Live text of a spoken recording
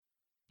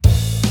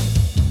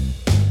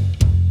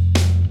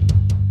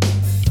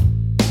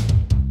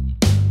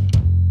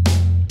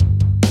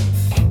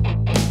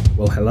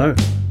hello.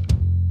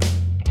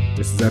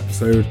 This is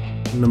episode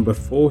number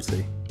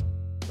 40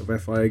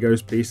 of FIA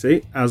Goes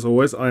PC. As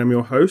always, I am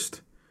your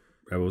host,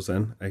 Rebel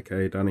Zen,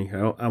 aka Danny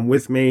Hale, and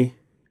with me,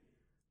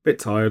 bit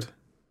tired,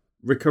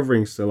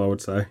 recovering still, I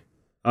would say,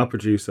 our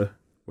producer,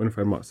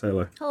 Winifred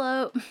Marcelo.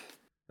 Hello.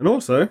 And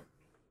also,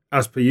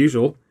 as per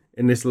usual,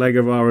 in this leg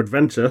of our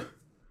adventure,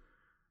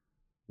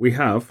 we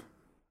have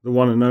the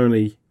one and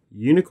only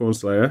Unicorn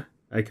Slayer,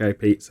 aka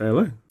Pete. Say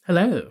hello.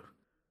 Hello.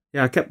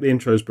 Yeah, I kept the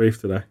intros brief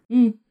today.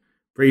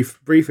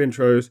 Brief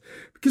intros,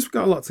 because we've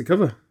got a lot to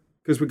cover.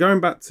 Because we're going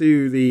back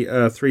to the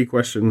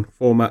 3-question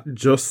format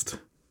just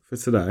for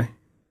today.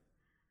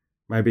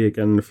 Maybe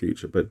again in the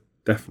future, but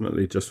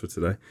definitely just for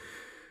today.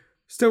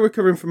 Still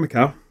recovering from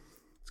Macau.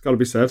 It's got to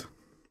be said.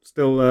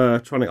 Still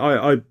trying to...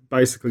 I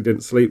basically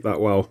didn't sleep that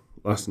well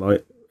last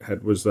night.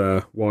 Head was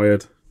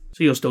wired.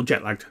 So you're still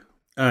jet lagged?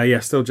 Yeah,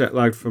 still jet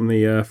lagged from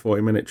the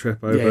 40-minute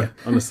trip over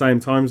on the same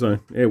time zone.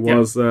 It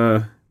was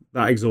that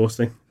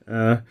exhausting.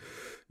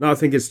 No, I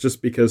think it's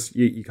just because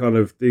you kind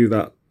of do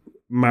that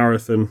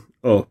marathon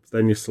up,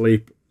 then you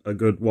sleep a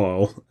good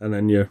while, and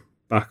then you're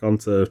back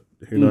onto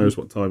who knows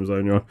what time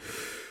zone you're on.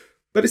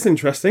 But it's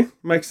interesting.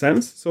 Makes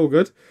sense. It's all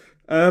good.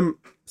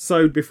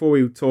 So before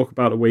we talk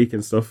about the week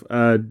and stuff,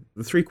 the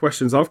 3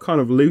 questions I've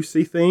kind of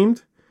loosely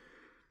themed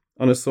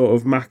on a sort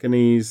of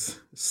Macanese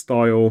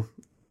style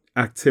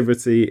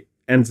activity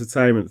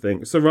entertainment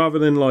thing. So rather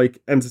than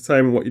like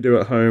entertainment, what you do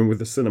at home with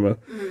the cinema,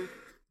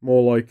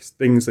 more like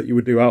things that you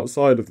would do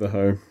outside of the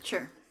home.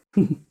 Sure.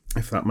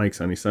 If that makes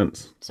any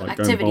sense. So like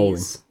activities. going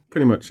bowling.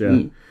 Pretty much,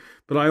 yeah.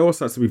 But I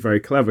also had to be very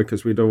clever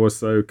because we'd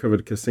also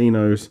covered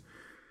casinos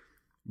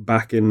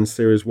back in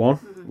Series 1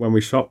 when we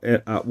shot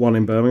it at one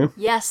in Birmingham.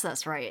 Yes,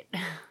 that's right.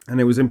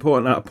 And it was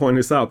important that I point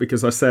this out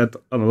because I said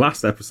on the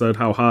last episode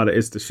how hard it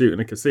is to shoot in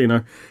a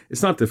casino.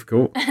 It's not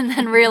difficult. And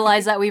then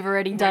realize that we've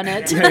already done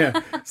it.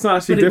 Yeah. It's not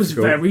actually But it was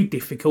difficult. very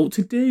difficult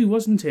to do,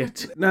 wasn't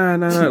it? No.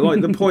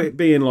 Like the point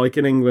being, like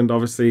in England,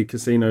 obviously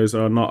casinos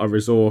are not a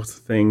resort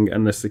thing,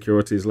 and the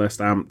security is less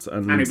amped.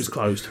 And And it was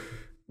closed.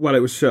 Well, it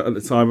was shut at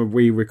the time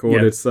we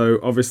recorded, Yeah. so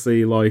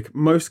obviously, like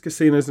most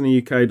casinos in the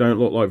UK don't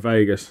look like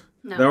Vegas.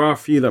 No. There are a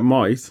few that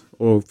might,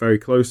 or very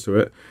close to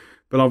it.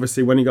 But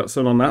obviously, when you got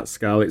someone on that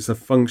scale, it's a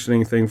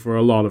functioning thing for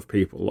a lot of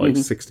people, like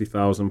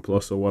 60,000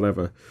 plus or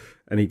whatever,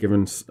 any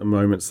given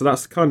moment. So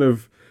that's kind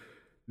of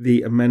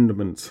the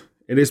amendment.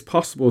 It is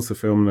possible to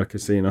film in a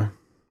casino.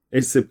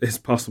 It's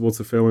possible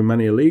to film in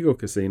many illegal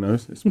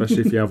casinos,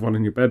 especially if you have one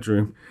in your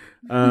bedroom.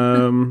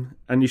 And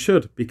you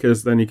should,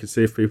 because then you can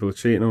see if people are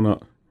cheating or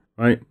not,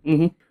 right?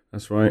 Mm-hmm.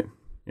 That's right,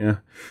 yeah.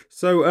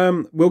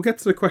 So we'll get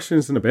to the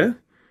questions in a bit.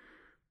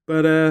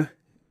 But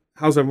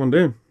how's everyone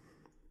doing?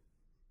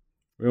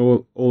 We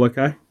all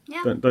okay?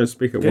 Yeah. Don't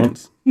speak at Good.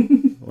 once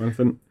or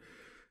anything.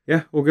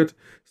 Yeah, all good.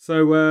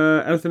 So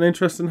anything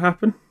interesting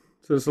happen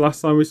since the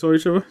last time we saw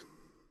each other?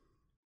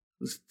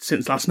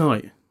 Since last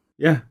night.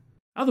 Yeah,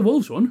 Oh, the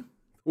Wolves won.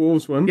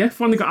 Wolves won. Yeah,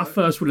 finally got our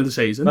first win of the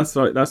season. That's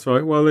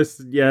right. Well, this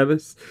That's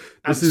is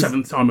the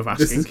 7th time of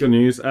this is asking. good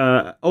news.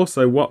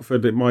 Also,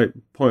 Watford, in my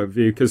point of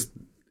view, because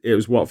it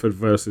was Watford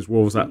versus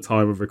Wolves at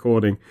time of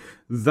recording,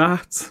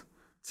 that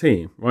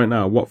team right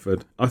now,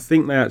 Watford, I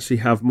think they actually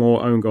have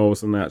more own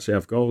goals than they actually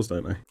have goals,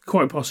 don't they?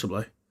 Quite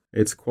possibly.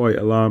 It's quite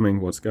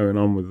alarming what's going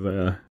on with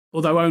their...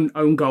 Although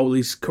own goal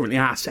is currently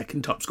our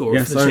second top scorer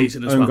Yes, for the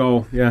season as own well.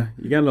 goal. Yeah,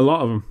 you're getting a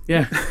lot of them.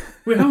 Yeah,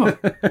 we are.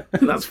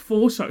 That's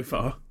 4 so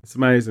far. It's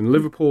amazing.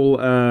 Liverpool,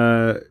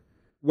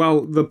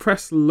 well, the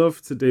press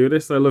love to do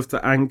this. They love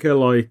to anchor,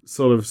 like,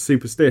 sort of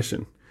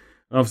superstition.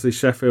 Obviously,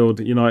 Sheffield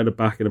United are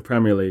back in the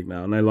Premier League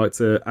now, and they like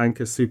to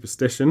anchor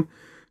superstition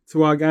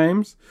to our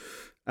games.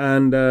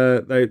 And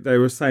they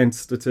were saying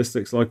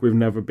statistics like we've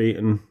never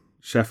beaten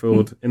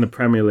Sheffield in the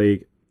Premier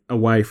League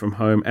away from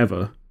home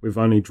ever. We've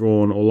only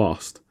drawn or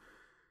lost.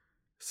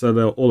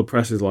 So all the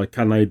press is like,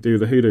 can they do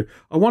the hoodoo?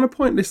 I want to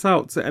point this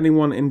out to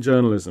anyone in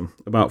journalism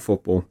about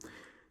football.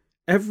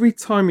 Every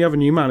time you have a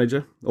new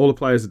manager, all the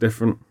players are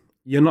different.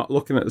 You're not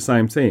looking at the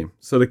same team.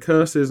 So the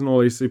curses and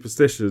all these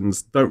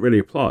superstitions don't really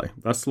apply.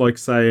 That's like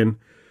saying,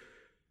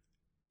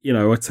 you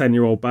know, a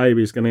 10-year-old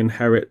baby is going to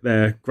inherit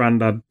their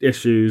granddad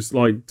issues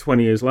like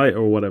 20 years later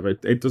or whatever.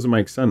 It doesn't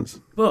make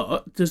sense.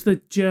 But does the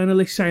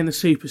journalist saying the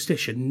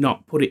superstition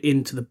not put it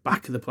into the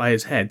back of the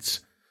players'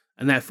 heads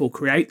and therefore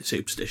create the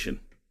superstition?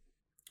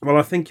 Well,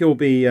 I think you'll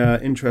be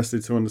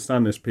interested to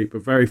understand this, Pete,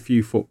 but very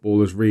few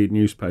footballers read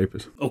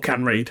newspapers. Or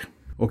can read.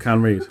 Or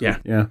can read. Yeah.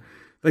 Yeah.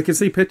 They can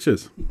see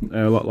pictures,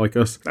 a lot like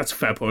us. That's a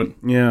fair point.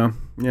 Yeah.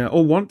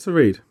 Or want to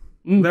read.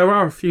 There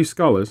are a few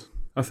scholars.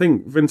 I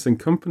think Vincent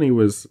Kompany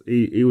was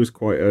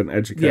quite an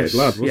educated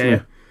lad, wasn't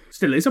he?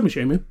 Still is, I'm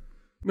assuming.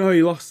 No,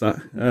 you lost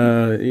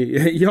that.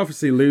 You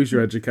obviously lose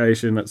your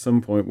education at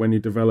some point when you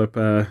develop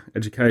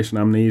education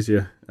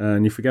amnesia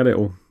and you forget it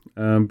all.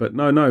 But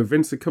no,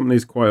 Vincent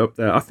Kompany's quite up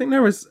there. I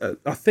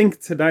think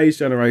today's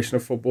generation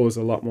of footballers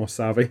are a lot more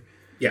savvy,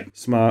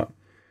 smart.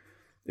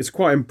 It's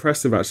quite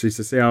impressive actually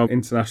to see how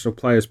international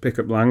players pick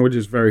up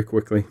languages very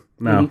quickly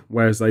now,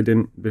 whereas they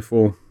didn't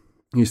before.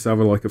 You used to have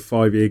like a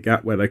 5-year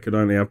gap where they could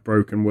only have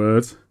broken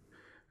words.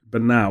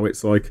 But now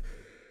it's like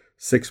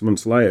 6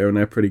 months later and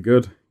they're pretty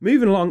good.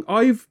 Moving along,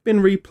 I've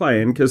been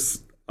replaying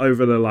because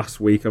over the last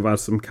week I've had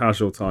some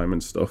casual time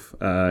and stuff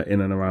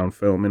in and around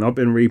filming. I've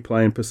been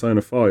replaying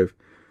Persona 5,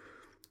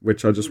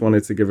 which I just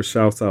wanted to give a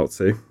shout out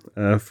to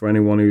for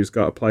anyone who's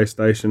got a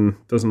PlayStation,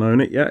 doesn't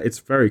own it yet. It's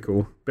very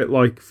cool. Bit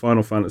like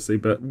Final Fantasy,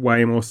 but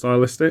way more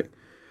stylistic.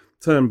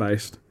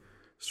 Turn-based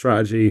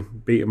strategy,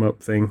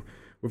 beat-em-up thing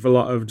with a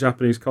lot of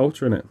Japanese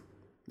culture in it.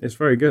 It's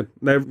very good.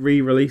 They're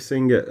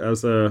re-releasing it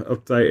as a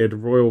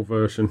updated royal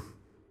version.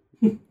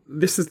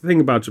 This is the thing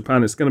about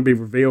Japan. It's going to be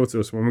revealed to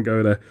us when we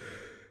go there.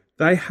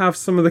 They have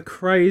some of the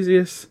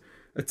craziest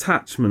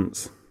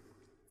attachments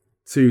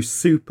to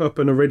soup up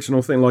an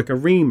original thing, like a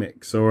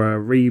remix or a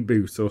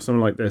reboot or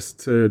something like this.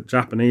 To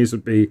Japanese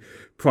would be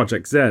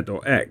Project Z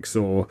or X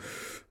or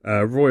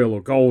Royal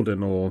or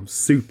Golden or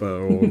Super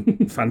or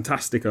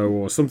Fantastico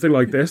or something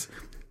like this.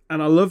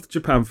 And I love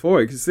Japan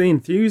for it because the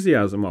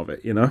enthusiasm of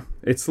it, you know.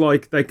 It's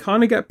like they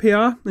kind of get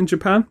PR in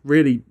Japan,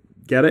 really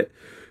get it,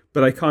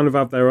 but they kind of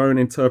have their own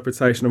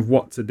interpretation of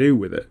what to do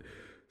with it.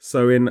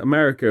 So in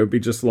America, it would be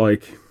just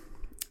like,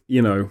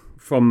 you know,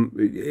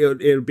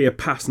 it would be a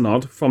pass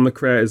nod from the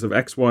creators of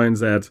X, Y, and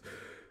Z,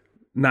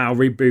 now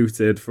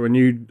rebooted for a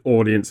new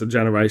audience, a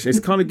generation.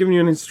 It's kind of giving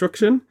you an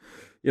instruction,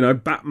 you know,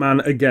 Batman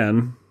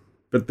again,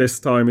 but this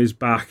time he's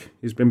back.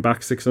 He's been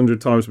back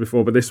 600 times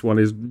before, but this one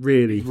is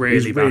really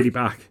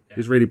back. Yeah.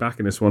 He's really back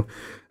in this one,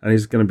 and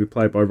he's going to be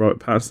played by Robert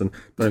Pattinson.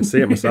 Don't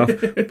see it myself,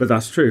 but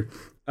that's true.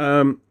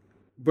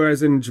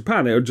 Whereas in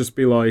Japan, it would just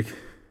be like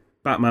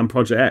Batman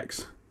Project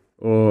X,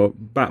 or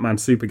Batman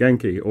Super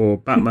Genki, or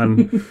Batman.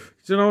 Do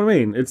you know what I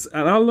mean?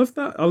 And I love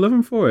that. I love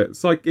him for it.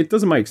 It's like, it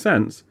doesn't make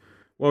sense.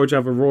 Why would you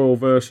have a royal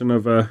version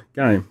of a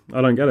game? I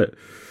don't get it.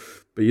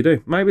 But you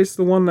do. Maybe it's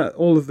the one that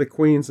all of the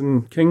queens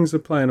and kings are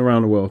playing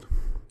around the world.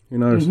 Who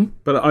knows? Mm-hmm.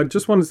 But I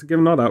just wanted to give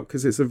a nod out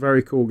because it's a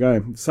very cool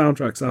game. The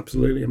soundtrack's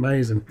absolutely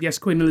amazing. Yes,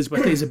 Queen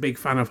Elizabeth is a big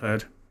fan, I've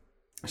heard.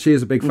 She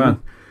is a big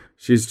fan.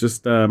 She's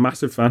just a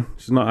massive fan.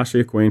 She's not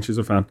actually a queen, she's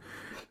a fan.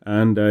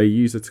 And you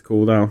use it to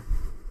cool down,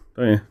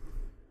 don't you?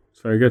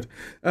 It's very good.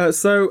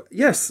 So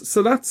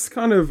that's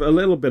kind of a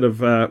little bit of...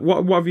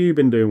 what have you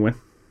been doing, Win?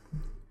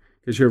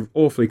 Because you're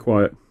awfully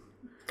quiet.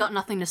 Got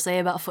nothing to say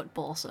about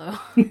football, so...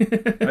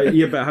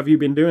 Yeah, but have you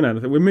been doing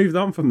anything? We moved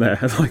on from there.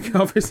 Like,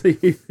 obviously,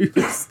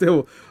 you're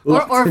still...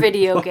 Or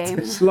video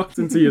games. Locked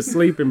into your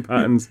sleeping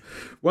patterns.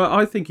 Well,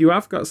 I think you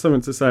have got something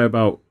to say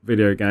about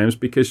video games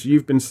because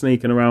you've been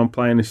sneaking around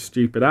playing a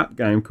stupid app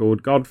game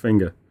called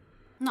Godfinger.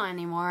 Not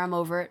anymore, I'm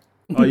over it.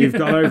 Oh, you've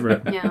got over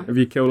it? Yeah. Have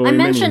you killed all your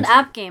minions? I mentioned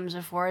app games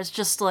before. It's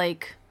just,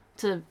 like,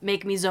 to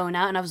make me zone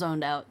out, and I've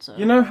zoned out, so...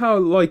 You know how,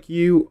 like,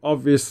 you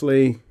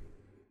obviously...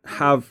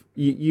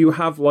 you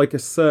have like a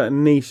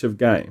certain niche of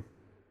game,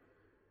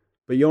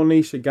 but your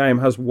niche of game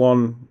has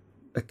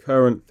a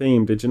current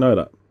theme. Did you know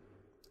that?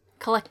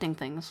 Collecting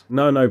things.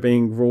 No,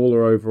 being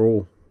ruler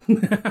overall.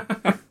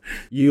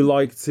 You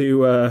like to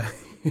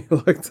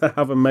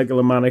have a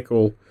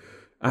megalomaniacal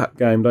app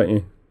game, don't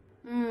you?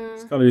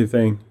 It's kind of your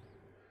thing.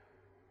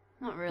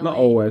 Not really. Not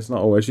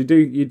always. You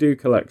do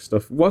collect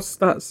stuff. What's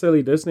that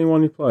silly Disney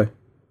one you play?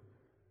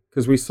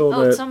 Because we saw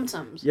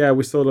Tsum-Tsums. Yeah,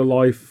 we saw the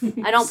life.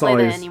 I don't play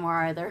that anymore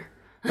either.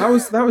 That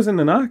was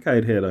in an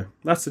arcade here though.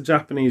 That's a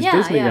Japanese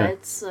Disney game.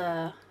 It's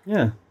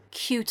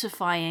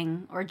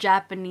cutifying or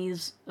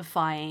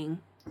Japanese-ifying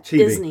Chibi.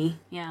 Disney.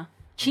 Yeah,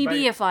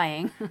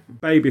 chibi-ifying.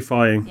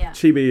 Babyfying. Yeah.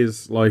 Chibi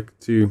is like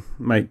to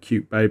make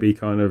cute baby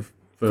kind of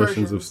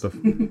versions of stuff.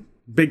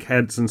 Big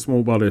heads and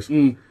small bodies.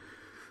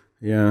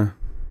 Yeah,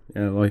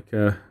 like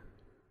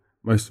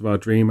most of our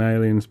dream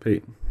aliens,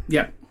 Pete.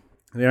 Yeah.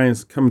 The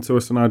aliens come to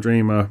us in our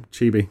dream are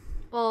chibi.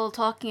 Well,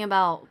 talking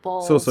about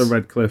balls... It's also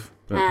Red Cliff.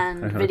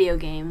 And video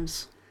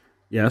games.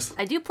 Yes.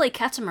 I do play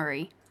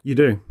Katamari. You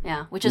do?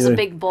 Yeah, which is a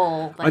big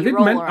ball that you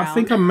roll around. I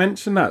think I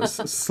mentioned that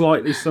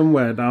slightly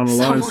somewhere down the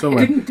line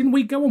somewhere. Didn't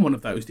we go on one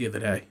of those the other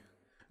day?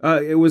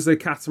 It was a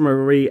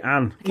Katamari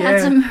Ann.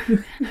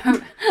 Katamari.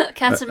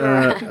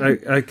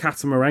 A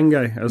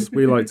Katamarenge, as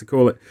we like to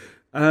call it.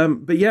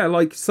 But yeah,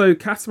 like, so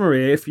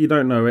Katamari, if you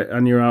don't know it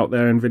and you're out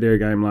there in video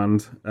game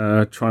land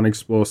trying to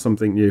explore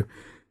something new,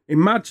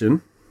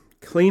 imagine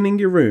cleaning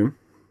your room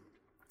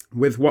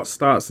with what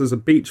starts as a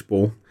beach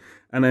ball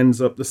and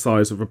ends up the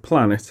size of a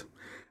planet,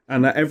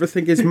 and that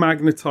everything is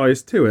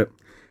magnetized to it,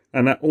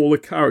 and that all the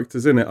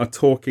characters in it are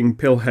talking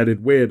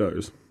pill-headed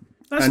weirdos.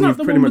 That's and not you've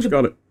the pretty one much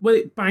got it. Where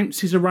it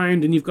bounces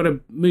around and you've got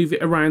to move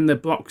it around the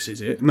blocks,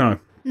 is it? No,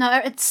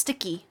 it's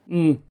sticky.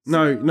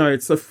 No,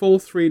 it's a full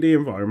 3D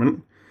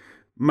environment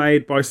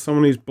made by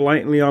someone who's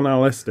blatantly on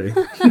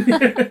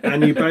LSD.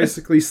 And you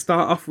basically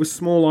start off with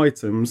small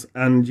items,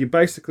 and you're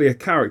basically a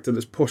character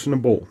that's pushing a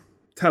ball.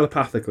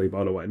 Telepathically,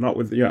 by the way, not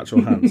with your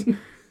actual hands.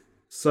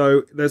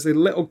 So there's a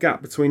little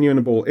gap between you and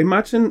the ball.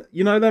 Imagine,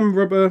 you know them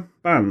rubber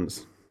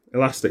bands,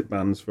 elastic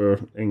bands for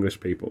English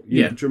people. Do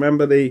you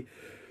remember the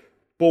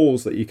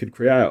balls that you could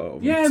create out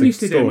of? Yeah, we used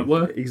to do them at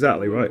work.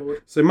 Exactly, right.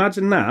 So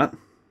imagine that,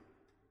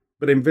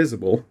 but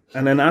invisible.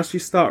 And then as you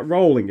start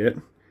rolling it,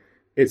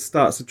 it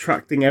starts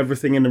attracting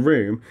everything in the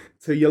room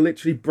till you're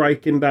literally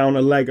breaking down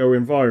a Lego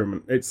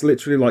environment. It's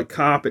literally like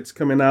carpets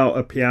coming out,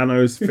 a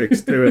piano's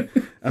fixed to it,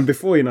 and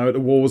before you know it, the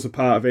walls are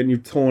part of it, and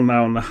you've torn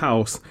down the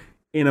house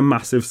in a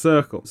massive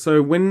circle.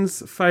 So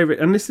Wynn's favourite,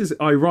 and this is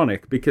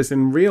ironic because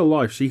in real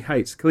life she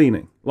hates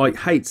cleaning, like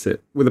hates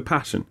it with a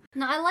passion.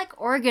 No, I like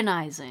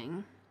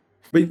organizing.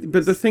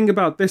 But the thing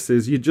about this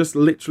is you're just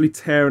literally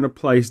tearing a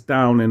place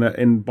down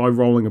in by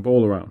rolling a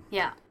ball around.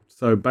 Yeah.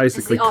 So It's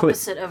basically, the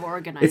opposite of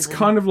organizing. it's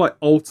kind of like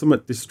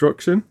ultimate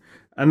destruction,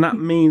 and that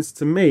means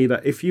to me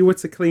that if you were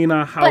to clean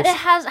our house, But it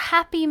has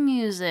happy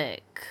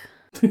music.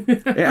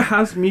 it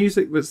has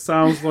music that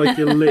sounds like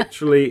you're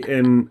literally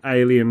in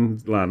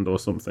alien land or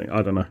something.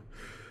 I don't know.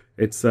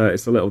 It's a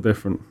little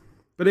different,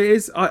 but it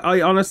is.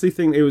 I honestly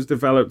think it was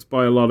developed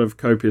by a lot of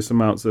copious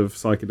amounts of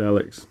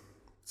psychedelics.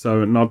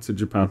 So a nod to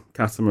Japan,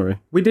 Katamari.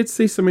 We did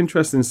see some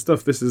interesting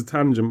stuff. This is a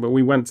tangent, but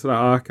we went to that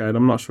arcade.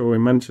 I'm not sure we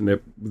mentioned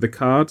it. The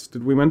cards,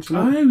 did we mention it?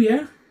 Oh,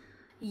 yeah.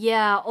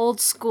 Yeah, old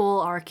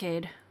school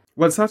arcade.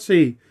 Well, it's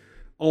actually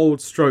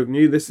old stroke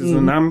new. This is a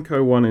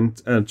Namco one in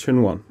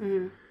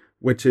Chunwon,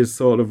 which is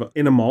sort of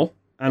in a mall.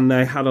 And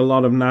they had a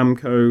lot of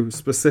Namco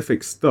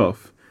specific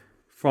stuff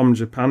from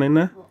Japan in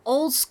there.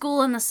 Old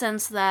school in the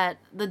sense that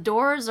the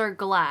doors are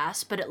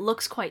glass, but it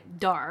looks quite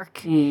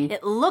dark.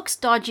 It looks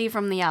dodgy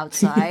from the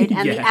outside,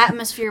 and the Yeah.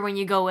 atmosphere when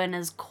you go in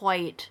is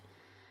quite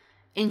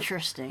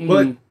interesting.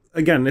 But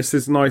again, this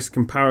is nice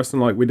comparison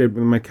like we did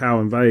with Macau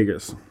and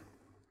Vegas.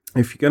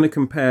 If you're going to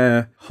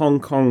compare Hong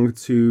Kong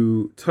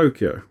to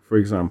Tokyo, for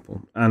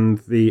example, and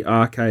the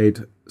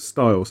arcade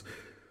styles,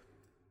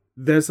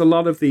 there's a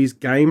lot of these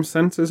game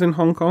centers in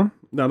Hong Kong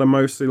that are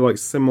mostly like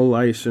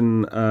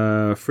simulation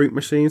fruit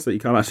machines that you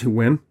can't actually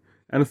win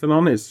anything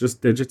on. It's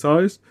just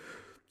digitized.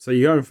 So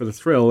you're going for the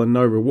thrill and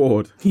no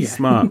reward. Yeah.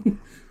 Smart.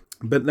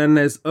 But then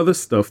there's other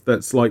stuff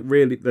that's like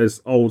really,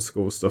 there's old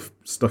school stuff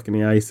stuck in the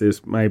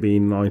 80s, maybe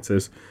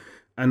 90s.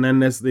 And then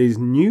there's these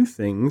new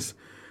things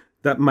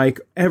that make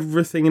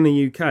everything in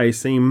the UK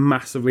seem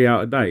massively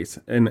out of date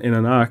in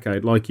an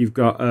arcade. Like you've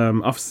got,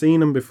 I've seen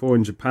them before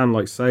in Japan,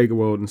 like Sega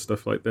World and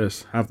stuff like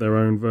this, have their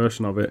own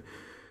version of it.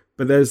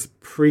 But there's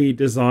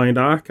pre-designed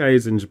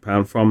arcades in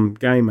Japan from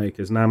game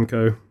makers,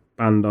 Namco,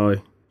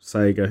 Bandai,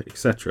 Sega,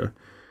 etc.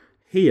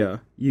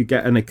 Here, you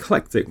get an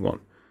eclectic one.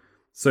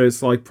 So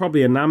it's like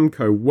probably a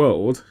Namco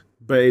world,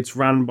 but it's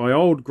ran by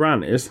old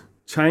grannies,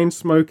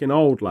 chain-smoking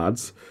old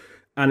lads,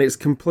 and it's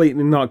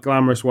completely not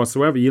glamorous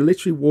whatsoever. You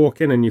literally walk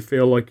in and you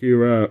feel like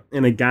you're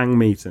in a gang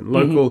meeting,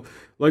 local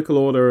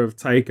order of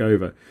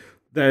takeover.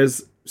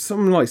 There's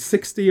something like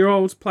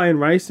 60-year-olds playing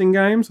racing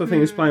games. I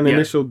think it's playing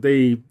Initial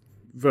D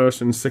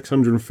version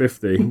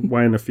 650,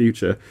 way in the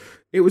future.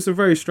 It was a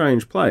very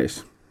strange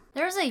place.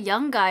 There's a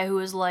young guy who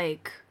is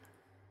like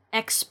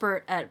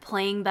expert at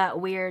playing that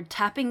weird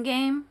tapping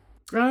game.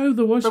 Oh,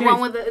 there was The one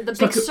with the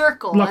big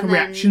circle. Like and a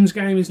then- reactions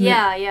game, isn't it?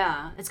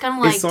 Yeah. It's kind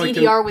of like It's like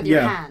DDR with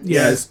your yeah, hands.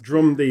 Yeah, it's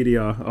drum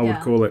DDR, I would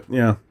Yeah. call it.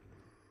 Yeah.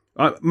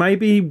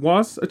 Maybe he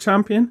was a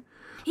champion.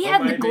 He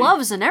had the maybe-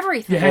 gloves and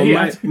everything. Yeah, Or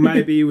yeah.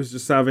 maybe he was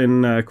just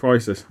having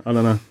crisis. I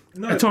don't know.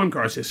 A time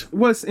crisis.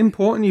 Well, it's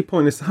important you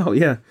point this out.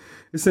 Yeah,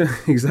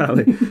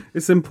 exactly.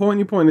 It's important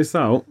you point this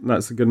out.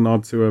 That's a good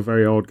nod to a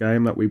very old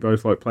game that we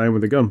both like playing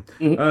with a gun.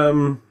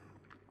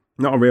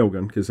 Not a real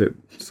gun because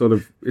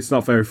it's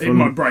not very fun. It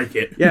might break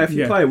it. Yeah, if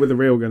you play it with a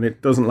real gun,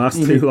 it doesn't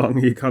last too long.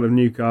 You kind of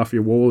nuke half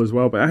your wall as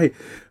well. But hey,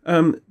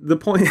 the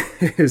point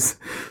is,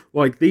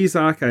 like, these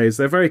arcades,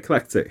 they're very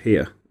eclectic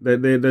here.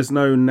 There's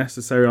no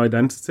necessary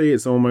identity.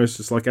 It's almost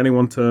just like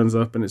anyone turns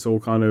up and it's all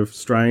kind of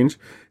strange.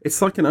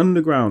 It's like an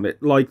underground.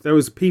 Like there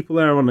was people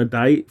there on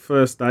a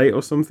first date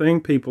or something.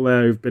 People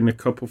there who've been a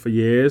couple for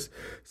years.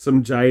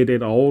 Some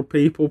jaded old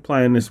people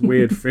playing this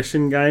weird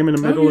fishing game in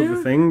the middle of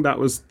the thing. That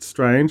was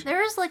strange.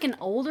 There is like an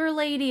older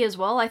lady as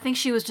well. I think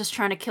she was just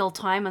trying to kill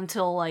time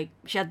until like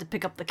she had to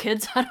pick up the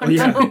kids. I don't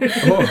know.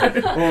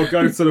 or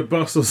go to the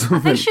bus or something.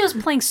 I think she was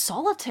playing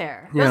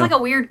solitaire. It was Yeah. like a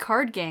weird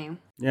card game.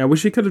 Yeah,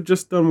 which she could have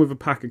just done with a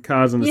pack of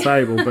cards on the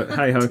table, but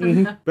hey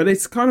ho. But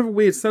it's kind of a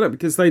weird setup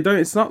because they don't.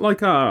 It's not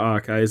like our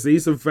arcades.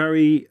 These are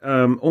very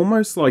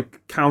almost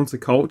like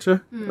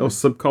counterculture or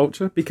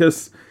subculture.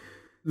 Because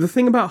the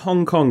thing about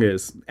Hong Kong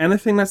is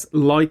anything that's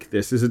like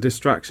this is a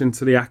distraction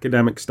to the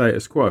academic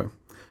status quo.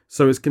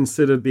 So it's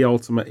considered the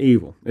ultimate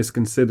evil. It's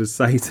considered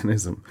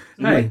Satanism.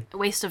 Hey, A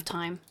waste of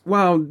time.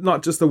 well,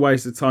 not just a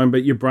waste of time,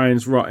 but your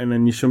brain's rotting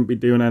and you shouldn't be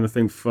doing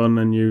anything fun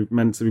and you're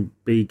meant to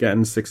be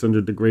getting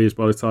 600 degrees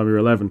by the time you're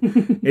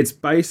 11. It's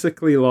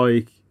basically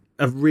like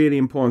a really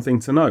important thing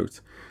to note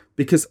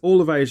because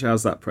all of Asia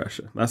has that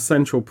pressure. That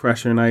central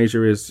pressure in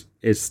Asia is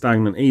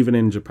stagnant, even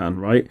in Japan,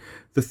 right?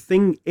 The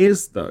thing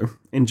is, though,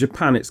 in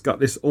Japan, it's got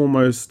this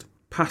almost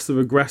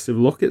passive-aggressive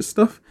look at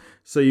stuff.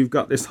 So you've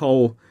got this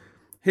whole...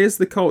 Here's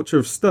the culture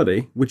of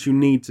study, which you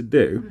need to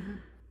do.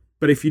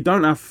 But if you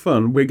don't have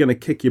fun, we're going to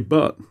kick your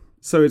butt.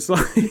 So it's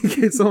like,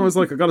 it's almost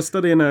like I've got to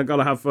study and I've got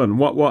to have fun.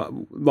 What,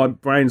 like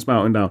brains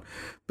melting down.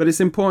 But it's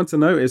important to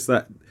notice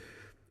that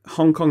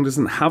Hong Kong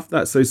doesn't have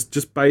that, so it's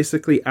just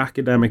basically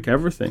academic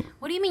everything.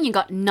 What do you mean you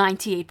got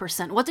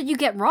 98%? What did you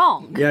get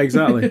wrong? Yeah,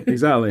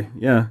 exactly,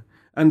 yeah.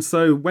 And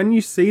so when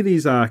you see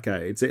these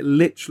arcades, it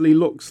literally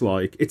looks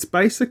like it's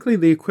basically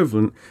the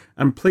equivalent,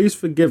 and please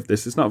forgive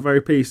this, it's not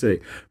very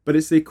PC, but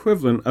it's the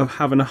equivalent of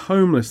having a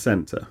homeless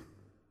centre,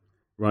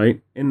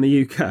 right, in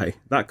the UK.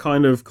 That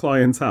kind of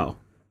clientele,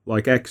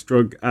 like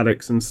ex-drug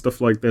addicts and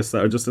stuff like this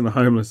that are just in a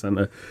homeless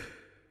centre.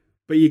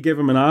 But you give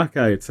them an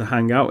arcade to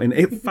hang out in.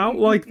 It felt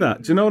like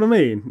that. Do you know what I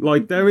mean?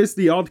 Like, there is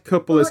the odd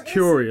couple that's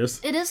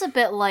curious. It is a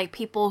bit like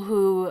people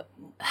who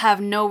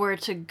have nowhere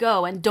to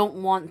go and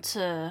don't want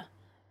to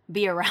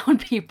be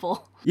around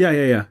people.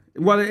 Yeah.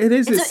 Well, it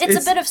is. It's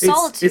a bit of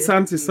solitude. It's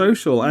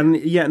antisocial, and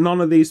yet none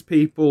of these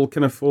people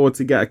can afford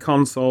to get a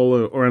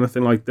console or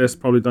anything like this.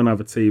 Probably don't have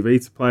a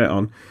TV to play it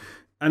on.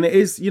 And it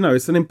is,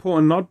 it's an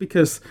important nod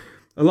because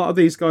a lot of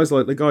these guys,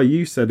 like the guy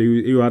you said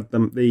who had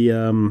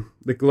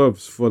the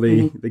gloves for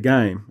the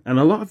game, and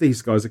a lot of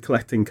these guys are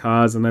collecting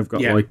cards, and they've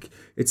got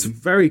it's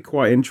very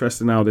quite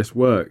interesting how this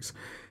works.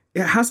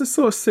 It has a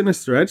sort of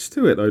sinister edge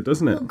to it, though,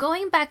 doesn't it? Well,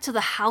 going back to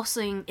the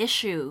housing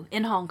issue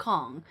in Hong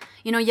Kong,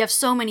 you have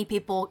so many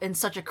people in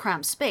such a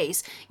cramped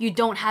space, you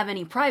don't have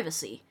any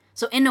privacy.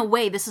 So in a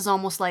way, this is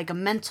almost like a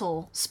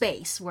mental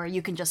space where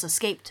you can just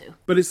escape to.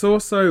 But it's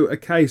also a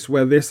case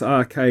where this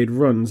arcade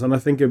runs, and I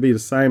think it'd be the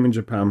same in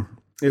Japan.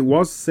 It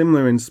was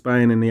similar in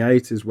Spain in the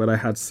 80s where they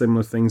had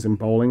similar things in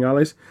bowling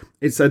alleys.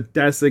 It's a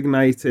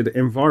designated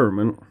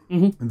environment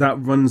that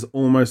runs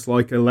almost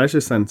like a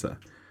leisure centre.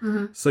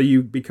 So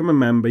you become a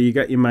member, you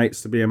get your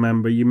mates to be a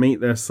member, you meet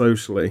there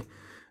socially.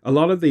 A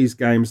lot of these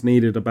games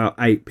needed about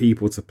 8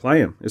 people to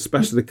play them,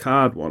 especially the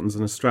card ones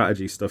and the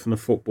strategy stuff and the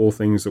football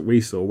things that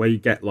we saw, where you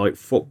get like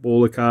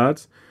footballer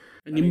cards.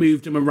 And you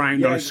moved them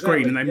around on a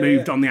screen and they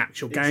moved on the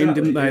actual game,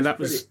 didn't they? That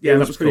was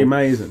pretty cool.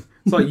 amazing.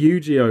 It's like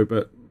Yu-Gi-Oh!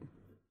 But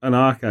an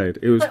arcade.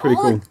 It was pretty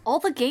cool. All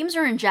the games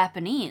are in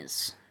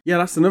Japanese. Yeah,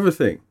 that's another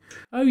thing.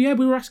 Oh, yeah,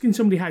 we were asking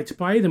somebody how to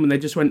play them, and they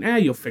just went,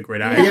 you'll figure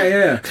it out.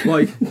 Yeah.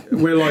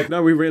 We're like,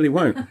 no, we really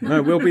won't.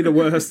 No, we'll be the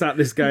worst at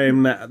this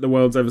game that the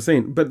world's ever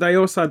seen. But they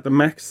also had the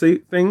mech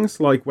suit things,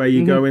 like where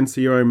you go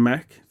into your own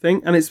mech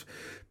thing. And it's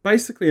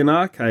basically an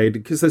arcade,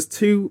 because there's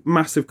 2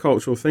 massive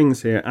cultural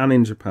things here and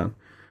in Japan,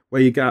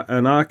 where you got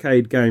an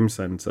arcade game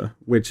centre,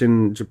 which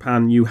in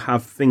Japan you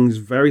have things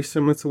very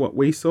similar to what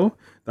we saw,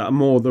 that are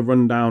more the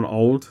rundown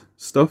old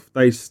stuff.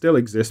 They still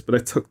exist, but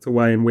they're tucked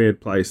away in weird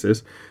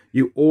places.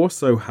 You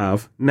also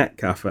have net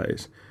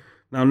cafes.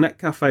 Now, net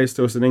cafes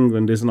to us in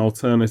England is an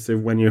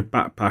alternative when you're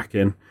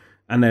backpacking,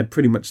 and they're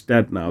pretty much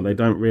dead now. They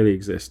don't really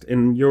exist.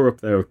 In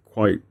Europe, they're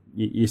quite,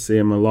 you see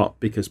them a lot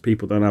because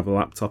people don't have a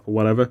laptop or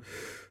whatever.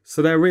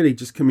 So they're really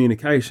just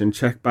communication.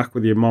 Check back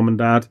with your mom and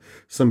dad.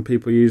 Some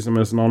people use them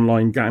as an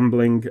online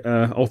gambling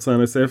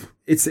alternative.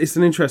 It's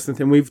an interesting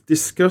thing. We've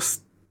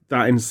discussed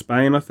that in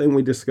Spain. I think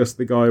we discussed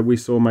the guy we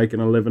saw making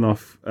a living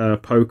off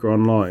poker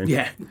online.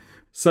 Yeah.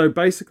 So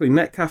basically,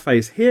 net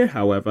cafes here,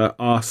 however,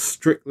 are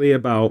strictly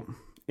about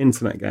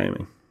internet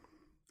gaming,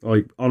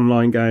 like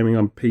online gaming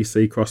on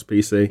PC, cross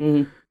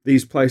PC.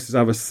 These places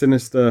have a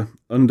sinister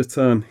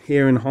undertone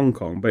here in Hong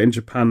Kong, but in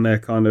Japan, they're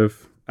kind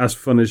of as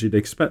fun as you'd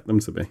expect them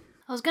to be.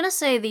 I was going to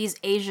say these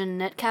Asian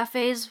net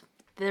cafes,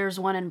 there's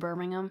one in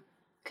Birmingham,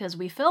 because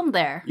we filmed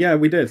there. Yeah,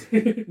 we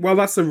did. Well,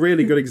 that's a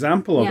really good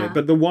example of it,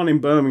 but the one in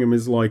Birmingham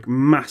is like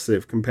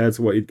massive compared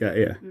to what you'd get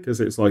here, because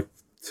it's like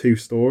 2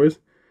 stories.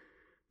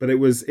 But it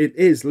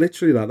is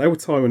literally that. They were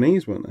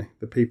Taiwanese, weren't they?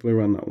 The people who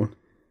ran that one.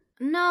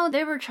 No,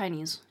 they were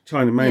Chinese.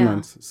 China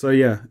mainland. Yeah. So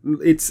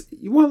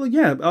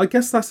yeah, I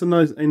guess that's a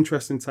nice,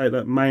 interesting take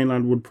that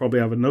mainland would probably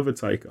have another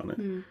take on it.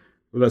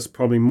 Well, that's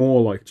probably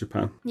more like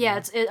Japan.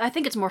 Yeah, I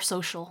think it's more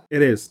social.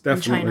 It is,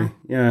 definitely.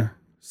 Yeah.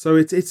 So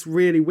it's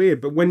really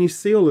weird. But when you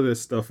see all of this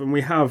stuff, and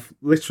we have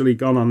literally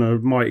gone on a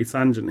mighty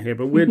tangent here,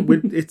 but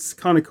it's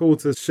kind of cool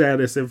to share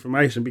this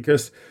information,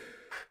 because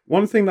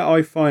one thing that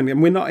I find,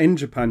 and we're not in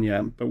Japan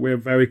yet, but we're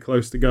very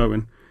close to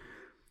going,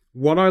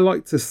 what I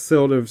like to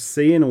sort of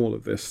see in all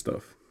of this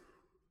stuff,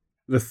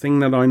 the thing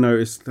that I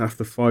noticed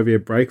after 5-year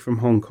break from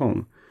Hong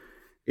Kong,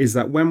 is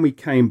that when we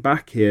came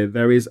back here,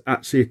 there is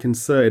actually a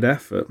concerted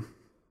effort,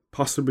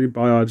 possibly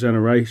by our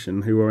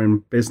generation who are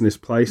in business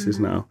places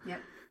now,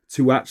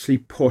 to actually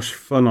push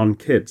fun on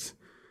kids,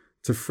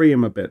 to free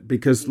them a bit.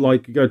 Because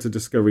like you go to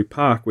Discovery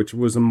Park, which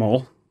was a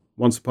mall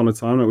once upon a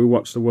time that we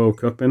watched the World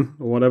Cup in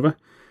or whatever,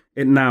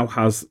 it now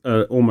has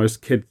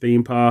almost kid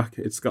theme park.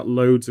 It's got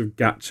loads of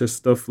gacha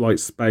stuff like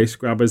space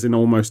grabbers in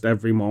almost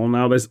every mall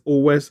now. There's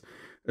always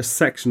a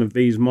section of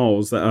these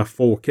malls that are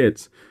for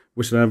kids,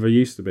 which there never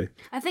used to be.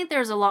 I think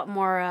there's a lot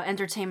more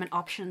entertainment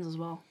options as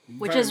well,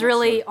 which is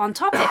really on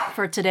topic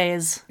for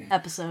today's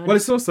episode. Well,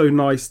 it's also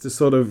nice to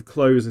sort of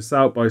close this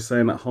out by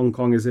saying that Hong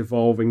Kong is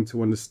evolving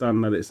to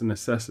understand that it's a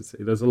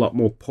necessity. There's a lot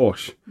more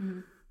push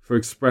for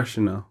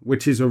expression now,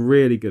 which is a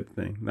really good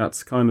thing.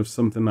 That's kind of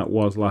something that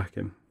was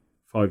lacking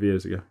 5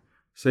 years ago.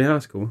 So yeah,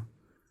 that's cool.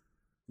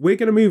 We're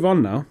going to move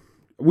on now.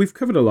 we've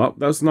covered a lot.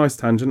 That was a nice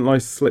tangent,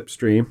 nice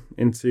slipstream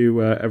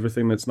into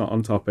everything that's not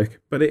on topic.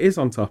 But it is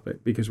on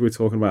topic because we're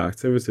talking about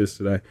activities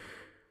today.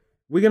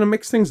 We're going to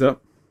mix things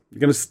up. We're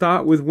going to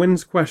start with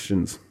Wynn's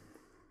questions.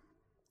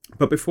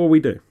 But before we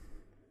go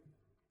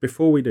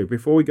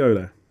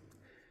there,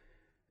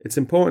 it's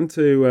important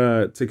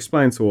to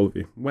explain to all of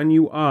you, when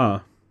you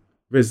are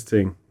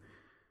visiting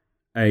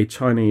a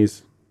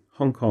Chinese,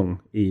 Hong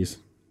Kongese,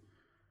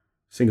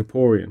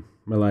 Singaporean,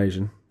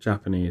 Malaysian,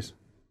 Japanese,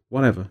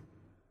 whatever,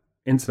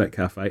 internet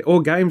cafe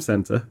or game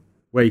centre,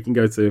 where you can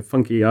go to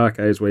funky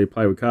arcades where you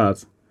play with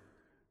cards,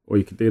 or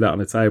you could do that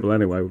on a table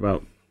anyway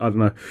without, I don't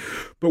know.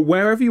 But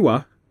wherever you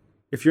are,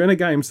 if you're in a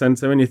game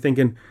centre and you're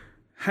thinking,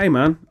 hey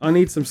man, I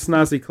need some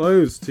snazzy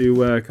clothes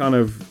to kind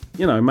of,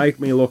 make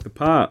me look the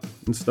part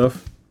and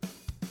stuff,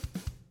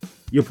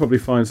 you'll probably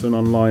find something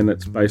online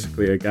that's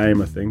basically a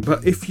gamer thing.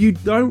 But if you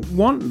don't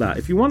want that,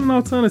 if you want an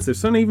alternative,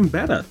 something even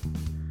better,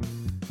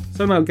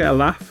 something that'll get a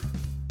laugh,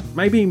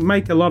 maybe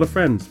make a lot of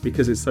friends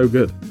because it's so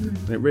good.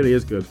 And it really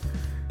is good.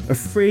 A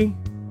free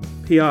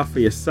PR for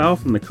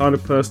yourself and the kind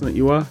of person that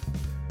you are.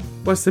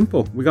 Well, it's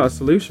simple. We got a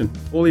solution.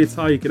 All the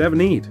attire you could ever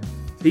need.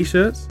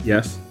 T-shirts?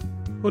 Yes.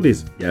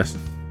 Hoodies? Yes.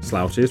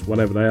 Slouches,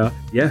 whatever they are?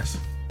 Yes.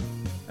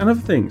 And other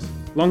things.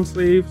 Long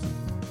sleeves,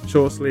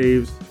 short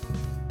sleeves,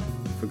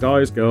 for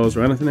guys, girls,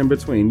 or anything in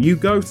between. You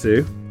go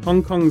to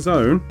Hong Kong's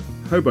own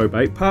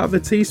Hobobait, part of the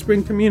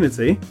Teespring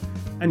community,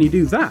 and you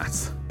do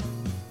that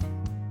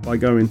by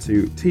going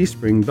to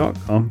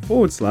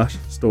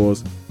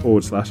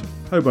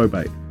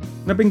teespring.com/stores/Hobobait.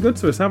 And they've been good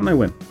to us, haven't they,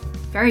 Wynn?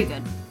 Very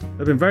good.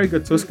 They've been very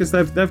good to us because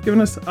they've given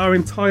us our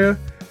entire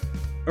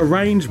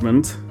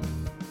arrangement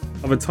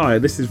of attire.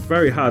 This is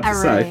very hard to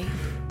say.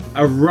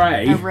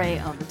 Array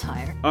of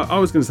attire. I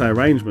was going to say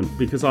arrangement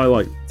because I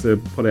like to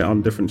put it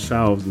on different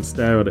shelves and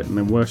stare at it and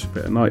then worship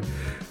it at night.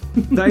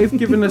 They've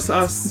given us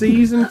our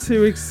Season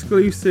 2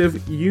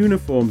 exclusive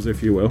uniforms,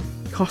 if you will.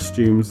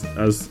 Costumes,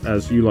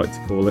 as you like to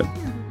call it.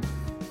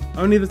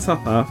 Only the top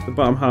half, the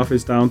bottom half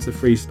is down to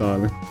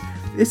freestyling.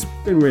 It's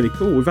been really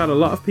cool. We've had a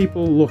lot of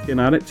people looking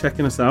at it,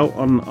 checking us out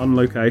on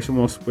location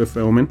whilst we're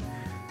filming.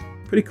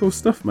 Pretty cool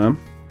stuff, man.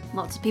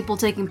 Lots of people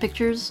taking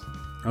pictures.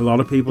 A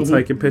lot of people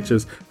taking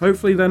pictures.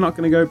 Hopefully they're not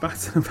going to go back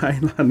to the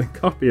mainland and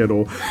copy it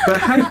all.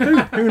 But hey,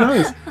 who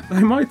knows?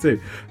 They might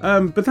do.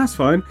 But that's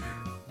fine.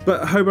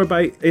 But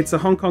Hobobait, it's a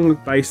Hong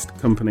Kong-based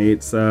company.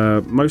 It's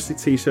mostly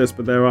T-shirts,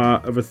 but there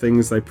are other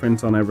things. They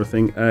print on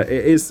everything. It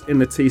is in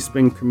the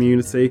Teespring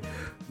community.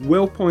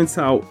 Will point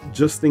out,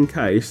 just in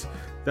case,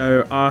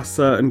 there are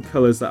certain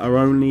colours that are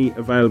only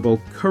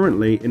available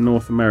currently in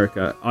North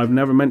America. I've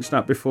never mentioned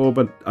that before,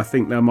 but I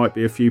think there might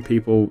be a few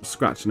people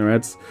scratching their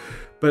heads.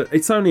 But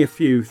it's only a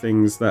few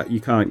things that you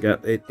can't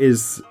get. It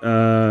is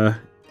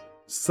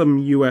some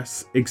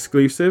US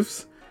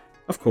exclusives,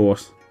 of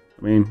course.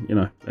 I mean,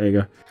 there you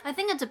go. I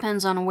think it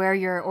depends on where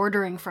you're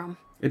ordering from.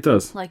 It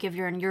does. Like if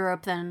you're in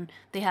Europe, then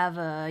they have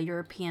a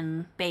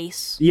European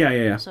base.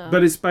 Yeah. So.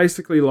 But it's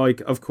basically like,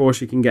 of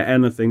course, you can get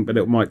anything, but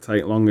it might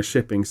take longer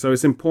shipping. So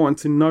it's important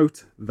to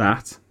note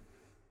that.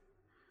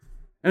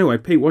 Anyway,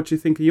 Pete, what do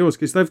you think of yours?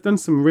 Because they've done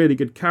some really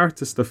good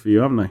character stuff for you,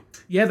 haven't they?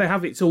 Yeah, they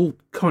have. It's all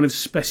kind of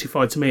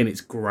specified to me, and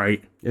it's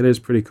great. It is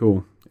pretty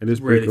cool. It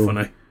is pretty really cool.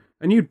 funny.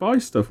 And you'd buy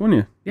stuff, wouldn't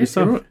you? Yes,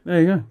 you're right. There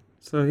you go.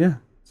 So, yeah,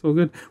 it's all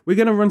good. We're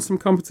going to run some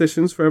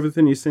competitions for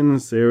everything you've seen in the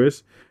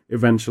series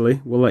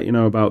eventually. We'll let you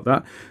know about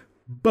that.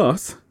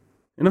 But,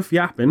 enough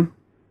yapping.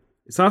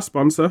 It's our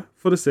sponsor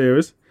for the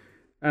series,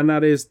 and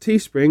that is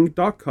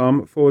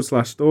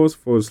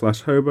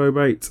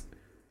teespring.com/stores/Hobobait,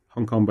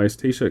 Hong Kong-based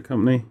t-shirt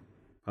company,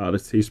 part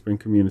of the Teespring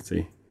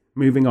community.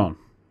 Moving on.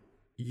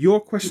 Your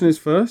question is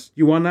first.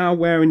 You are now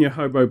wearing your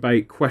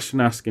Hobobait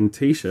question-asking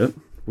t-shirt,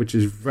 which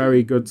is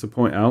very good to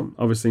point out.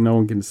 Obviously, no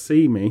one can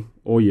see me,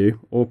 or you,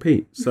 or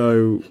Pete.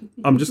 So,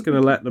 I'm just going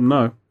to let them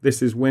know.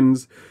 This is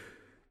Wynn's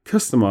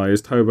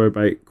customised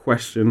Hobobait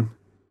question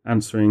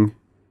asking,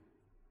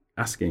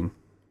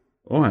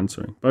 or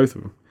answering, both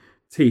of them.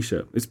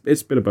 T-shirt.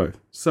 It's a bit of both.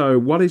 So,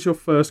 what is your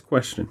first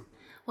question?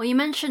 Well, you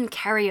mentioned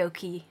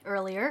karaoke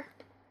earlier.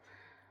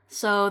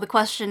 So the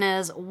question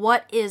is,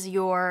 what is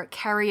your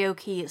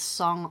karaoke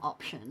song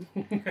option?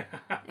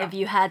 If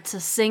you had to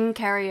sing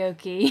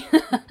karaoke.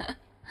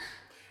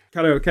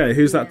 Karaoke,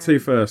 who's that to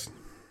first?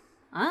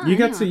 You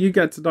get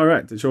to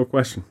direct. It's your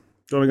question.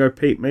 Do you want to go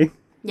Pete me?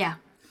 Yeah.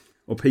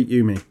 Or Pete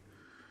you me?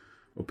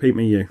 Or Pete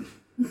me you?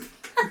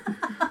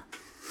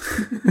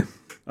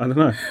 I don't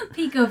know.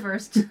 Pete go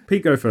first.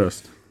 Pete go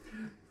first.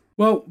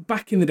 Well,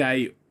 back in the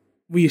day,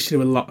 we used to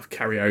do a lot of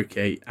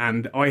karaoke,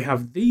 and I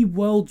have the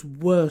world's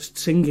worst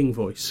singing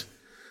voice.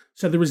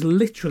 So there is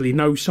literally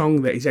no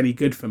song that is any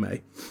good for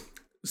me.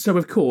 So,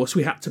 of course,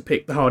 we had to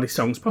pick the hardest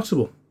songs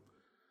possible.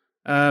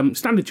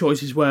 Standard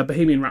choices were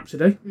Bohemian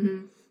Rhapsody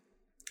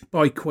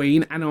by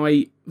Queen, and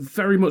I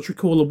very much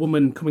recall a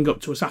woman coming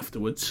up to us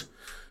afterwards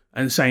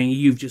and saying,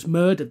 "You've just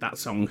murdered that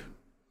song."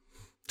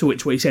 To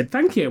which we said,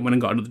 "Thank you," and went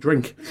and got another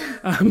drink.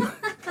 And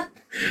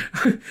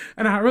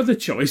our other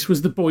choice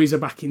was The Boys Are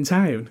Back in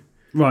Town.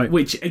 Right.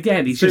 Which,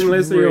 again, is Thin just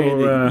Lizzy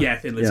really... or...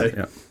 Thin Lizzy.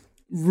 Yeah.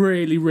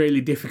 really,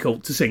 really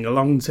difficult to sing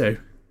along to.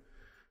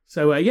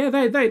 So, yeah,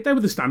 they were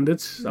the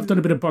standards. I've done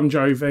a bit of Bon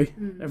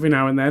Jovi every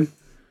now and then.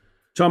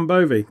 John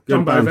Bovey,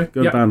 John band, Bovey,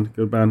 good yep. band,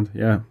 good band.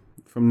 Yeah,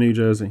 from New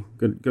Jersey.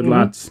 Good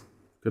lads,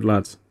 good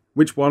lads.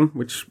 Which one?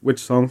 Which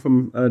song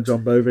from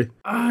John Bovey?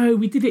 Oh,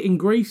 we did it in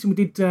Greece, and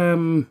we did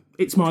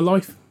 "It's My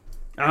Life."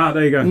 Ah,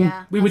 there you go.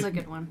 Yeah, that's a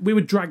good one. We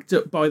were dragged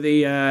up by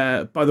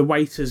the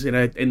waiters in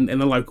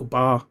the local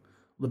bar,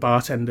 the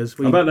bartenders.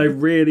 I bet they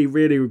really,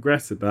 really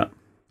regretted that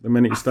the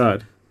minute you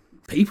started.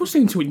 People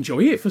seem to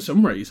enjoy it for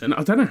some reason.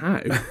 I don't know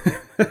how.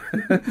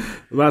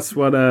 That's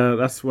what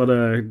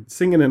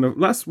singing in.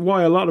 That's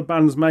why a lot of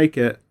bands make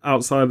it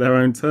outside their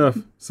own turf.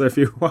 So if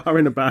you are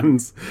in a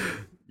band,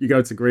 you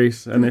go to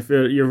Greece, and if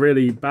you're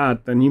really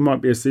bad, then you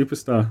might be a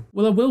superstar.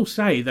 Well, I will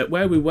say that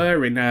where we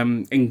were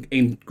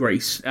in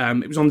Greece,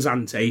 it was on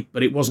Zante,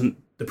 but it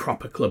wasn't the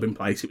proper clubbing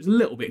place. It was a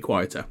little bit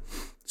quieter.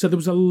 So there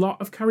was a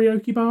lot of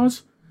karaoke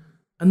bars,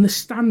 and the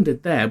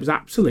standard there was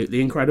absolutely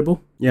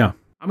incredible. Yeah.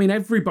 I mean,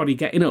 everybody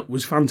getting up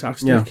was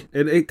fantastic. Yeah,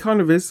 it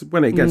kind of is.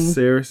 When it gets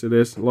serious, it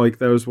is. Like,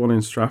 there was one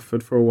in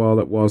Stratford for a while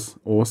that was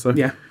also.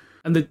 Yeah.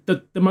 And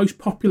the most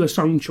popular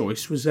song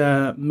choice was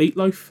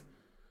Meatloaf,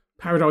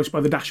 Paradise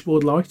by the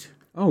Dashboard Light,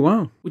 Oh,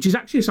 wow. which is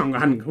actually a song I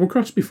hadn't come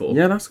across before.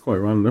 Yeah, that's quite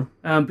random.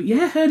 But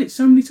yeah, I heard it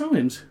so many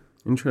times.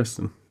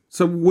 Interesting.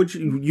 So would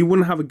you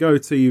wouldn't have a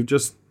go-to, you've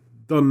just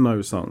done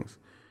those songs?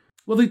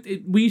 Well,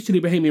 we used to do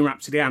Bohemian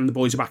Rhapsody and The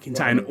Boys Are Back in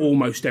Town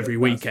almost every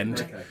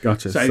weekend.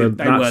 Gotcha. So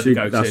they were the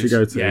go-tos. That's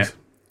your go-tos.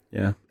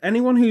 Yeah.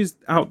 Anyone who's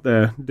out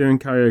there doing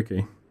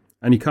karaoke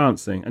and you can't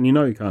sing, and you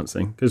know you can't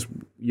sing because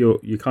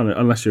you kind of,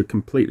 unless you're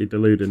completely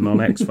deluded on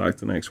X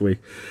Factor next week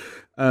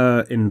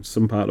in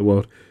some part of the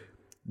world,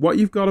 what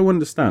you've got to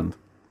understand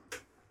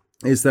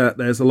is that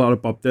there's a lot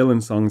of Bob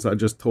Dylan songs that are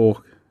just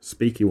talk,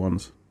 speaky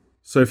ones.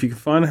 So if you can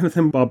find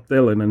anything Bob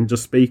Dylan and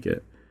just speak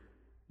it,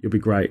 you'll be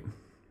great.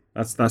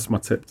 That's my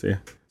tip to you.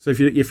 So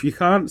if you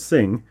can't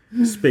sing,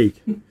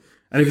 speak. And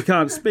if you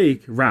can't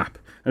speak, rap.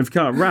 And if you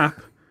can't rap,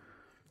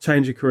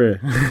 change your career.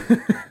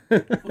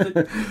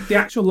 The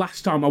actual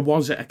last time I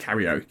was at a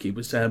karaoke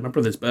was my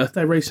brother's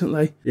birthday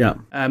recently. Yeah.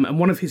 And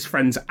one of his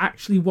friends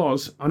actually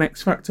was on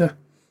X Factor.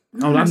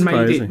 Oh, that's and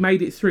crazy.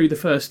 made it through the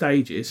first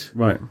stages.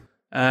 Right.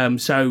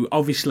 So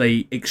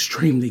obviously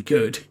extremely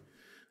good.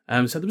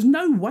 So there was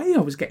no way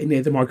I was getting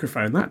near the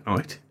microphone that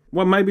night.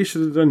 Well, maybe you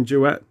should have done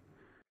duet.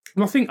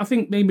 And I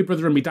think me and my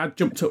brother and my dad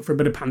jumped up for a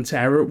bit of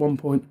Pantera at one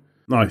point,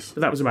 Nice. but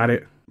that was about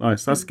it.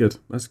 Nice. That's good.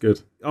 That's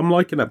good. I'm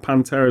liking that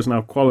Pantera's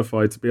now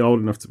qualified to be old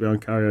enough to be on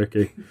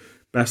karaoke.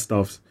 Best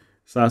ofs.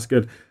 So that's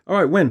good. All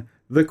right, Win.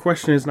 The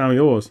question is now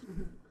yours.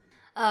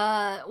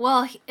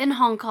 Well, in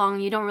Hong Kong,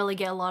 you don't really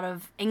get a lot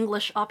of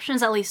English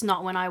options, at least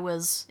not when I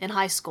was in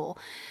high school.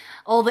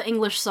 All the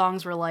English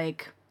songs were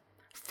like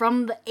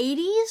from the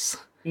 80s.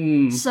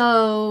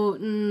 So,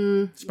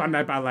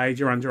 Spandau Ballet,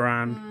 Duran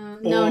Duran.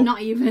 no,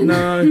 not even.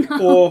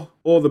 No,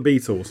 or the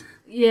Beatles.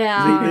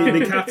 Yeah.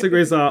 The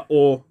categories are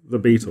or the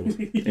Beatles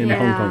in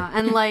Hong Kong.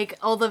 And like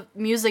all the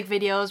music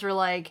videos were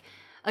like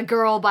a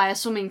girl by a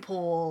swimming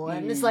pool,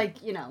 and it's like,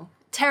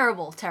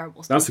 terrible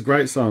stuff. That's a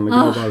great song, The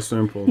Girl by the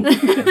Swimming Pool.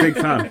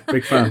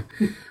 Big fan.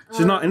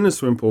 She's not in the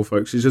swimming pool,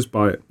 folks. She's just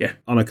by it. Yeah.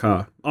 On a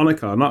car,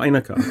 not in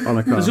a car, on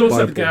a car. There's by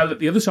also a the pool. girl at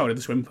the other side of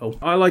the swimming pool.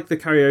 I like the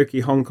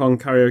karaoke, Hong Kong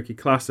karaoke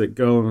classic,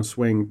 Girl on a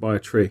Swing by a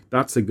Tree.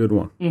 That's a good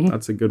one.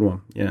 That's a good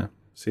one. Yeah,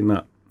 seen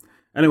that.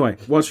 Anyway,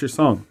 what's your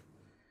song?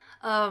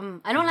 I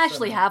don't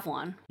actually have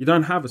one. You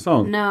don't have a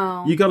song?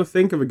 No. You got to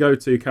think of a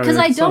go-to karaoke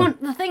Because song.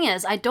 the thing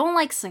is, I don't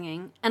like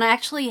singing, and I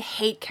actually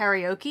hate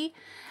karaoke.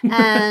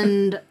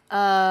 And,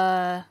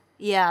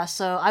 yeah,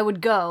 so I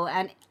would go,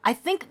 and I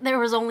think there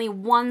was only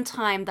one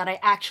time that I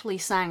actually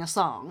sang a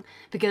song,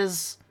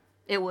 because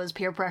it was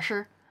peer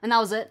pressure, and that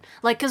was it.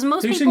 Like, because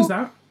most Who people... sings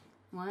that?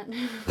 What?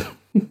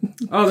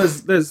 Oh,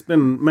 there's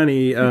been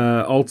many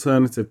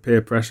alternative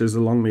peer pressures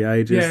along the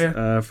ages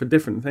Yeah. for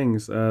different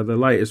things. The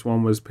latest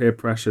one was peer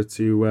pressure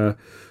to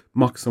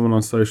mock someone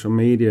on social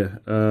media.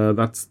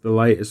 That's the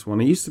latest one.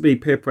 It used to be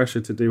peer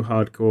pressure to do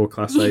hardcore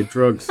Class A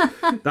drugs.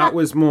 That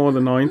was more the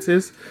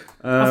 90s.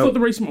 I thought the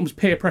recent one was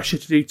peer pressure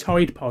to do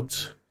Tide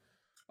Pods.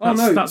 Oh,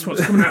 no. That's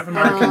what's coming out of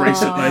America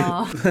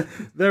recently.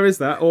 There is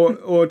that,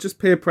 or just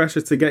peer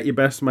pressure to get your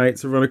best mate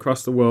to run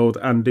across the world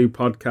and do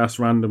podcasts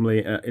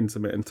randomly at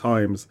intermittent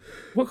times.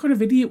 What kind of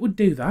idiot would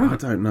do I that?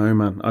 don't know,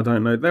 man. I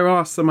don't know. There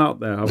are some out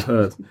there, I've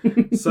heard.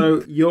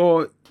 So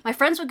My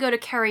friends would go to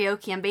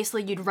karaoke, and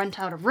basically you'd rent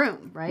out a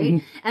room,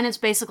 right? And it's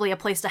basically a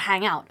place to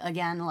hang out.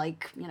 Again,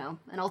 like,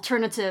 an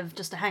alternative,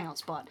 just a hangout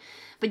spot.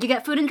 But you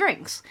get food and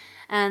drinks.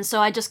 And so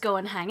I just go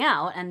and hang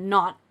out and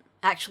not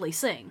actually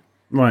sing.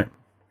 Right.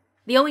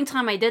 The only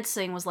time I did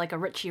sing was like a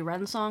Richie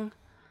Ren song.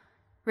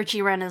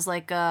 Richie Ren is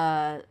like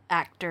a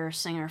actor,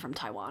 singer from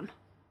Taiwan.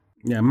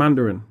 Yeah,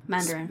 Mandarin.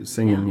 Mandarin.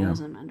 Singing, He yeah. was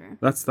in Mandarin.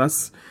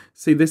 That's.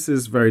 See, this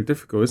is very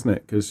difficult, isn't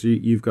it? Because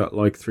you've got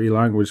like 3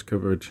 language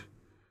coverage.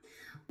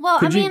 Well,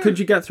 Could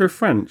you get through a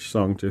French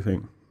song? Do you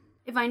think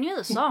if I knew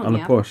the song, on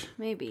a push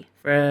maybe.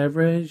 Frère,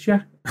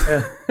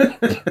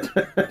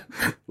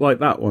 like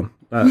that one?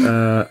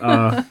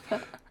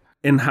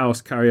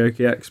 in-house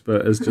karaoke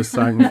expert has just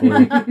sang for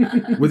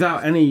you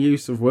without any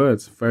use of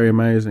words. Very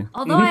amazing.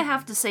 Although I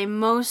have to say,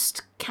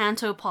 most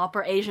Canto pop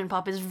or Asian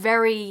pop is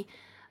very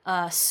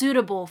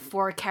suitable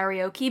for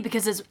karaoke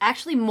because it's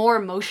actually more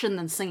emotion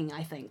than singing,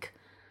 I think.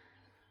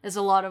 There's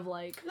a lot of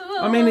like...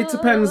 I mean, it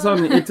depends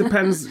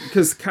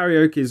because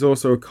karaoke is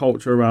also a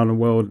culture around the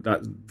world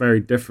that's very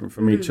different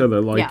from each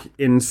other. Like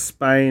in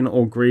Spain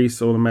or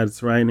Greece or the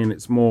Mediterranean,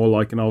 it's more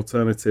like an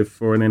alternative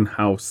for an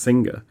in-house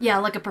singer. Yeah,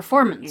 like a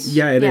performance.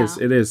 Yeah, it is.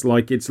 It is.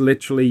 Like, it's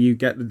literally,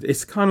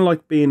 it's kind of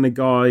like being the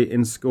guy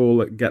in school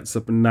that gets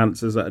up and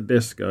dances at a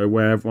disco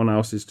where everyone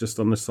else is just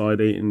on the side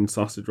eating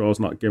sausage rolls,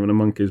 not giving a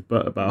monkey's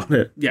butt about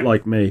it,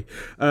 like me.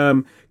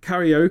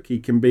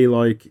 Karaoke can be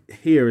like,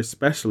 here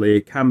especially,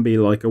 it can be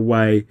like a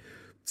way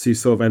to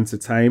sort of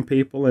entertain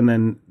people, and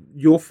then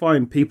you'll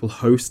find people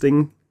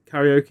hosting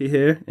karaoke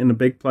here in the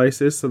big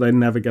places, so they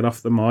never get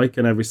off the mic,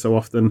 and every so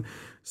often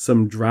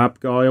some drab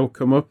guy will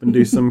come up and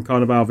do some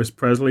kind of Elvis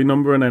Presley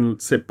number and then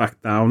sit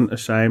back down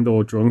ashamed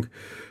or drunk.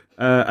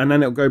 And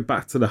then it'll go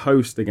back to the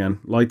host again.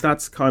 Like,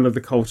 that's kind of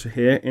the culture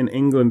here. In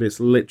England, it's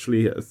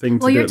literally a thing to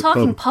do. Well, you're at the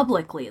talking pub.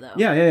 publicly, though.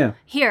 Yeah.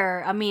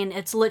 Here, I mean,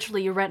 it's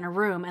literally you rent a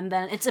room, and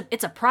then it's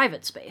a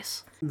private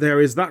space.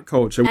 There is that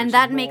culture. And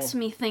that makes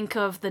me think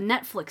of the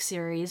Netflix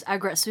series,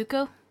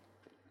 Agretsuko,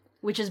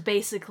 which is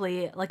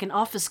basically like an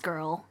office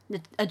girl,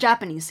 a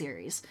Japanese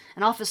series.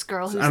 An office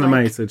girl who's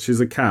animated. She's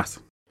a cat.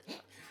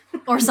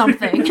 Or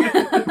something.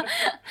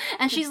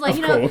 And she's like,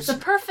 Of course. the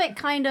perfect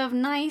kind of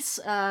nice,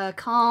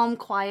 calm,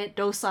 quiet,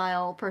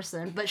 docile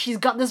person. But she's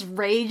got this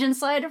rage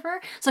inside of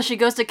her. So she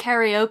goes to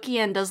karaoke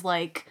and does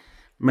like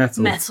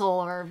metal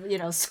or,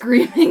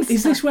 screaming stuff.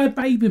 Is this where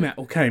Baby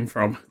Metal came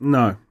from?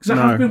 No. Because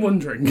I have been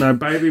wondering. No,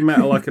 Baby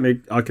Metal, I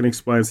can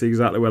explain to you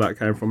exactly where that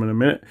came from in a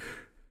minute.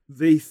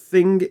 The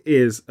thing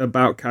is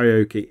about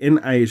karaoke, in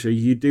Asia,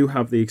 you do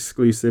have the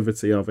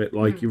exclusivity of it.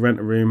 Like, you rent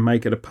a room,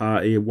 make it a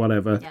party,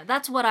 whatever. Yeah,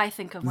 that's what I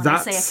think of when I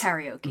say a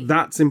karaoke.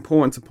 That's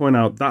important to point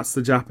out. That's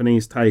the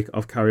Japanese take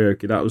of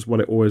karaoke. That was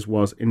what it always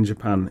was in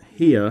Japan.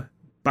 Here,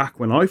 back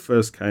when I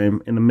first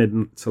came in the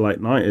mid to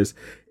late 90s,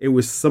 it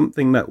was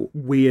something that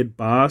weird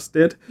bars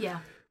did. Yeah.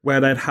 Where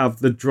they'd have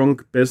the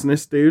drunk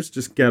business dudes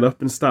just get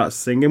up and start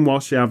singing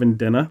whilst you're having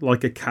dinner,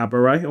 like a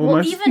cabaret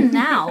almost. Well, even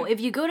now,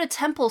 if you go to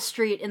Temple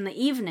Street in the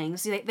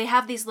evenings, they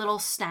have these little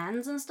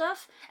stands and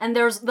stuff, and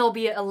there'll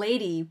be a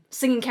lady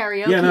singing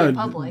karaoke in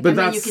public, but and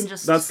then you can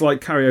just... that's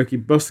like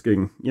karaoke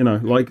busking, But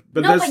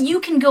no, but you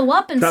can go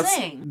up and that's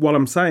sing. What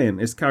I'm saying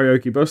is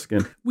karaoke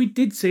busking. We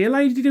did see a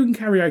lady doing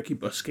karaoke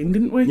busking,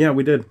 didn't we? Yeah,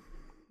 we did.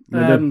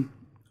 On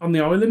the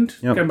island,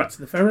 going back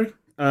to the ferry.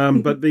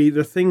 But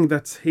the thing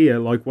that's here,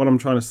 like what I'm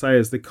trying to say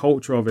is the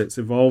culture of it's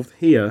evolved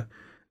here,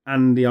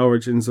 and the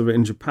origins of it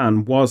in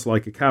Japan was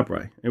like a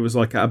cabaret. It was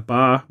like at a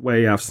bar where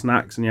you have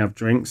snacks and you have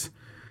drinks,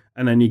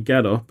 and then you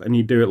get up and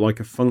you do it like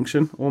a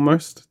function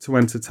almost to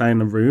entertain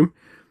the room.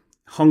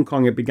 Hong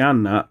Kong, it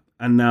began that,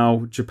 and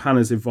now Japan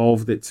has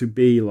evolved it to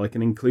be like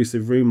an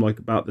inclusive room, like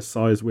about the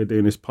size we're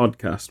doing this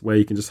podcast, where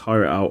you can just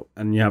hire it out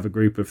and you have a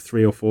group of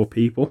 3 or 4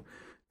 people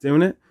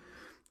doing it.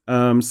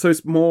 So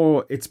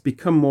it's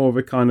become more of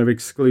a kind of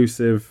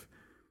exclusive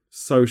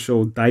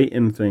social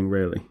dating thing,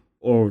 really,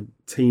 or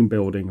team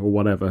building or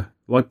whatever,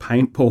 like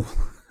paintball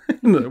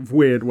in a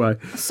weird way.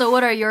 So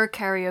what are your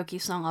karaoke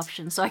song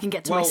options so I can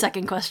get to my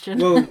second question?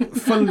 Well,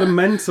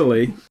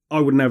 fundamentally, I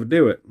would never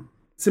do it.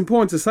 It's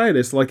important to say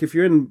this, like if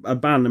you're in a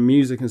band and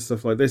music and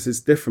stuff like this, it's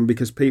different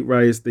because Pete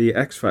raised the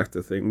X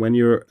Factor thing. When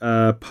you're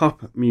a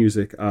pop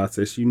music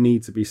artist, you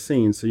need to be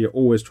seen, so you're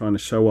always trying to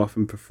show off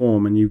and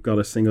perform, and you've got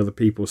to sing other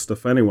people's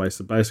stuff anyway.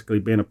 So basically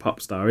being a pop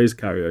star is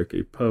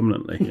karaoke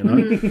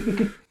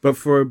permanently, But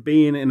for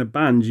being in a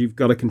band, you've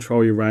got to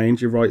control your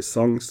range. You write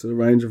songs to the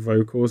range of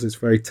vocals. It's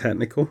very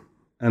technical.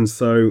 And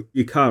so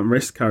you can't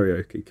risk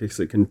karaoke because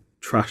it can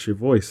trash your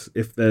voice.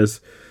 If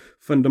there's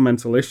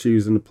fundamental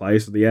issues in the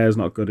place, or the air's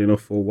not good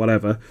enough or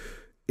whatever,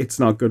 it's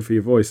not good for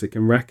your voice. It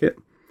can wreck it.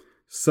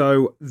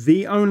 So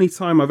the only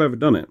time I've ever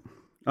done it,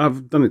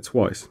 I've done it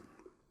twice.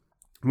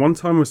 One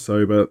time I was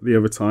sober, the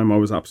other time I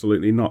was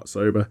absolutely not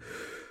sober.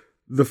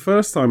 The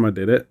first time I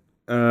did it,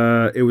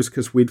 it was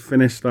because we'd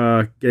finished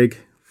our gig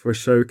for a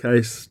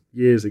showcase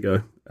years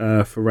ago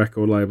for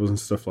record labels and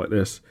stuff like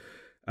this,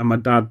 and my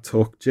dad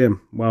took Jim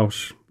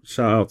Welsh.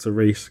 Shout out to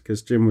Reese,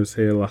 because Jim was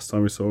here last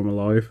time we saw him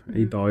alive.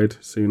 He died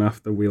soon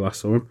after we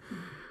last saw him.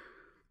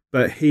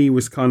 But he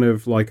was kind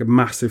of like a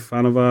massive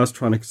fan of ours,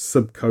 trying to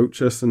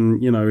sub-coach us. And,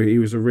 he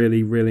was a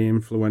really, really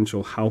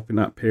influential help in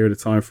that period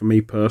of time for me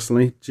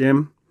personally.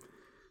 Jim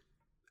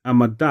and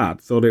my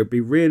dad thought it would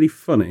be really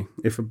funny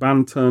if a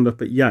band turned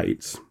up at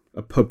Yates,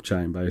 a pub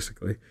chain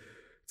basically,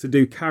 to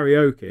do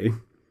karaoke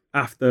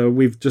after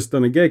we've just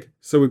done a gig.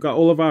 So we've got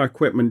all of our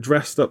equipment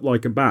dressed up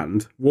like a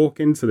band, walk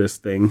into this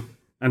thing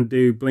and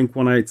do Blink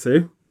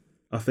 182.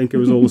 I think it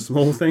was all the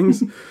small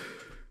things.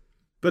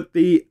 But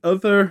the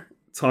other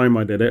time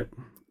I did it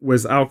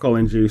was alcohol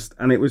induced,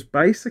 and it was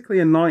basically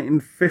a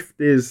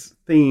 1950s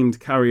themed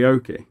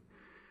karaoke.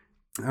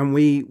 And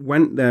we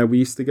went there. We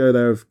used to go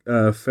there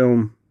with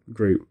film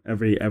group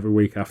every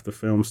week after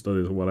film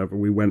studies or whatever.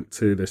 We went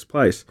to this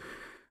place.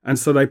 And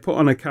so they put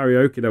on a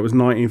karaoke that was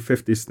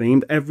 1950s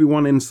themed.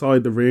 Everyone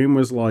inside the room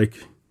was like,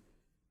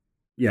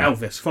 yeah,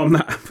 Elvis. from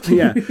that,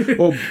 yeah,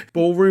 or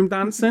ballroom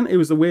dancing. It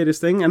was the weirdest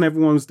thing, and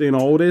everyone was doing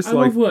oldies.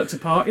 I've worked a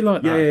party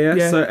like that.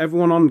 Yeah. So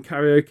everyone on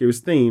karaoke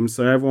was themed.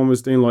 So everyone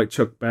was doing like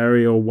Chuck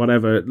Berry or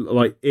whatever,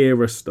 like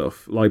era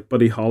stuff, like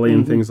Buddy Holly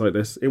and things like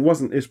this.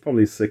 It's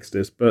probably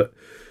 60s, but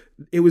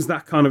it was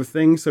that kind of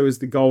thing. So it was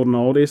the golden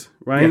oldies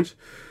range.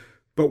 Yeah.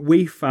 But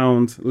we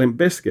found Limp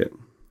Bizkit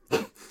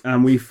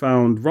and we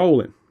found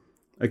Rolling.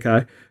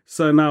 Okay,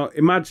 so now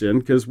imagine,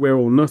 because we're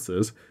all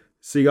nutters,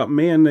 so you got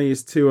me and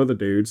these two other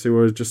dudes who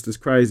are just as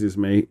crazy as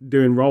me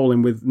doing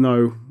Rolling with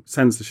no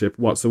censorship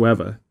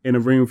whatsoever in a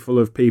room full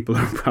of people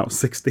about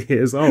 60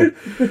 years old.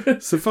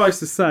 Suffice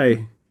to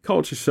say,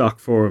 culture shock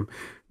for them.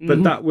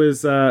 But that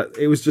was,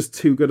 it was just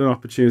too good an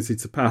opportunity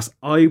to pass.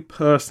 I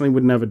personally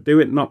would never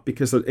do it, not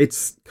because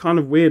it's kind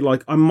of weird.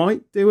 Like, I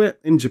might do it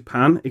in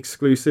Japan,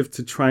 exclusive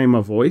to train my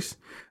voice.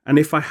 And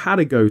if I had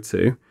a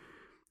go-to,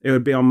 it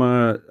would be on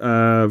my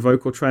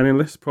vocal training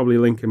list, probably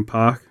Linkin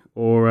Park,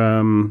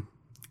 or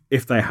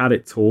if they had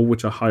it, Tool,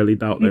 which I highly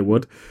doubt they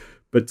would.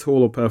 But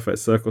Tool or Perfect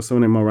Circle,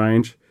 someone in my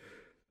range.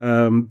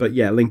 But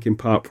yeah, Linkin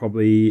Park,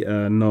 probably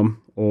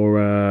Numb,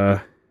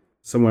 or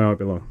Somewhere I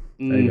Belong.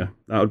 There you go.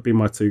 That would be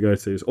my two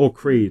go-tos. Or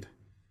Creed.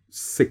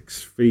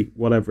 6 feet,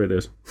 whatever it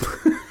is.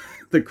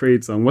 The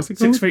Creed song. What's it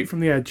called? 6 feet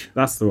from the edge.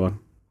 That's the one.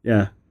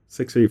 Yeah.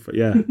 6 feet.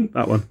 Yeah,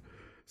 that one.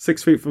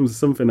 6 feet from the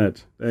something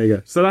edge. There you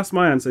go. So that's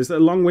my answer. It's a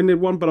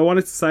long-winded one, but I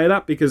wanted to say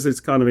that because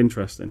it's kind of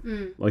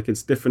interesting. Like,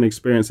 it's different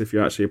experience if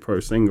you're actually a pro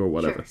singer or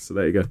whatever. Sure. So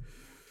there you go.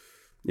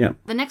 Yeah.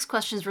 The next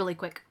question is really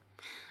quick.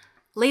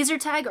 Laser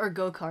tag or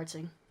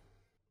go-karting?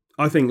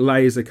 I think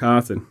laser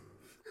karting.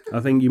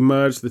 I think you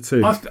merge the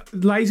two.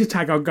 Laser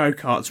tag on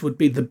go-karts would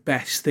be the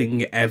best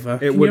thing ever.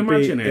 It would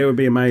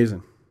be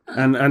amazing.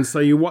 And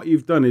so what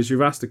you've done is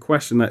you've asked a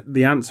question that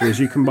the answer is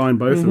you combine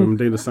both of them and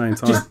do the same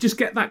time. Just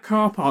get that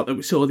car park that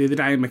we saw the other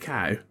day in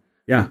Macau.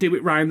 Yeah. Do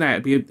it round there.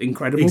 It'd be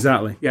incredible.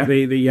 Exactly. Yeah.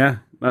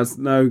 That's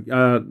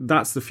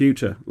the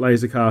future.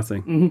 Laser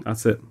karting.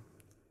 That's it.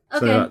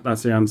 Okay. So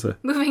that's the answer.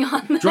 Moving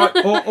on.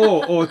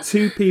 or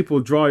two people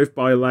drive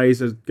by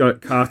laser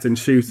karting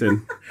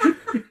shooting.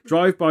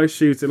 Drive by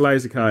shooting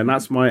laser karting.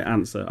 That's my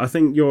answer. I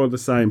think you're the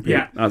same, Pete.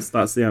 Yeah. That's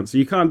the answer.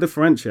 You can't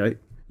differentiate.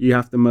 You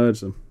have to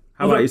merge them.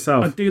 How about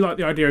yourself? I do like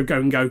the idea of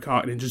going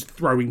go-karting and just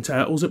throwing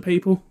turtles at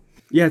people.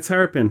 Yeah,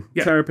 terrapin.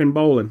 Yeah. Terrapin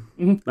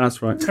bowling.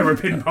 That's right.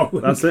 Terrapin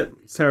bowling. That's it.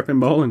 Terrapin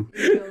bowling.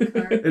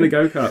 In a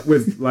go-kart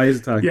with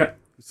laser tag. Yeah.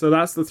 So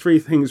that's the three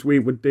things we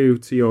would do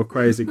to your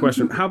crazy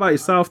question. How about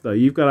yourself, though?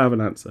 You've got to have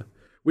an answer.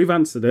 We've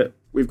answered it.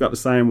 We've got the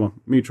same one.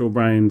 Mutual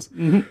brains.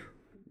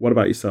 What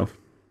about yourself?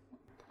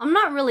 I'm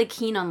not really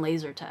keen on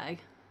laser tag.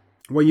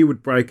 Well, you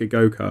would break a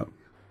go-kart.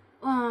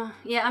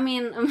 Yeah, I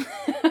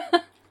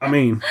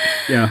mean...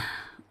 yeah.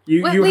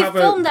 We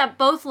filmed at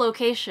both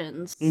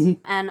locations,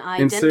 and I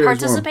didn't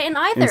participate in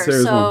either,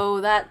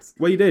 so that's...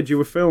 Well, you did. You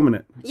were filming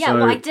it. Yeah, so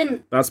well, I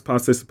didn't... That's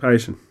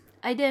participation.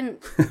 I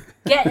didn't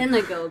get in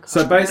the go-kart.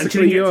 So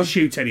basically, you get to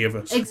shoot any of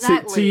us.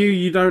 Exactly. To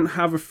you don't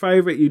have a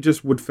favourite, you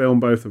just would film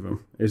both of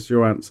them, is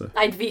your answer.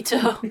 I'd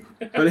veto.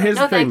 But here's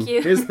the thing. Thank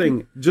you. Here's the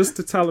thing. Just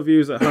to tell the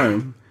viewers at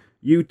home,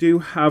 you do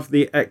have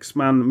the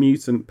X-Man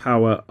mutant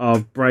power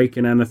of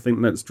breaking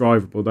anything that's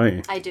drivable, don't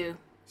you? I do.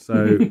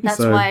 So That's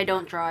why I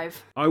don't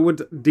drive. I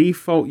would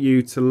default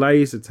you to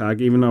laser tag,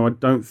 even though I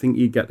don't think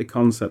you get the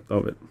concept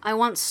of it. I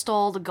once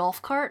stalled a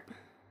golf cart.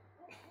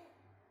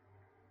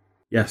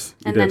 Yes,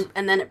 you did.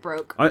 And then it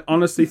broke. I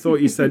honestly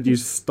thought you said you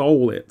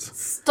stole it.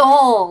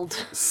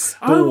 Stalled.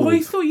 Oh,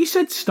 I thought you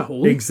said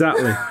stole.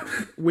 Exactly.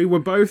 We were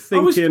both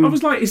thinking... I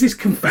was like, is this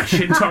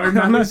confession time?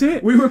 That was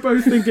it. We were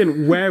both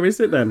thinking, where is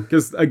it then?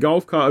 Because a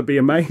golf cart would be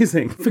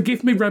amazing.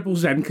 Forgive me, Rebel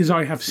Zen, because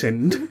I have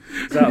sinned.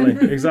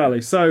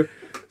 Exactly. So,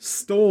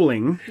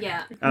 stalling,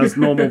 Yeah. as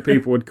normal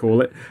people would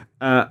call it,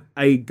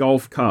 a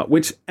golf cart,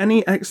 which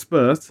any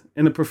expert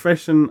in the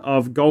profession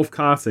of golf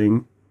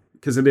karting,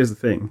 because it is a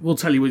thing, We'll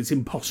tell you it's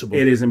impossible.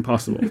 it is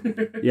impossible.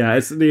 Yeah,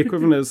 it's the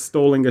equivalent of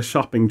stalling a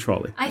shopping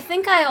trolley. I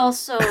think I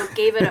also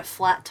gave it a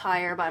flat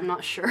tire, but I'm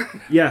not sure.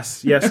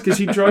 Yes, because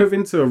you drove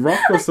into a rock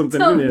or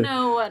something, I didn't don't you?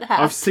 know what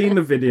happened. I've seen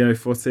the video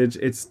footage.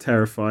 It's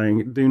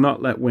terrifying. Do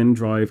not let Wynn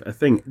drive a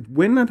thing.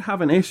 Wynn would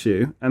have an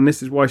issue, and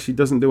this is why she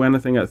doesn't do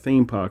anything at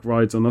theme park,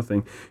 rides or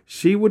nothing.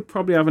 She would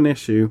probably have an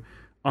issue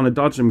on a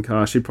Dodgem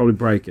car. She'd probably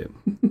break it.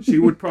 She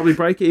would probably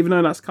break it, even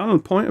though that's kind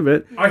of the point of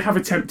it. I have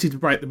attempted to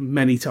break them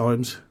many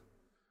times.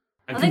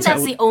 I think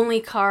that's the only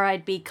car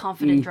I'd be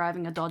confident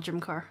driving, a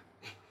Dodgem car.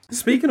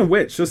 Speaking of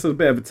which, just a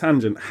bit of a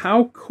tangent,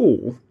 how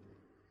cool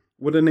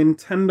would a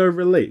Nintendo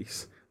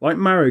release, like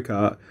Mario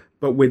Kart,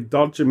 but with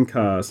Dodgem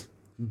cars,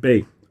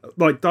 be?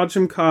 Like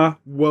Dodgem Car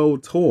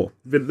World Tour,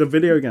 the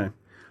video game.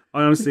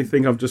 I honestly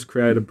think I've just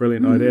created a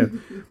brilliant idea.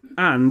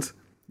 And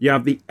you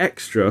have the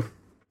extra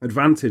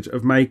advantage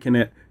of making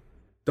it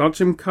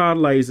Dodgem Car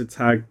laser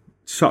tag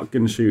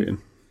shotgun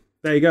shooting.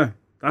 There you go.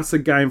 That's a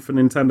game for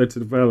Nintendo to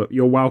develop.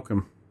 You're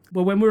welcome.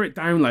 Well, when we're at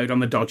download on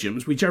the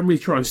Dodgems, we generally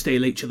try and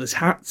steal each other's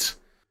hats.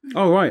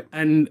 Oh, right.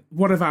 And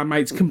one of our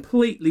mates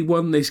completely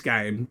won this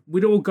game.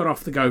 We'd all got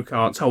off the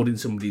go-karts holding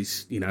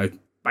somebody's,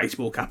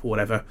 baseball cap or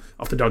whatever,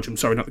 off the Dodgem,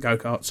 sorry, not the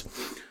go-karts.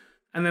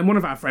 And then one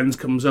of our friends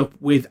comes up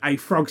with a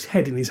frog's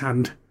head in his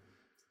hand.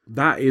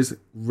 That is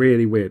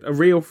really weird. A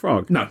real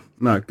frog? No.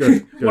 No,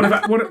 good. One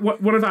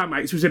of our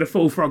mates was in a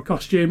full frog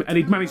costume and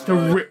he'd managed to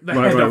rip the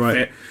head off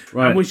it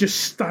and was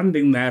just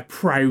standing there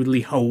proudly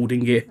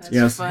holding it. That's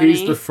Yes, funny.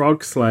 he's the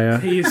frog slayer.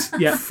 He is,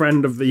 yeah.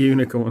 Friend of the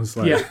unicorn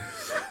slayer. Yeah.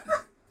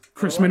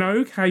 Chris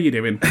Minogue, how you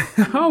doing?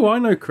 Oh, I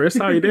know Chris.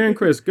 How you doing,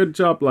 Chris? Good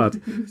job,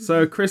 lad.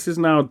 So Chris is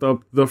now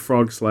dubbed the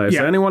Frog Slayer.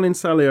 So Yeah. anyone in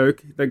Sally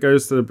Oak that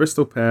goes to the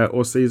Bristol Pear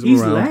or sees him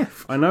He's around,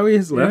 left. I know he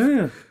has left,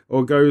 Yeah.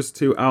 or goes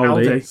to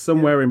Aldi, Aldi,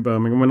 somewhere in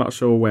Birmingham. We're not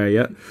sure where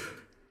yet.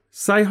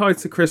 Say hi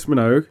to Chris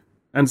Minogue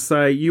and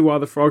say you are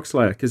the Frog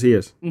Slayer because he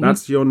is. Mm-hmm.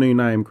 That's your new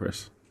name,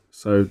 Chris.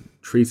 So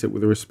treat it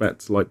with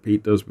respect, like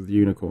Pete does with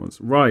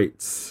unicorns.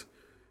 Right.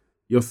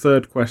 Your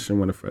third question,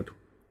 Winifred.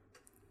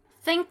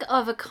 Think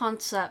of a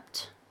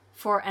concept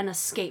for an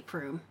escape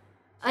room.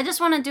 I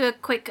just want to do a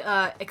quick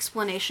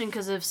explanation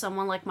because if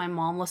someone like my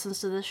mom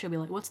listens to this, she'll be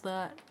like, "What's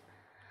that?"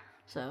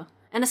 So,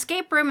 an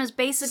escape room is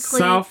basically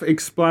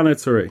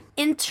Self-explanatory.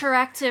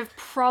 interactive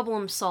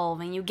problem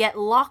solving. You get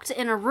locked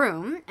in a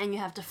room and you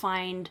have to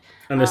find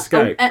An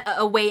escape.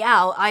 a way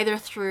out, either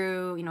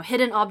through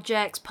hidden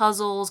objects,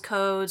 puzzles,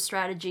 code,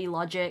 strategy,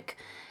 logic,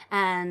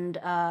 and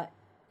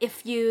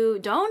if you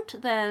don't,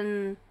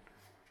 then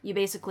you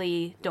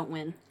basically don't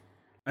win.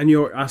 And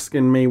you're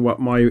asking me what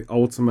my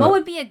ultimate... What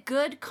would be a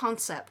good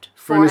concept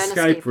For an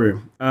escape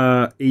room,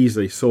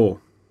 easy, Saw.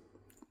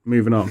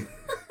 Moving on.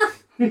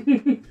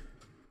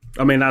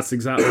 I mean, that's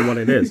exactly what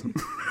it is.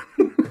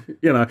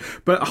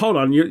 But hold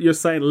on, you're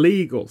saying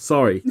legal,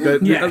 sorry.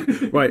 Yeah.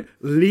 Right,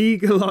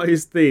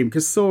 legalised theme,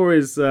 because Saw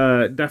is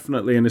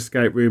definitely an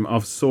escape room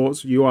of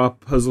sorts. You are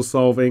puzzle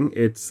solving,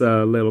 it's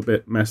a little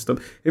bit messed up.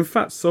 In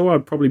fact, Saw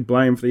I'd probably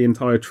blame for the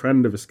entire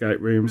trend of escape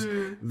rooms,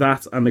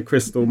 that and the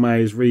Crystal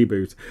Maze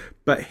reboot.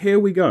 But here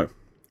we go.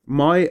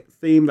 My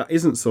theme that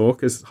isn't Saw,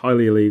 because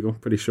highly illegal,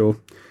 pretty sure,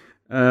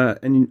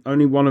 and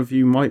only one of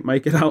you might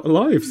make it out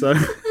alive, so,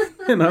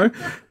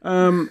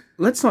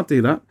 let's not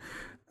do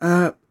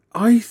that.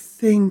 I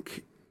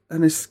think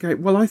an escape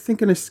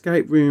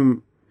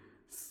room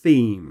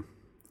theme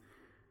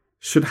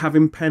should have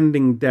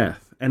impending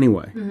death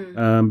anyway,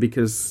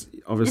 because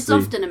obviously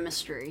It's often a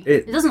mystery.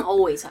 It doesn't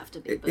always have to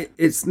be, but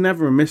it's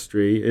never a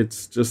mystery.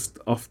 It's just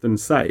often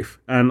safe,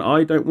 and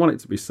I don't want it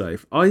to be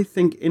safe. I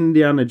think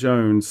Indiana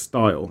Jones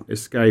style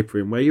escape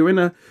room where you're in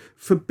a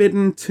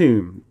forbidden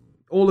tomb.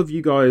 All of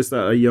you guys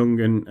that are young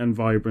and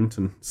vibrant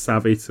and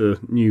savvy to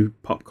new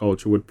pop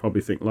culture would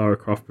probably think Lara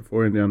Croft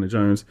before Indiana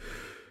Jones.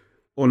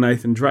 Or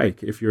Nathan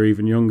Drake, if you're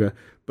even younger.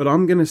 But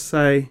I'm going to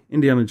say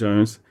Indiana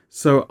Jones.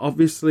 So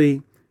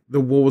obviously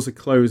the walls are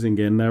closing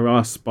in. There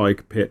are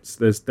spike pits.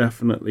 There's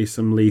definitely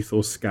some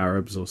lethal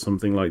scarabs or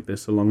something like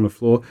this along the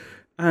floor.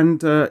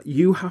 And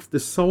you have to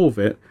solve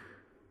it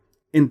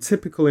in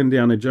typical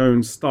Indiana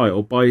Jones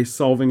style by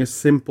solving a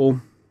simple,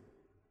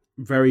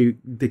 very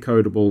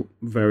decodable,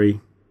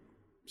 very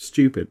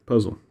stupid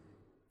puzzle.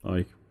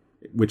 Like,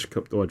 which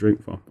cup do I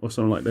drink from? Or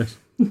something like this.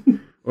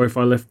 Or if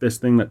I lift this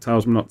thing that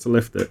tells me not to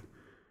lift it,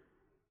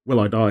 will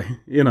I die?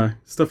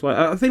 Stuff like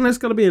that. I think there's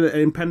got to be an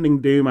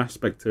impending doom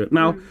aspect to it.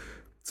 Now,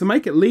 to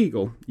make it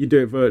legal, you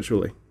do it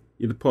virtually.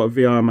 You'd put a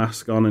VR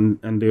mask on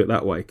and do it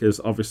that way, because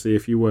obviously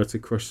if you were to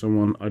crush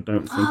someone, I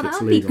don't think it's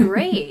that would legal. be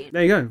great.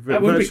 There you go.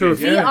 That would be good,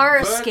 yeah.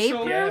 VR escape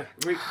room? Yeah.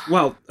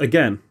 Well,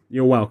 again,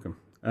 you're welcome.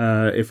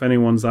 If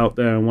anyone's out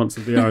there and wants a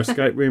VR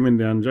escape room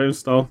Indiana Jones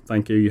style,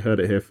 thank you. You heard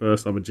it here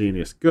first. I'm a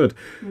genius. Good.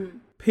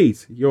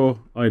 Pete, your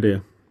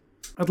idea.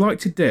 I'd like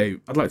to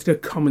do a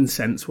common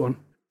sense one,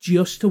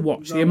 just to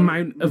watch the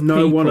amount of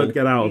No people. one would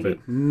get out of it.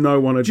 No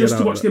one would Just get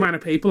to out watch of the it. amount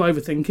of people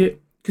overthink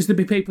it, because there'd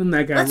be people in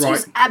there going, Let's right.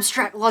 use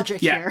abstract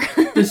logic Yeah,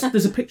 here.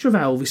 there's a picture of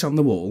Elvis on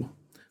the wall.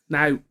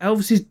 Now,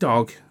 Elvis's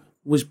dog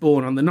was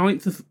born on the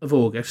 9th of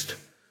August,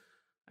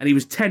 and he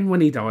was 10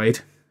 when he died.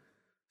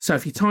 So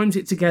if he times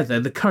it together,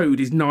 the code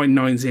is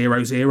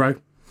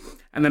 9900.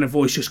 And then a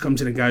voice just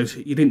comes in and goes,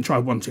 "You didn't try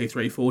 1, 2,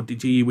 3, 4,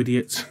 did you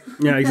idiots?"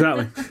 Yeah,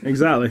 exactly.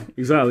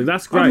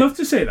 That's great. I'd love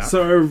to see that.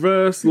 So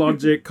reverse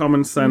logic,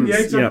 common sense. Yeah,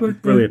 exactly. Yeah,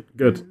 brilliant.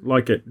 Good.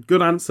 Like it.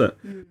 Good answer.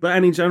 But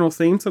any general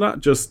theme to that?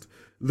 Just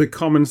the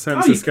common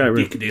sense escape room.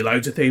 You could do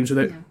loads of themes with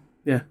it.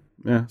 Yeah.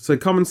 Yeah. So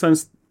common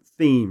sense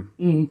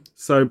theme.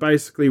 So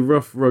basically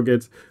rough,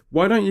 rugged.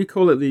 Why don't you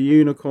call it the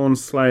Unicorn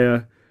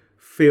Slayer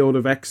Field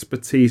of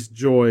Expertise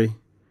Joy,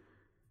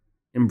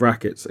 in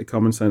brackets, a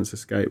common sense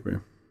escape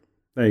room?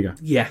 There you go.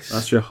 Yes.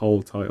 That's your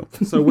whole title.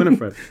 So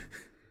Winifred.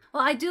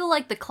 Well, I do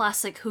like the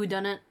classic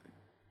whodunit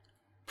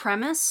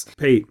premise.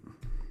 Pete.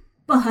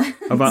 But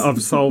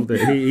I've solved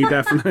it. He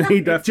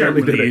definitely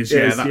Generally did it. is,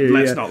 yeah. Yes,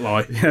 Let's not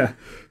lie. Yeah.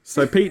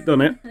 So Pete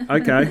done it.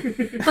 Okay.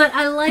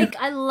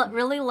 I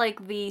really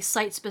like the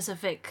site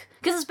specific,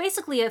 because it's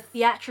basically a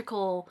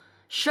theatrical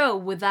show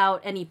without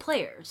any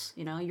players.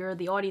 You know, you're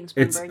the audience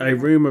member. It's and a you're-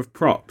 room of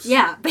props.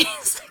 Yeah,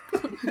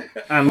 basically.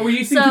 And Were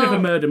you thinking So- of a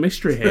murder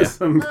mystery here?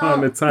 some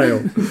kind of tale.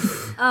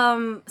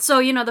 So,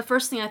 you know, the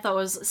first thing I thought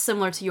was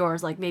similar to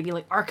yours, like maybe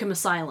like Arkham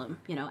Asylum,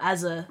 you know,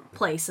 as a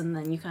place, and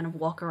then you kind of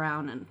walk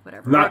around and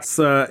whatever. That's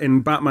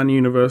in Batman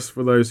universe.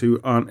 For those who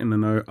aren't in the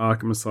know,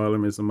 Arkham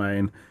Asylum is the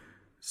main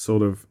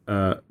sort of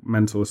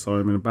mental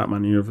asylum in the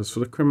Batman universe for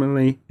the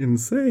criminally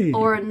insane.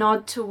 Or a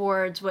nod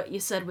towards what you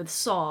said with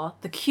Saw,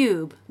 The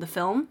Cube, the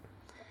film,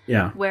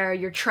 yeah. where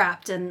you're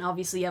trapped and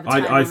obviously you have a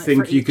time I limit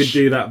think for you could each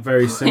do that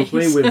very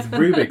simply place. with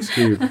Rubik's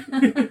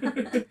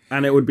Cube.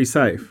 And it would be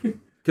safe.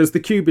 Because the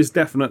cube is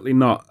definitely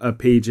not a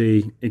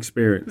PG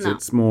experience. No.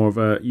 It's more of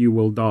a you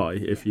will die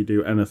if you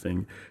do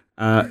anything.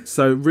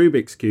 So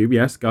Rubik's Cube,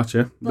 yes,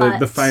 gotcha. The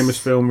But- famous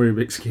film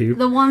Rubik's Cube.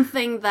 The one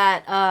thing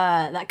that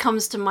that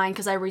comes to mind,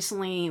 because I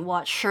recently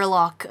watched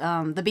Sherlock,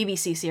 the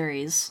BBC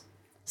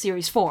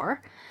series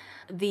 4,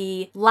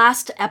 the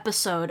last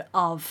episode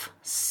of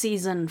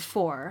season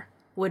 4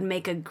 would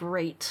make a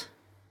great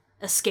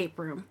escape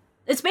room.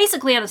 It's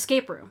basically an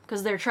escape room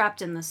because they're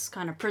trapped in this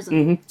kind of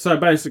prison. So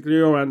basically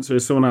your answer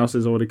is someone else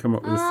has already come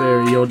up with a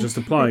theory, you're just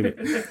applying it.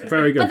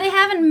 Very good. But they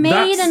haven't made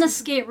That's- an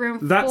escape room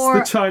That's for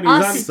the Chinese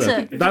us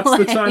answer. to That's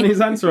the play.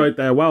 Chinese answer right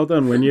there. Well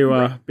done. When you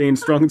are being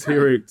strong to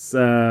your roots.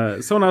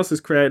 Someone else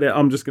has created it.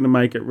 I'm just going to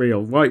make it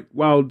real. Right.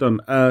 Well done.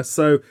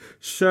 So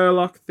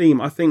Sherlock theme.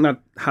 I think that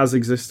has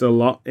existed a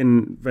lot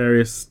in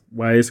various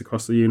ways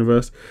across the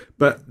universe.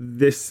 But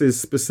this is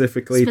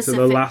specifically to the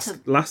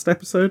Specific last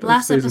episode.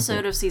 Last of season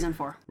episode 4. of season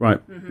 4. Right.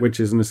 Which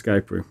is an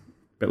escape room.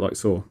 Bit like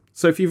Saw.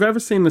 So if you've ever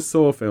seen the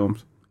Saw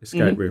films,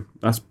 escape room,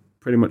 that's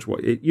pretty much what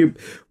it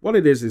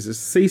is a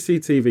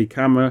CCTV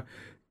camera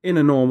in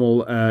a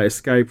normal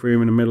escape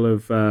room in the middle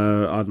of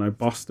I don't know,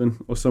 Boston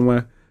or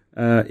somewhere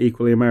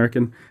equally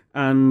American,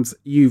 and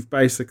you've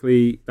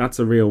basically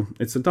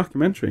it's a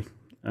documentary,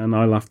 and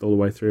I laughed all the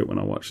way through it when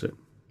I watched it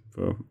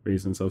for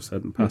reasons I've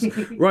said in the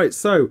past. Right,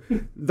 so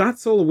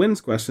that's all the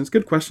wins questions.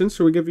 Good questions.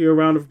 Shall we give you a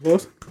round of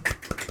applause?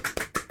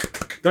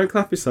 Don't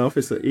clap yourself,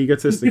 it's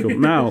egotistical.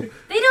 Now,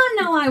 They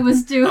don't know I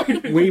was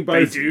doing. we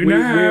both do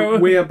now.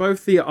 we are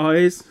both the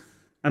eyes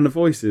and the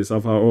voices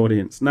of our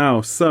audience.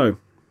 Now, so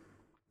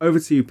over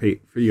to you,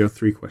 Pete, for your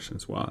 3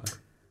 questions. Why?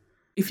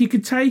 If you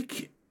could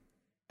take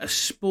a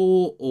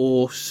sport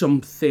or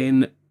something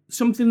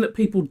that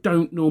people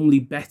don't normally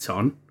bet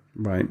on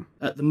Right.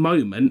 at the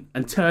moment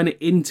and turn it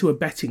into a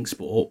betting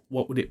sport,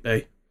 what would it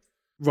be?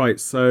 Right,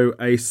 so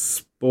a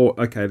sport.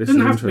 Okay, this It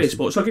doesn't is have to be a interesting.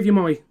 sport, so I'll give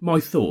you my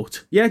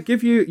thought. Yeah,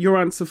 give you your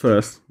answer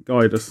first.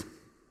 Guide us.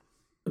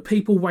 The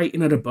people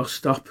waiting at a bus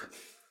stop,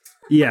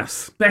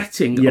 Yes.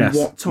 betting Yes,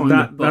 on what time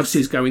that- that bus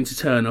is going to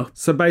turn up.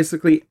 So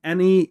basically,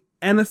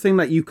 anything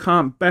that you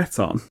can't bet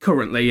on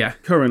Currently, yeah.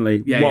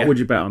 currently, Yeah, what yeah. would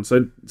you bet on?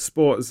 So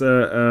sport is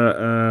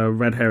a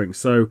red herring.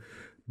 So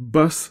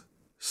bus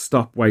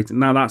stop waiting.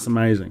 Now that's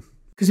amazing.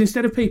 Because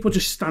instead of people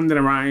just standing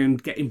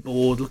around, getting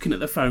bored, looking at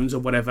their phones or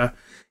whatever,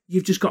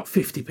 you've just got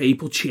 50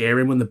 people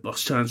cheering when the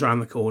bus turns around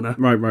the corner.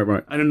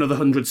 Right. And another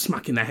 100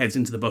 smacking their heads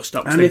into the bus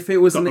stop. 'cause And they if it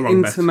was got an the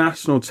wrong bet.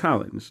 international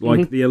challenge,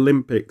 like the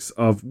Olympics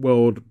of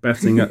world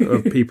betting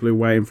of people who are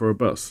waiting for a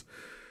bus,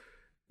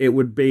 it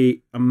would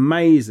be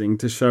amazing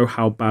to show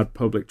how bad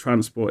public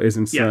transport is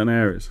in certain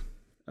areas.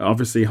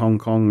 Obviously, Hong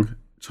Kong,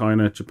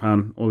 China,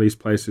 Japan, all these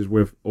places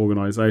with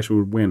organisation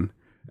would win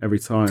every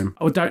time.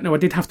 Oh, I don't know. I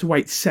did have to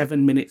wait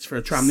 7 minutes for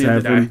a tram the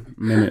other day. 7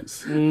 minutes.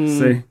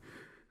 See?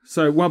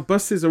 So, well,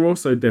 buses are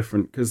also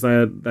different because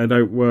they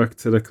don't work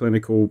to the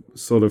clinical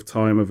sort of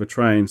time of a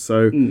train.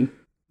 So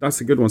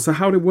that's a good one. So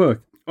how did it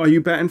work? Are you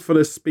betting for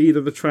the speed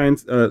of the train?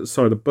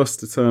 The bus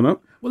to turn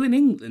up? Well, in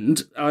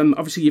England,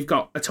 obviously you've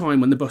got a time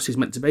when the bus is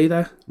meant to be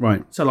there.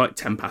 Right, So like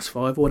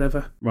 5:10 or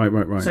whatever.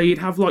 right. So you'd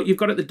have you've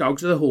got it the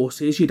dogs or the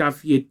horses. You'd have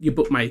your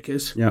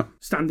bookmakers Yeah,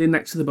 standing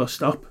next to the bus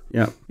stop.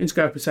 yeah. In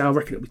Scope of Sale, I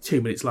reckon it'll be 2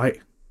 minutes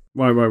late.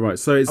 Right.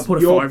 So it's I'll put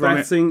a you're fiver on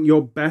it. betting.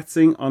 You're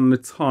betting on the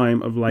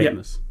time of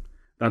lateness.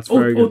 That's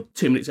very Or good.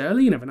 2 minutes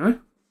early, you never know.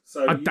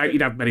 So I doubt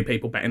you'd have many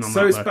people betting on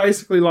So that. it's though.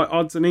 basically like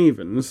odds and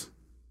evens,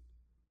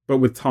 but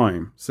with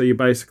time. So you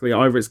basically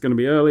either it's going to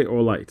be early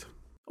or late.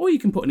 Or you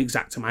can put an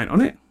exact amount on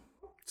it.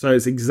 So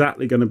it's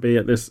exactly going to be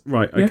at this.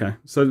 Right, Yeah. okay.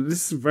 So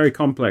this is a very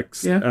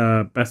complex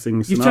Yeah. betting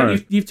You've, scenario.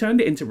 you've turned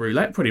it into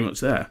roulette pretty much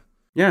there.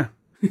 Yeah.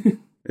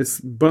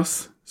 It's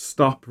bus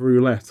stop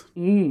roulette.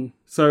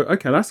 So,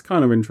 okay, that's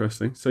kind of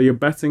interesting. So you're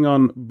betting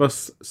on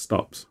bus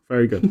stops.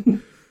 Very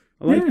good.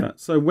 I like Yeah. that.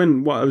 So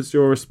what was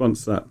your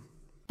response to that?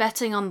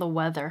 Betting on the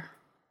weather.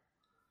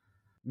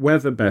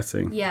 Weather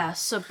betting. Yeah,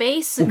 so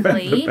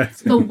basically,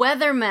 betting. the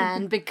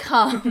weatherman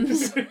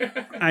becomes.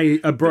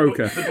 A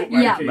broker.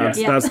 yeah,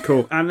 That's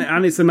cool.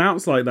 And it's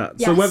announced like that.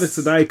 So Yes. weather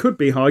today could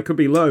be high, could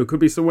be low, could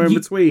be somewhere in You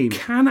between.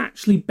 can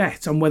actually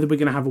bet on whether we're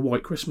going to have a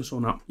white Christmas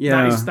or not.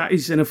 Yeah. That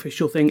is an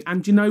official thing.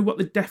 And do you know what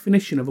the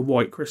definition of a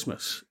white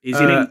Christmas is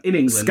in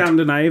England?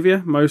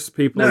 Scandinavia, most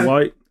people are No.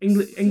 white.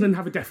 England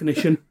have a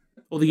definition,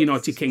 or the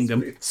United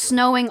Kingdom.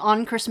 Snowing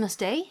on Christmas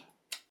Day?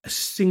 A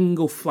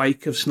single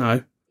flake of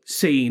snow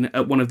seen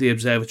at one of the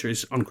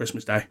observatories on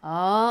Christmas Day.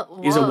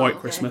 Whoa, Is a white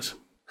okay. Christmas.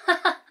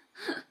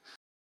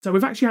 So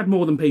we've actually had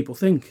more than people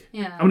think.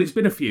 Yeah. I mean, it's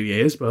been a few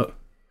years, but...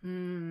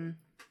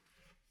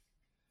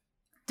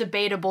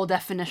 Debatable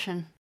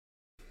definition.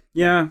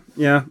 Yeah.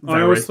 I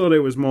Very. always thought it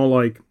was more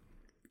like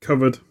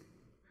covered,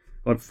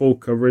 like full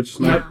coverage.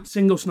 Snow. Yeah.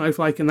 Single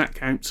snowflake, and that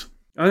counts.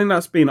 I think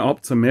that's being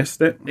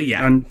optimistic.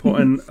 Yeah. And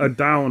putting a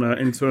downer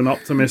into an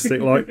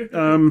optimistic, like,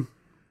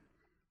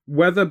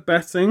 weather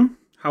betting,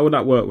 how would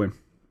that work, Wim?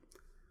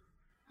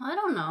 I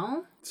don't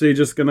know. So you're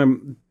just gonna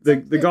the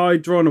guy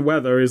drawing the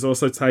weather is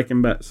also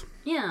taking bets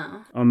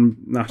Yeah. on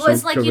national. Well,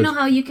 it's like, you coverage. know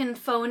how you can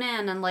phone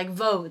in and like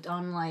vote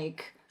on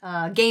like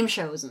game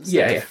shows and stuff.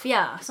 Yeah.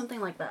 Yeah, something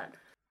like that.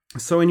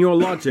 So in your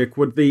logic,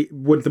 would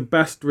the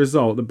best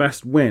result, the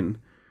best win,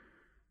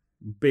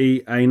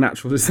 be a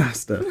natural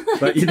disaster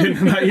that you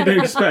didn't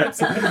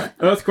expect?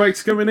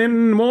 Earthquakes coming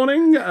in the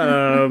morning.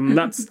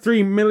 That's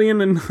 3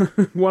 million and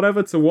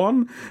whatever to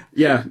 1.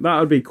 Yeah, that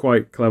would be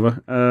quite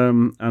clever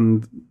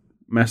and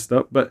messed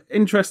up, but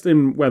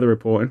interesting weather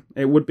reporting.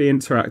 It would be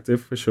interactive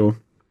for sure.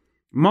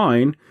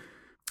 Mine,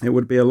 it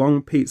would be a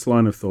long Pete's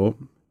line of thought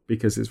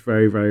because it's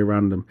very, very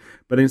random.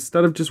 But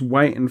instead of just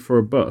waiting for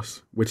a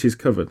bus, which is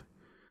covered,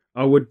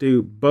 I would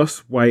do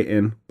bus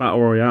waiting battle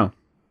royale.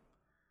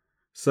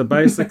 So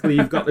basically,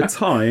 you've got the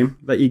time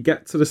that you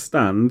get to the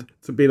stand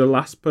to be the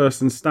last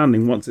person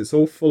standing once it's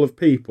all full of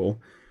people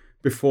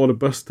before the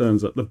bus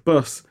turns up. The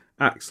bus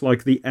acts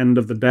like the end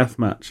of the death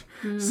match.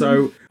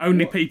 So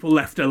Only people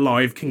left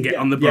alive can get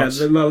on the bus.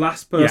 yeah, the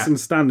last person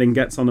standing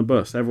gets on the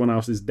bus. Everyone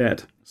else is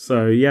dead.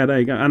 So yeah, there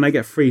you go. And they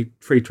get free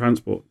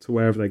transport to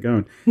wherever they're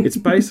going. It's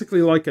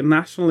basically like a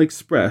National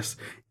Express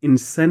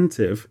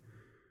incentive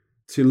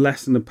to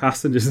lessen the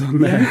passengers on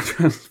their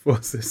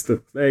transport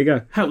system. There you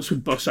go. Helps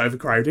with bus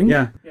overcrowding.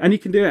 Yeah. And you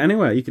can do it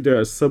anywhere. You could do it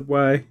at a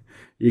subway.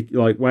 You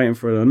like waiting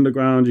for an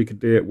underground. You could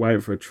do it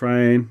waiting for a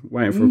train,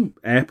 waiting for an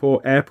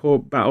airport.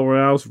 Airport battle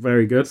royales,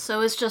 very good.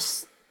 So it's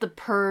just the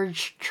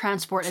Purge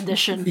Transport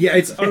Edition. Yeah,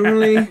 it's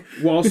only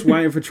whilst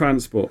waiting for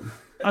transport.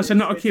 Oh, so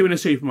not a queue in a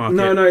supermarket.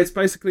 No, it's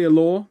basically a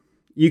law.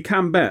 You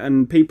can bet,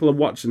 and people are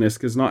watching this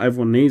because not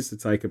everyone needs to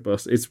take a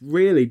bus. It's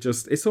really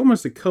just, it's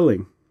almost a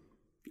culling,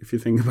 if you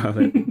think about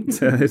it.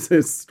 It's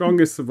the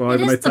strongest survive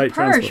It and they is the take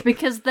Purge transport.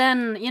 because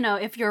then, you know,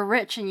 if you're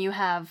rich and you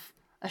have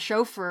a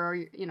chauffeur or,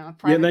 you know, a Yeah,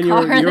 private then car,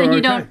 you're then okay.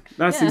 you don't...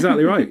 That's yeah.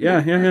 exactly right.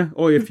 Yeah.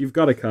 Or if you've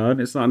got a car and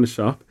it's not in the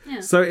shop.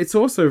 Yeah. So it's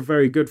also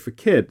very good for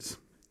kids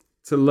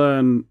to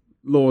learn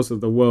laws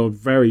of the world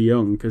very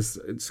young because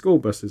school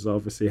buses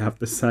obviously have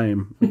the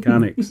same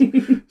mechanics.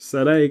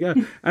 So there you go.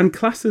 And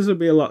classes would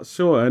be a lot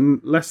shorter and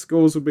less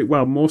schools would be,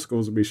 well, more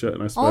schools would be shut,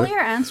 I suppose. All your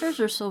answers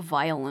are so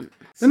violent.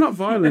 They're not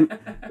violent.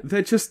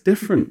 They're just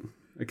different.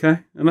 Okay?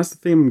 And that's the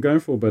theme I'm going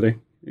for, buddy.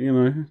 You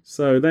know,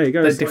 so there you go.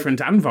 They're It's like- different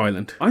and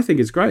violent. I think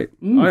it's great.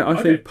 I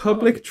think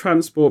public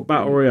transport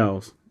battle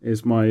royales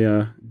is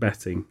my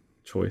betting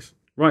choice.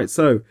 Right,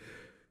 so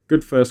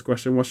good first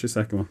question. What's your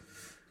second one?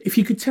 If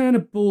you could turn a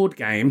board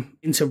game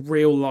into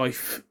real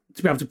life,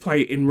 to be able to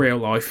play it in real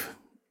life,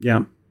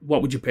 Yeah,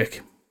 what would you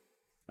pick?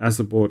 as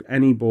a board,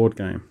 any board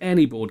game.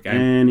 Any board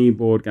game. Any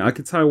board game. I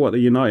could tell you what the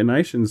United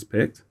Nations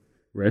picked.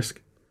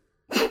 Risk.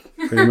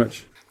 Pretty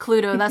much.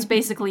 Cluedo, that's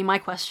basically my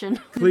question.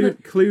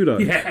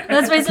 Cluedo. Yeah.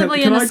 That's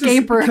basically an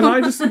escape room. Can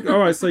I just... All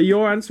right, so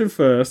you're answering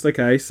first.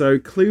 Okay, so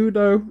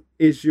Cluedo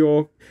is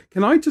your...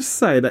 Can I just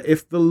say that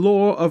if the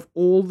law of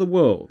all the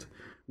world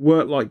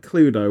worked like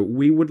Cluedo,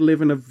 we would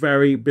live in a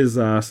very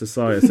bizarre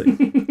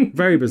society.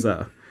 Very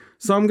bizarre.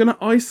 So I'm going to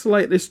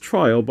isolate this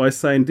trial by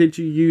saying, did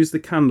you use the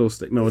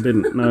candlestick? No, I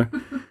didn't. No.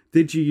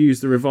 Did you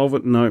use the revolver?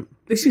 No.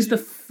 This is the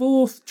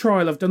 4th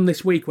trial I've done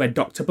this week where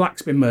Dr.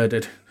 Black's been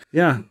murdered.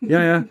 Yeah.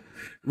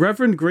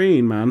 Reverend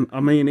Green, man, I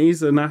mean,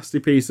 he's a nasty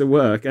piece of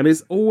work, and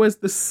it's always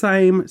the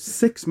same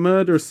 6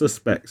 murder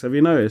suspects, have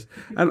you noticed?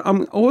 And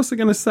I'm also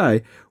going to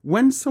say,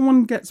 when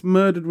someone gets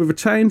murdered with a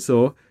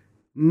chainsaw,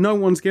 no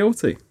one's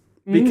guilty,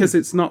 because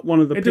it's not one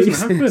of the It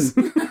pieces.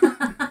 doesn't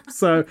happen.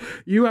 So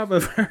you have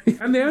a very...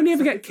 And they only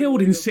ever get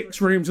killed in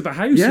 6 rooms of the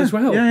house as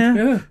well.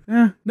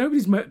 Yeah.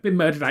 Nobody's been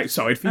murdered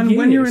outside for And years.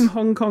 when you're in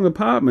Hong Kong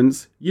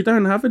apartments, you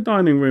don't have a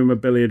dining room, a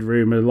billiard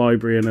room, a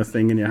library, and a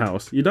thing in your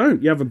house. You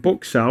don't. You have a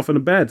bookshelf and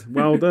a bed.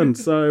 Well done.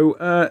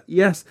 So,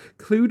 yes,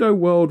 Cluedo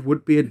World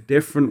would be a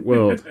different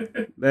world.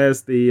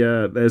 There's the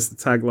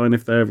tagline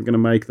if they're ever going to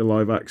make the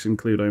live-action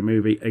Cluedo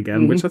movie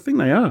again, which I think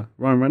they are.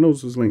 Ryan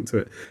Reynolds was linked to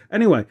it.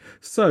 Anyway,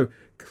 so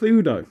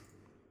Cluedo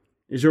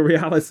is your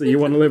reality you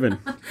want to live in.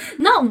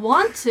 Not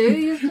want to.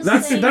 You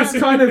just say That's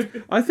kind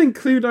of... I think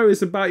Cluedo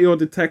is about your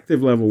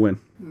detective level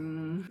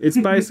win. It's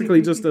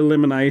basically just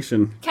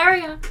elimination.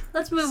 Carry on.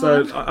 Let's move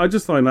So on. I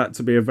just find that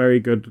to be a very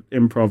good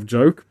improv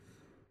joke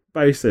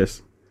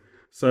basis.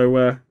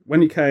 So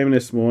when you came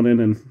this morning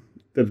and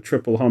did a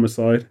triple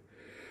homicide...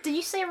 Did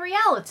you say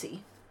reality?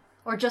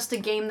 Or just a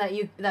game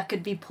that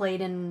could be played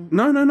in...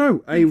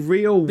 No. A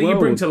real world. That you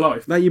bring to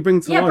life. That you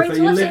bring to Yeah, life. bring That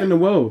to you life. live in the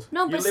world.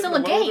 No, but You it's live still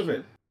in a the world game. of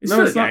it. It's No,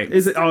 still it's a not. game.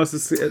 Is it? Oh,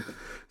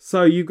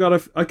 so you got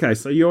to. Okay,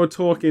 so you're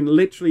talking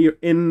literally. You're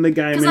in the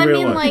game Because in I real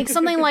mean, life. like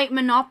something like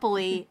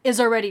Monopoly is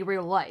already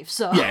real life,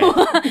 so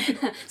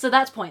so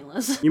that's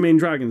pointless. You mean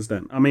Dragon's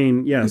Den? I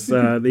mean, yes,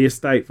 the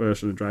estate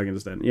version of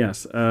Dragon's Den.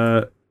 Yes.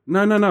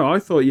 No. I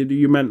thought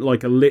you meant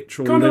like a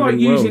literal Kind of living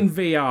like world. using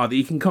VR that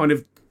you can kind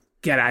of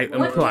get out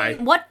and play.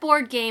 What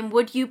board game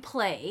would you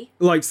play?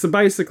 Like, so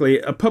basically,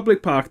 a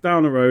public park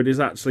down the road is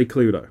actually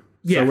Cluedo.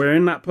 Yeah. So we're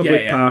in that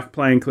public Yeah. park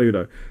playing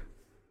Cluedo.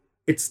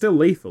 It's still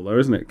lethal, though,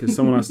 isn't it? Because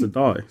someone has to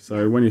die.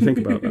 So when you think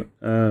about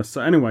that.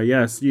 So anyway,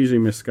 yes, usually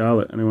Miss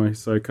Scarlet. Anyway,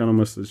 so Colonel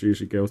Mustard's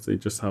usually guilty,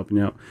 just helping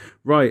you out.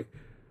 Right,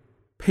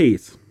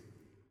 Pete.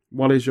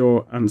 What is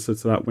your answer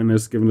to that?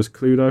 Winner's given us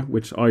Cluedo,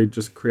 which I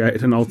just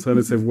created an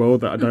alternative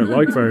world that I don't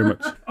like very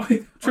much.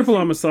 Triple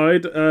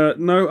homicide.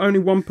 No, only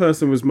one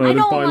person was murdered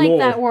don't by like law.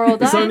 that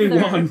world It's only either.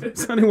 one.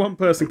 It's only one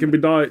person can be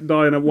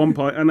dying at one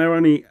point, and there are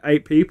only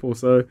 8 people.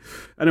 So,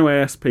 anyway,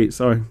 yes, Pete.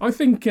 Sorry. I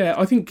think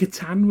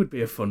Catan would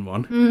be a fun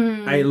one.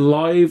 A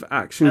live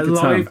action. A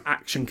Catan. live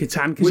action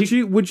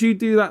Catan. Would you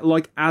do that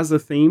like as a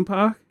theme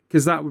park?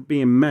 Because that would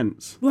be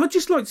immense. Well, I'd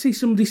just like to see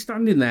somebody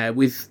standing there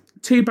with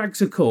 2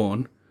 bags of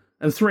corn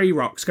and 3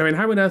 rocks going,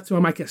 how on earth do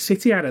I make a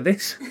city out of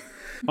this?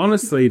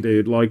 Honestly,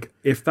 dude, like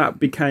if that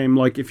became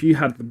like if you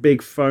had the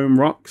big foam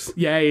rocks,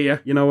 Yeah.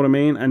 you know what I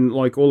mean, and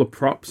like all the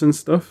props and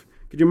stuff.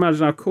 Could you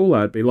imagine how cool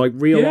that'd be? Like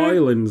real Yeah,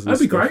 islands. And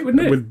that'd be stuff great,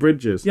 wouldn't it? With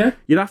bridges. Yeah.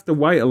 You'd have to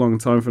wait a long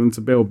time for them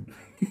to build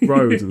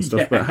roads and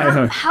stuff. Yeah. But hey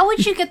ho. How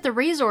would you get the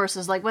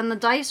resources? Like when the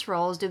dice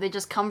rolls, do they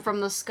just come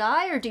from the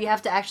sky, or do you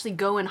have to actually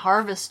go and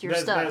harvest your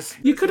stuff?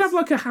 You could have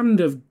like a hand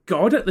of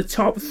God at the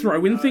top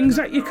throwing things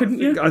at you, couldn't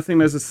you? I think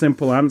there's a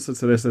simple answer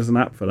to this. There's an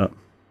app for that.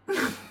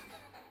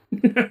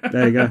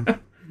 There you go.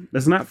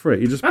 There's an app for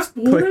it. You just That's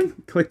boring.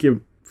 click your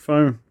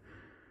phone.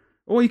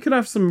 Or you could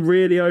have some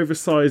really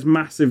oversized,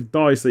 massive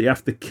dice that you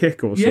have to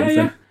kick or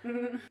something.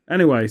 Yeah.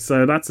 Anyway,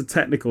 so that's a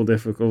technical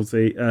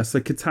difficulty. So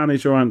Catan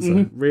is your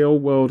answer. Real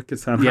world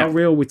Catan. Yeah. How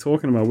real are we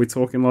talking about? We're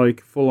talking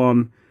like full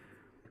on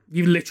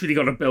You've literally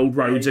got to build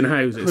roads and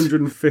houses.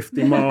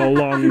 150 mile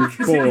long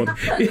board.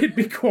 It'd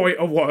be quite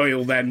a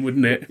while then,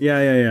 wouldn't it?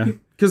 Yeah.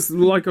 Because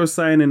like I was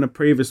saying in the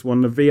previous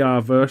one, the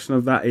VR version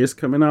of that is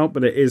coming out,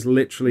 but it is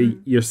literally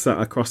you're sat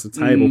across the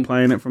table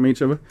playing it from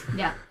each other.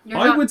 Yeah,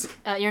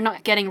 you're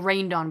not getting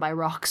rained on by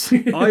rocks.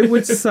 I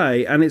would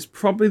say, and it's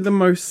probably the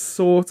most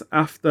sought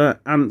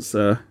after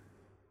answer.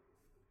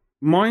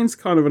 Mine's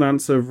kind of an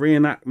answer of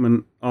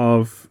reenactment.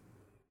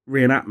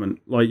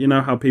 Like, you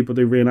know how people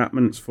do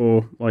reenactments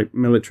for like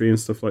military and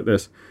stuff like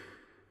this.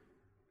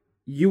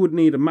 You would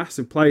need a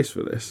massive place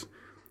for this.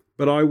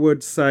 But I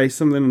would say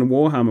something in the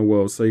Warhammer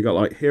world. So you got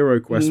like Hero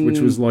Quest, which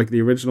was like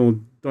the original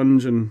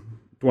dungeon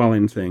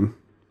dwelling thing.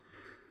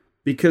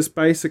 Because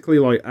basically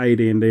like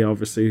AD&D,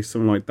 obviously,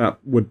 something like that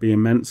would be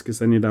immense because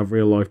then you'd have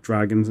real life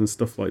dragons and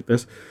stuff like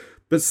this.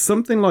 But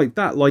something like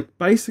that, like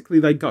basically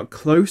they got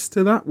close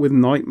to that with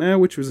Nightmare,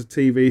 which was a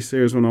TV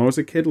series when I was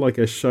a kid, like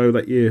a show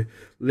that you're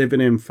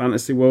living in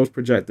fantasy worlds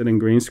projected in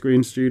green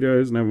screen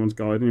studios and everyone's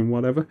guiding and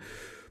whatever.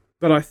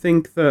 But I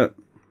think that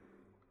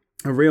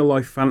a real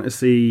life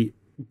fantasy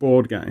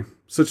board game,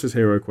 such as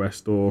Hero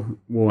Quest or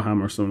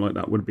Warhammer or something like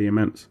that, would be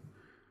immense.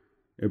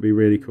 It would be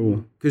really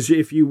cool. Because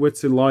if you were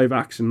to live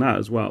action that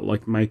as well,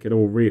 like make it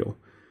all real,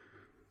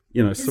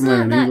 you know,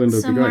 somewhere in England would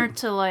be similar great.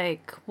 to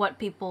like what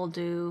people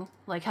do,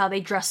 like how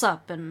they dress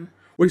up and?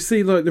 Well, you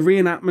see, like the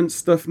reenactment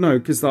stuff, no,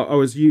 because I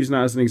was using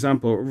that as an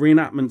example.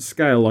 Reenactment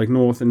scale, like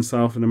North and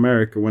South in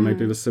America when they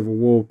do the Civil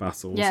War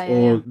battles,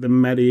 or the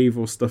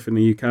medieval stuff in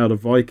the UK, or the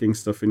Viking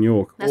stuff in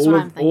York. That's what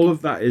I'm thinking. All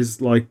of that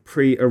is like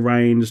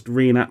pre-arranged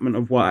reenactment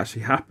of what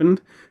actually happened,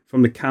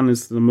 from the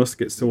cannons to the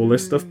muskets to all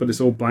this stuff, but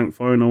it's all blank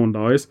fire, no one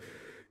dies.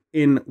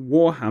 In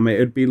Warhammer,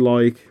 it'd be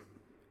like,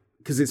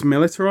 because it's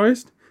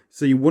militarized,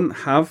 so you wouldn't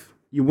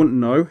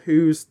know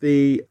who's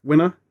the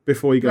winner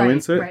before you go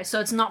into it. Right, so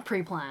it's not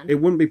pre-planned. It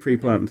wouldn't be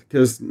pre-planned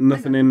because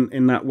nothing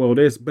in that world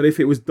is. But if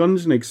it was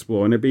dungeon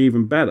exploring, it'd be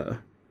even better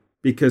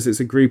because it's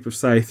a group of,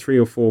 say, 3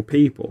 or 4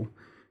 people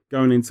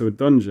going into a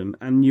dungeon,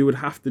 and you would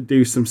have to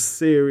do some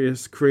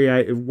serious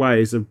creative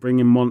ways of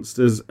bringing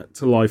monsters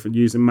to life and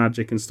using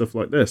magic and stuff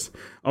like this.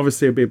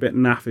 Obviously, it'd be a bit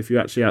naff if you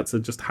actually had to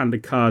just hand a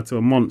card to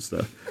a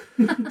monster.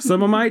 So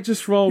my mate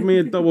just rolled me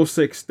a double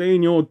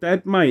 16. You're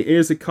dead, mate.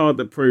 Here's a card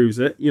that proves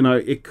it. You know,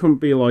 it couldn't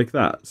be like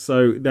that.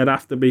 So there'd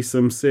have to be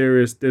some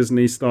serious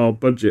Disney-style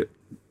budget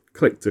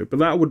click to it. But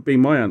that would be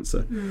my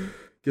answer.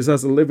 Because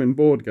as a living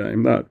board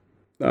game,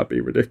 that'd be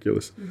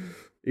ridiculous.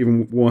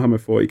 Even Warhammer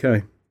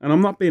 40k. And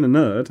I'm not being a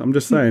nerd. I'm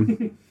just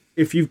saying,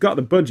 if you've got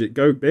the budget,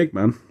 go big,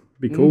 man.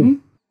 Be cool.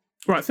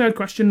 Right, third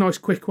question, nice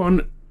quick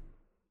one.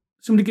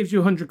 Somebody gives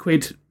you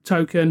 £100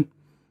 token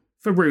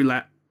for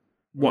roulette.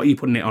 What are you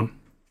putting it on?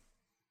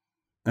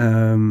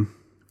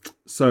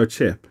 So a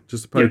chip,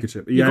 just a poker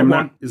chip. you got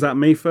one. Is that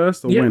me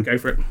first or win? Go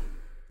for it.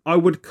 I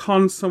would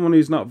con someone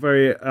who's not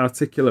very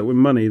articulate with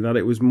money that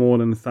it was more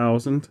than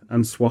 1,000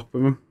 and swap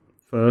with them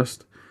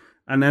first.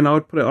 And then I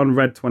would put it on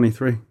red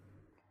 23.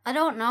 I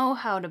don't know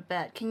how to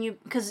bet. Can you?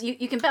 Because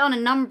you can bet on a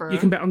number. You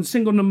can bet on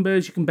single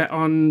numbers, you can bet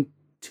on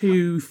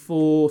 2,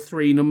 4,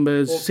 3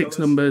 numbers, 6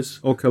 numbers.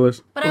 All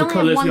colours. But I All only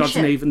colours, have the one odds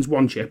and chip. evens,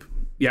 1 chip.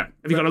 Yeah.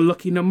 Have you got a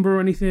lucky number or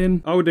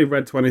anything? I would do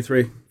red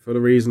 23 for the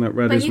reason that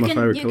red But is you my can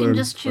favourite you colour. can and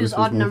just choose 23 is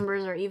odd more.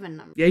 numbers or even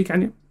numbers. Yeah, you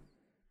can, yeah.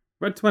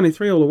 Red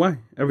 23 all the way,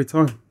 every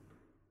time.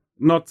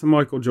 Not to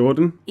Michael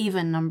Jordan.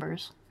 Even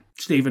numbers.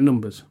 Just even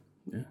numbers.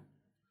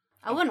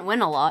 I wouldn't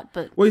win a lot,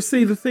 but Well, you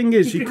see, the thing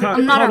is, you can't...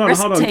 I'm not a hold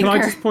risk on. Can I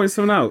taker. just point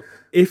something out?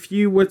 If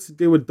you were to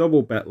do a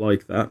double bet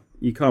like that,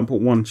 you can't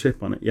put one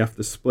chip on it. You have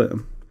to split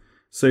them.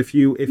 So if No,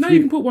 you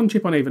can put 1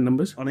 chip on even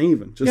numbers. on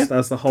even, just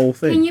as the whole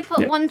thing. can you put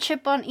Yeah. one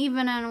chip on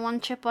even and one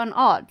chip on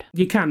odd?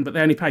 You can, but they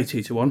only pay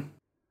 2 to 1.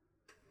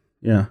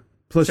 Yeah.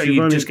 Plus, So you've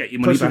you only, just get your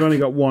money plus you've back. only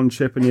got one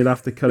chip and you'd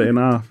have to cut it in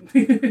half.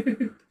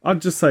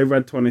 I'd just say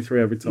red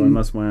 23 every time.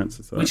 That's my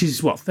answer to that. Which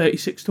is, what,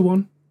 36 to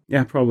 1?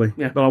 Yeah, probably.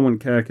 Yeah. But I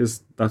wouldn't care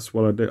because that's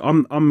what I do. I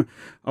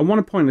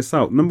want to point this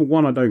out. Number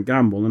 1, I don't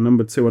gamble. And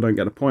number 2, I don't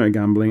get a point of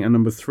gambling. And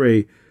number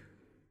 3,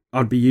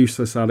 I'd be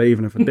useless at it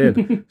even if I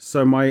did.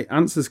 So my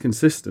answer's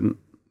consistent.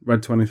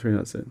 Red 23,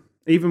 that's it.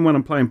 Even when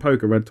I'm playing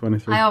poker, red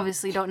 23. I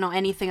obviously don't know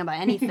anything about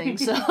anything,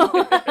 so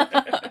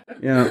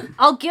Yeah.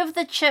 I'll give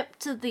the chip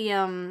to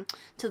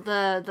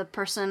the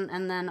person,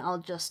 and then I'll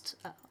just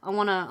I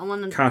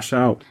wanna Cash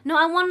out. no,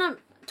 I wanna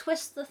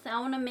twist the thing. I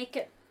wanna make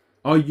it.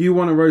 Oh, you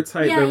want to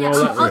rotate Yeah, the yeah.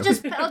 roulette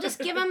wheel? I'll just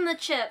give him the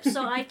chip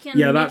so I can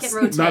Yeah, make it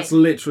rotate. that's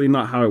literally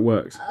not how it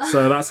works.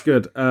 So that's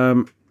good.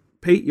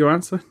 Pete, your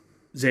answer?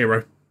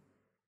 0.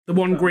 The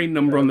one green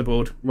number on the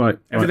board. Right.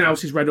 Everything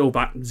else is red or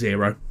black,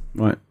 0.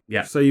 Right.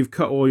 Yeah. So you've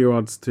cut all your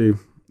odds to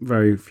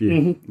very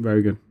few.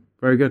 Very good.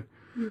 Very good.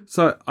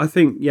 So I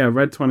think, yeah,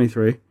 red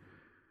 23.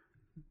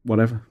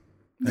 Whatever.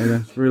 There you go.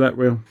 It's roulette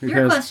wheel. Who Your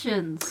cares?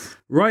 questions.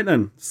 Right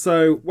then.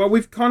 So, well,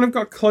 we've kind of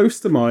got close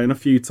to mine a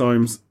few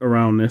times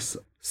around this.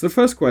 So the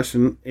first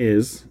question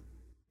is,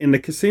 in the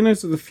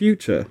casinos of the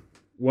future,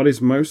 what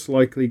is most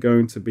likely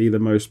going to be the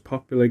most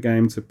popular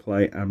game to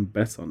play and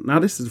bet on? Now,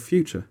 this is the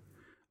future.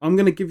 I'm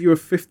going to give you a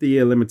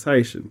 50-year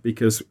limitation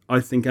because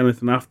I think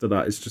anything after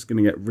that is just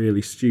going to get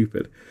really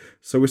stupid.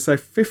 So we say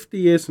 50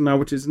 years from now,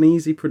 which is an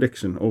easy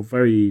prediction, or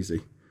very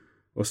easy,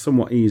 or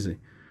somewhat easy.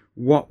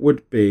 What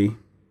would be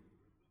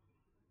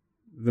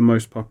the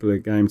most popular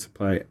game to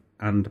play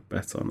and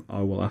bet on?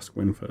 I will ask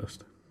Win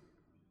first.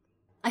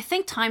 I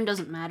think time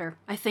doesn't matter.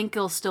 I think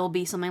it'll still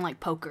be something like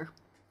poker.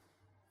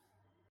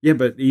 Yeah,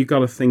 but you got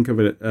to think of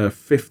it a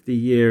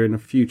 50-year in a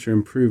future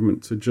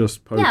improvement to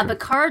just poker. Yeah, but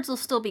cards will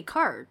still be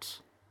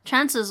cards.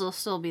 Chances will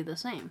still be the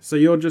same. So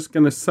you're just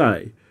going to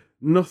say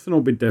nothing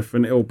will be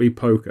different, it'll be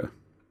poker.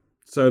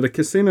 So the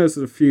casinos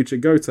of the future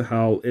go to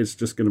hell, it's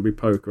just going to be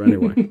poker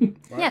anyway.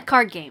 Yeah,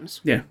 card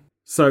games. Yeah.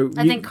 So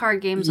I think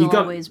card games you will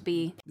got- always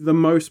be. the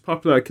most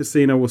popular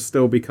casino will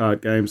still be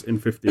card games in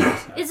 50 years.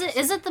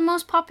 Is it the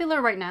most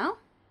popular right now?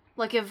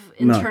 Like if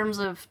in No. terms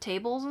of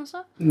tables and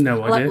stuff?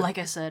 No idea. Like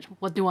I said,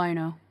 what do I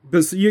know?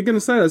 But so you're going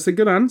to say that's a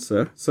good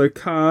answer. So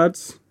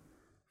cards,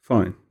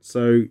 fine.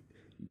 So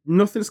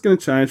nothing's going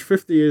to change.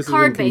 50 years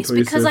Card is based,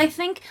 inconclusive. because I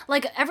think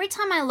like every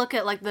time I look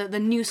at like the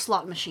new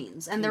slot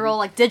machines and they're all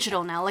like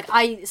digital now, like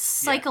I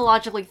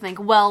psychologically think,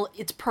 well,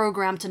 it's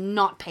programmed to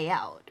not pay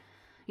out,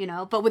 you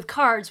know. But with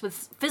cards,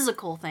 with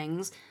physical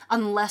things,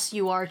 unless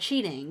you are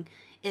cheating,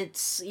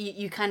 it's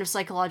you kind of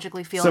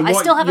psychologically feel I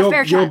what still have a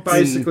fair You're chance.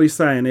 basically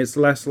saying it's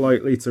less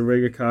likely to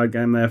rig a card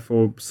game,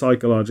 therefore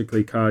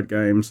psychologically card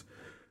games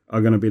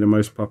are going to be the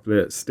most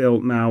popular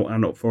still now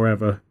and up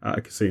forever at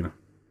a casino.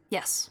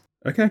 Yes.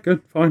 Okay,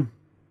 good, fine.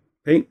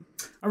 Pete?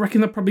 I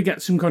reckon they'll probably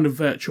get some kind of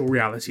virtual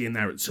reality in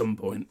there at some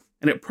point.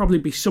 And it'll probably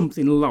be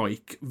something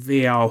like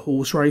VR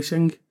horse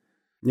racing.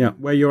 Yeah,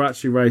 where you're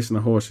actually racing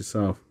a horse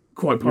yourself.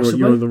 Quite You're, possibly.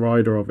 you're the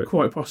rider of it.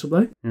 Quite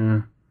possibly.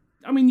 Yeah.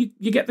 I mean,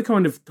 you get the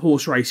kind of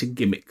horse racing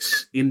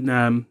gimmicks in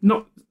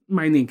not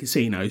mainly in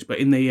casinos, but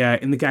in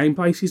the game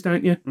places,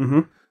 don't you?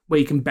 Mm-hmm. Where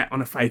you can bet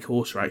on a fake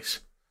horse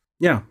race.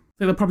 Yeah.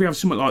 I think they'll probably have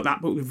something like that,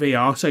 but with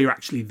VR, so you're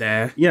actually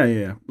there.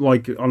 Yeah.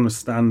 Like on the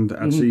stand,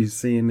 actually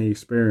seeing the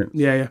experience.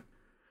 Yeah.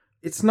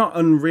 It's not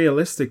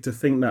unrealistic to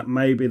think that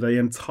maybe the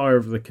entire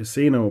of the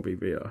casino will be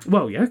VR.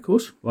 Well, yeah, of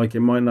course. Like, it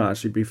might not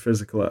actually be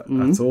physical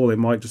at all. It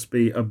might just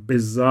be a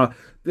bizarre...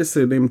 This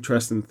is an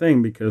interesting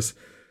thing, because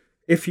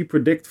if you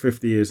predict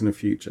 50 years in the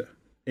future,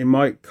 it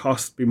might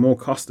be more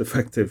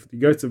cost-effective. You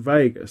go to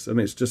Vegas, and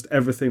it's just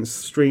everything's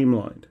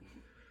streamlined.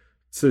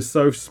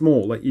 So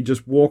small, like you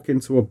just walk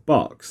into a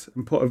box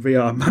and put a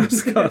VR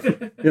mask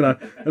on,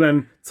 and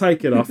then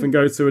take it off and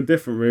go to a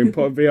different room,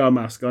 put a VR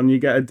mask on, you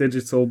get a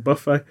digital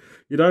buffet.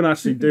 You don't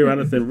actually do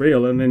anything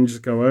real, and then you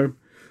just go home.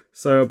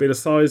 So it'll be the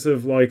size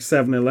of like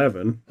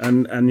 7-Eleven,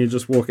 and you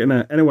just walk in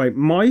there. Anyway,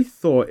 my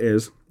thought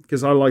is,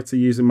 because I like to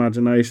use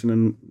imagination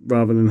and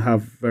rather than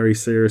have very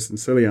serious and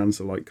silly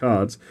answer like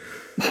cards,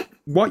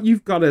 what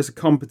you've got as a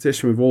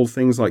competition with all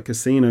things like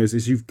casinos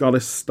is you've got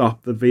to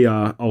stop the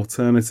VR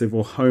alternative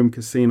or home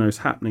casinos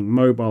happening,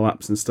 mobile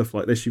apps and stuff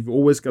like this. You've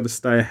always got to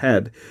stay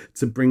ahead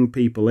to bring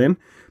people in,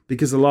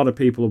 because a lot of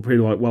people are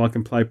pretty like, well, I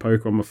can play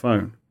poker on my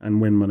phone and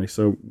win money,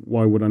 so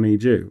why would I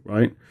need you,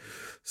 right?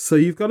 So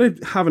you've got to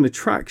have an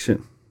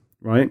attraction,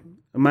 right?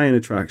 A main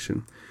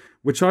attraction.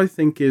 which I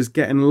think is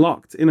getting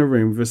locked in a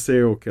room with a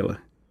serial killer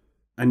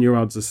and your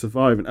odds of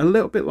surviving. A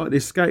little bit like the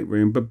escape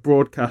room, but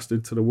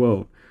broadcasted to the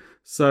world.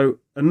 So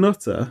a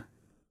nutter,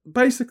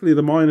 basically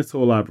the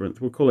Minotaur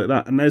Labyrinth, we'll call it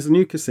that. And there's a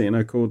new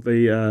casino called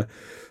the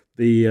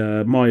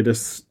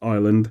Midas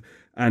Island,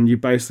 and you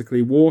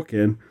basically walk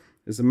in,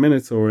 there's a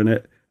Minotaur in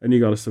it, and you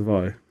got to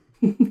survive.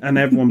 And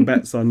everyone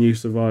bets on you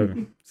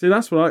surviving. See,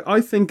 that's what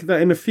I think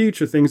that in the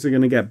future things are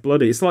going to get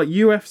bloody. It's like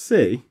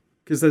UFC,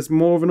 because there's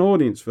more of an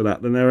audience for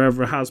that than there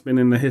ever has been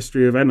in the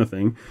history of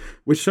anything,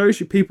 which shows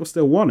you people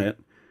still want it.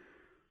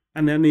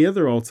 And then the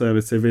other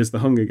alternative is the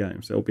Hunger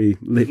Games. It'll be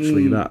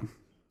literally that.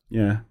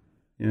 Yeah.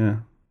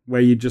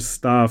 Where you just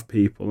starve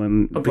people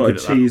and put a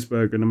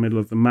cheeseburger in the middle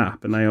of the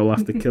map and they all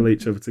have to kill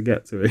each other to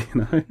get to it,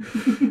 you know?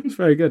 It's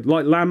very good.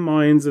 Like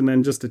landmines and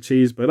then just a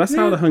cheeseburger. That's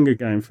how the Hunger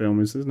Game film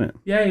is, isn't it?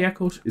 Yeah, of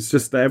course. It's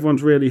just that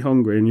everyone's really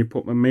hungry and you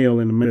put a meal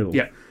in the middle.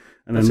 Yeah.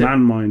 And then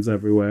landmines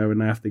everywhere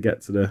and they have to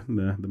get to the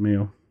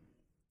meal.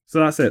 So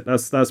that's it.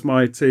 That's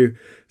my two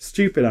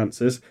stupid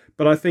answers.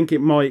 But I think you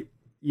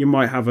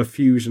might have a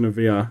fusion of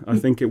VR. I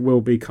think it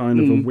will be kind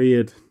of a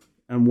weird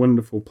and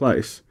wonderful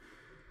place.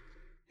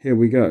 Here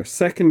we go.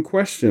 Second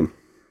question.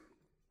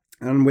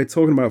 And we're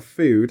talking about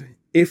food.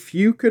 If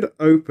you could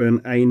open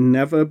a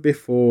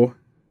themed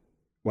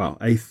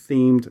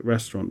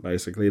restaurant,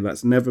 basically,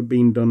 that's never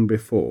been done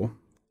before,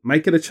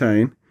 make it a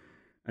chain,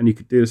 and you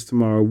could do this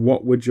tomorrow,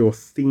 what would your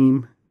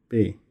theme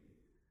be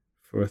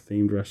for a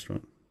themed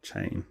restaurant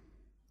chain?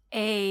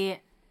 A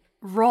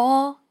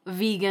raw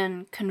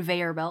vegan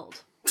conveyor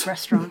belt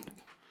restaurant.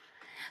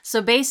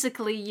 So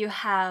basically you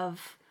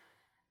have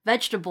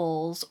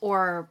vegetables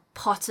or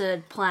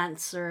potted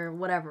plants or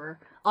whatever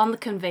on the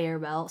conveyor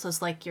belt. So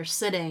it's like you're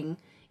sitting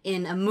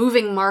in a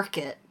moving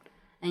market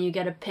and you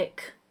get to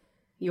pick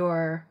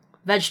your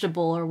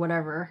vegetable or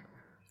whatever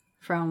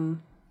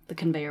from the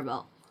conveyor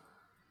belt.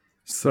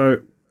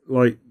 So,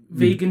 like...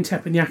 Vegan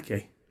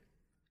teppanyaki?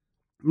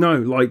 No,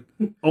 like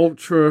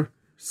ultra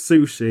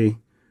sushi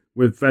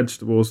with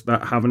vegetables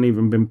that haven't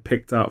even been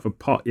picked out of a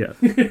pot yet.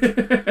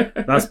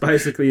 That's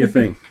basically your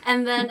thing.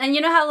 And you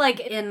know how like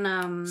in...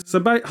 So,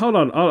 hold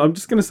on, I'm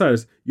just going to say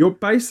this. You're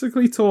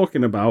basically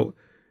talking about...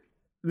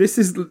 This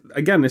is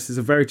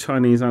a very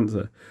Chinese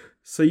answer.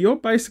 So you're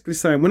basically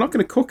saying we're not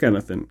going to cook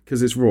anything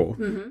because it's raw.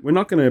 Mm-hmm. We're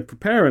not going to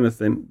prepare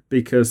anything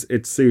because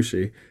it's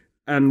sushi.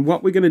 And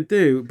what we're going to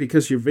do,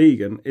 because you're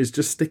vegan, is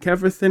just stick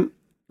everything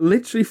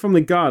literally from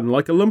the garden,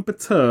 like a lump of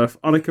turf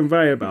on a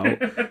conveyor belt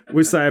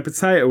with, say, a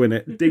potato in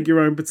it, dig your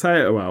own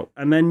potato out.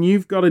 And then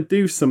you've got to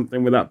do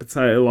something with that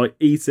potato, like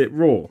eat it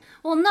raw.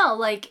 Well, no,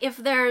 like if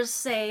there's,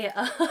 say...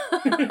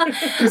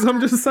 Because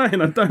I'm just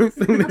saying, I don't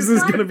think this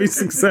is going to be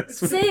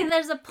successful. Say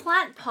there's a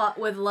plant pot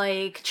with,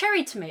 like,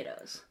 cherry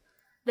tomatoes.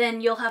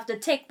 Then you'll have to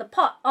take the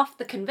pot off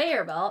the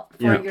conveyor belt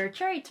for your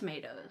cherry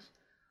tomatoes.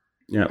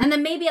 Yeah. And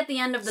then maybe at the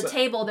end of the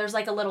table, there's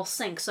like a little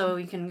sink so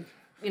you can,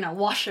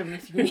 wash them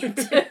if you need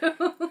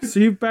to. So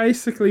you're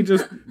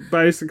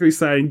basically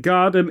saying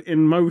garden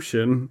in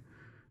motion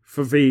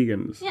for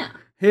vegans. Yeah.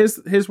 Here's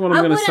what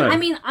I'm going to say. I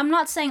mean, I'm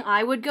not saying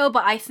I would go,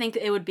 but I think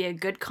it would be a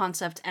good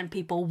concept and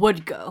people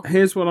would go.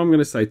 Here's what I'm going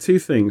to say. Two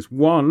things.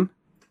 One,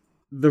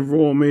 the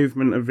raw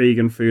movement of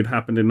vegan food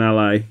happened in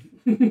LA.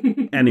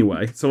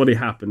 Anyway, it's already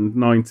happened,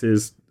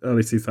 90s,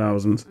 early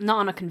 2000s. Not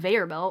on a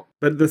conveyor belt.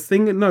 But the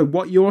thing, no,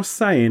 what you're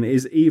saying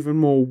is even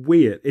more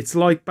weird. It's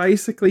like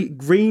basically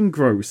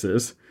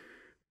greengrocers,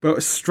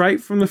 but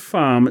straight from the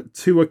farm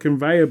to a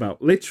conveyor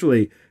belt.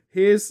 Literally,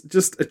 here's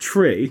just a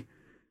tree,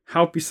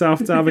 help yourself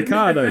to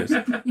avocados.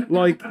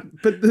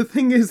 But the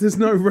thing is, there's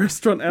no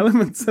restaurant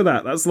element to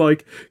that. That's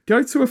like,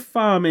 go to a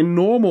farm in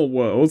normal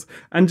world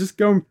and just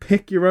go and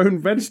pick your own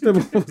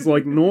vegetables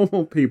like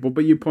normal people,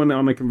 but you put it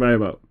on a conveyor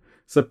belt.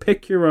 So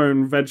pick your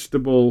own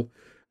vegetable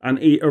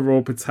and eat a raw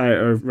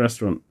potato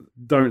restaurant.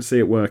 Don't see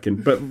it working,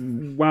 but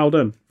well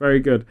done. Very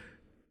good.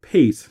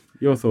 Pete,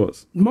 your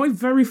thoughts? My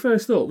very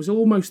first thought was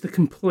almost the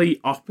complete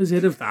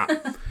opposite of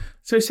that.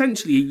 So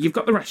essentially, you've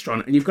got the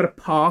restaurant and you've got a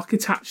park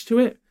attached to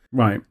it.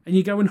 Right. And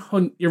you go and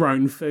hunt your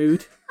own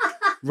food.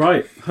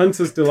 Right.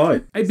 Hunter's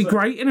delight. It'd be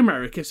great in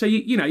America. So,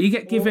 you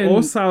get given...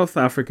 Or South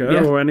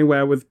Africa, or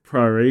anywhere with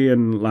prairie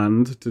and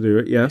land to do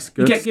it. Yes,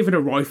 good. You get given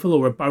a rifle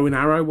or a bow and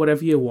arrow,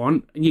 whatever you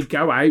want, and you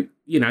go out,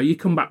 you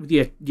come back with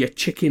your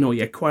chicken or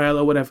your quail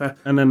or whatever.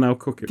 And then they'll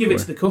cook it Give it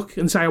to the cook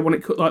and say, I want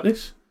it cooked like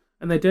this.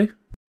 And they do.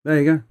 There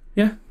you go.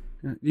 Yeah.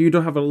 You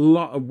don't have a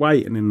lot of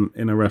waiting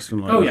in a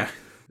restaurant like that. Oh, yeah.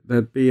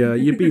 There'd be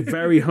you'd be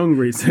very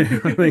hungry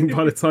too, I think,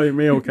 by the time your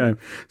meal came.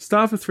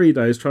 Starved for 3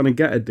 days trying to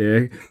get a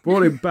deer,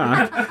 brought it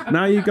back.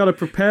 Now you've got to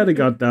prepare the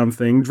goddamn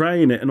thing,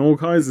 drain it, and all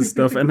kinds of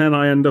stuff, and then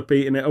I end up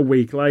eating it a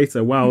week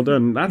later. Well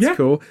done. That's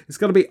cool. It's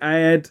got to be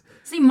aired.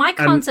 See, my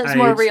concept's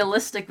more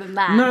realistic than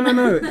that.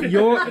 No.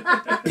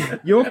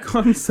 Your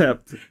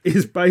concept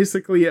is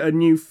basically a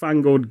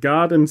newfangled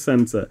garden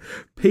centre.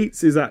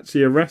 Pete's is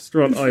actually a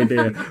restaurant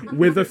idea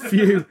with a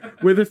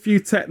few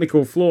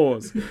technical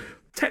flaws.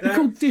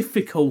 Technical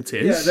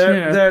difficulties.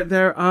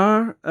 There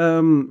are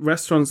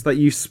restaurants that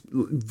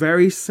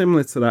very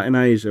similar to that in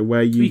Asia,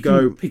 where you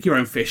go can pick your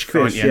own fish,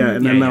 can't you?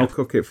 and then they'll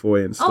cook it for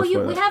you and stuff Oh,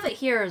 like we that. have it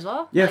here as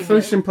well. Yeah,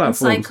 fishing in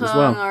platforms as well.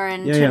 Sai Kung or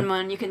in Yeah,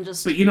 Chinmun, you can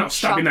just. But you're not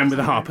stabbing shop them with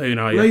a harpoon,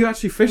 are you? No, you're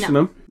actually fishing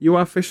them. You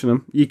are fishing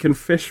them. You can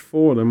fish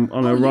for them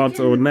on a you rod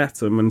can? or net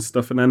them and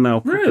stuff, and then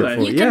they'll cook Really? it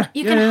for you.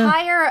 You can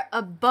hire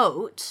a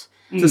boat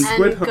To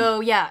squid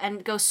and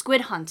hunt, go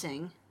squid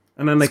hunting.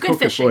 and then they Squid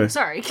cook it for fishing. you.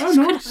 Sorry. Oh,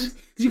 Squid nice.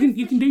 Because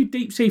you can do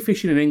deep sea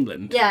fishing in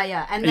England.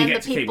 Yeah, and you then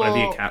get the to keep whatever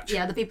you people, catch.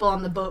 the people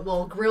on the boat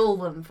will grill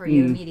them for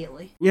you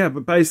immediately. Yeah,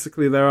 but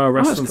basically there are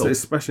that's restaurants, cool.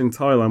 especially in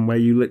Thailand, where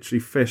you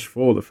literally fish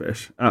for the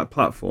fish at a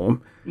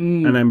platform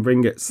and then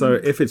bring it. So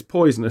if it's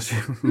poisonous,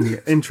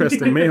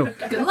 interesting meal.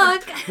 Good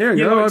luck. Here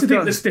you You go. like I've to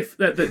think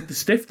got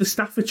the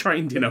staff are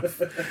trained enough.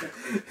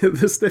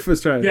 the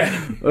stiffest train.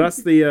 Yeah. Well,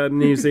 that's the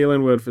New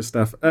Zealand word for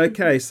staff.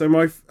 Okay, so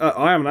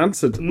I haven't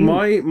answered.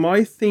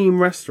 My theme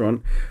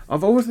restaurant,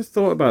 I've always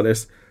thought about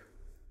this.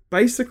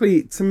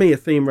 Basically, to me, a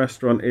theme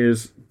restaurant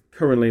is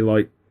currently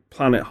like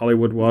Planet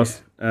Hollywood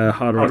was,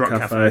 Hard Rock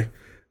Cafe.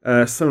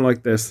 Something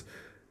like this.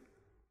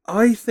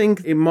 I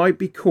think it might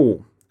be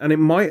cool, and it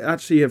might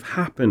actually have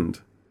happened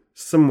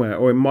somewhere,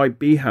 or it might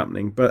be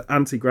happening, but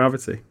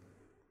Anti-Gravity.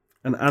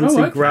 An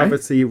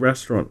anti-gravity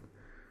restaurant.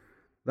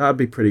 That'd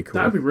be pretty cool.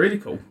 That'd be really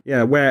cool.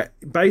 Yeah, where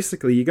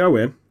basically you go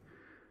in,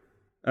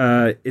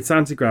 it's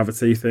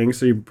anti-gravity thing,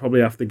 so you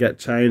probably have to get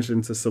changed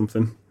into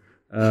something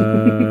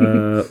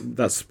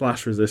that's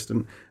splash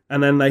resistant,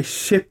 and then they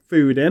ship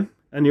food in,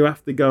 and you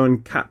have to go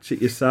and catch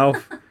it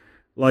yourself.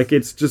 Like,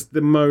 it's just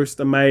the most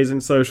amazing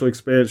social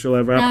experience you'll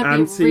ever have.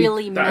 That'd be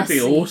really That'd messy.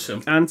 be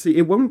awesome.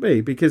 It wouldn't be,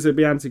 because it'd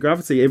be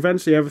anti-gravity.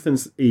 Eventually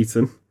everything's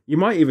eaten. You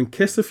might even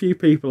kiss a few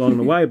people on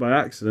the way by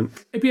accident.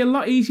 It'd be a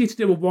lot easier to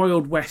do a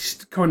Wild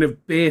West kind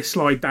of beer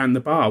slide down the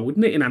bar,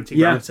 wouldn't it, in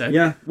anti-gravity?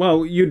 Yeah.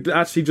 Well, you'd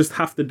actually just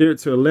have to do it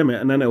to a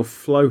limit, and then it'll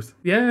float.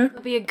 Yeah.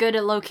 That'd be a good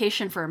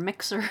location for a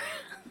mixer.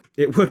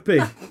 It would be.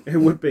 It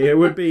would be. It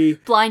would be.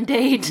 Blind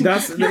date. No,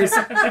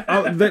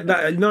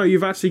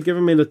 you've actually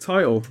given me the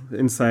title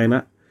in saying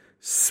that.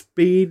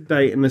 Speed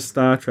date in the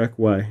Star Trek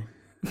way.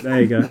 There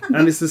you go.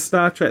 And it's a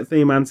Star Trek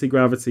theme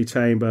anti-gravity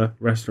chamber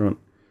restaurant.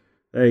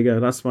 There you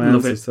go. That's my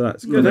answer to that.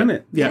 It's good, isn't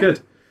it? Yeah. It's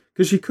good.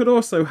 Because you could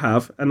also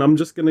have, and I'm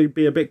just going to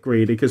be a bit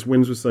greedy because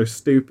Wins was so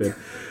stupid.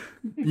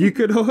 You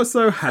could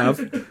also have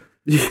a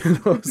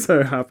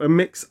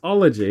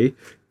mixology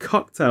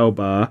cocktail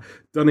bar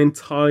done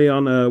entirely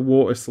on a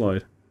water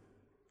slide.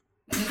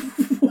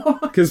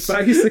 Because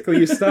basically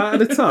you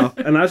start at the top,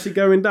 and as you're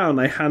going down,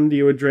 they hand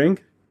you a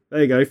drink.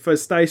 There you go. For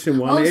station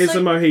one, it is a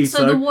mojito.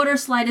 So the water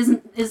slide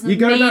isn't You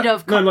go made down,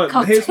 of look,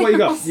 here's what you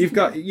got. cocktails. You've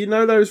got,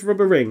 those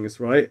rubber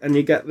rings, right? And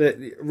you get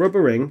the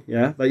rubber ring,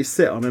 that you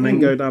sit on and then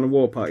go down a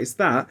water park. It's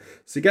that.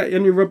 So you get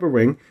on your rubber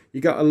ring,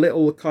 you got a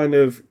little kind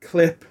of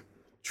clip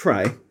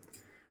tray,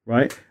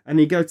 right?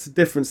 And you go to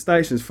different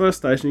stations. First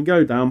station, you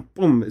go down,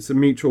 boom, it's a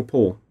mutual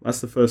pool.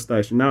 That's the first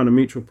station. Now in a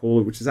mutual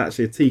pool, which is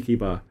actually a tiki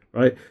bar,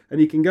 right? And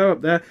you can go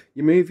up there,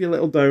 you move your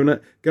little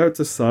donut, go to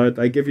the side,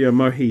 they give you a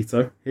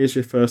mojito. Here's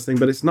your first thing,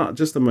 but it's not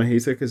just a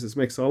mojito because it's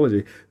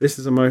mixology. This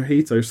is a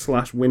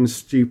mojito / Win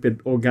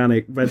stupid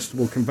organic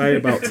vegetable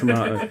conveyor belt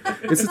tomato.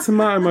 It's a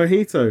tomato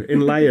mojito in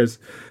layers.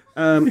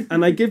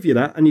 And they give you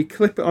that, and you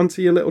clip it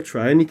onto your little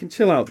tray, and you can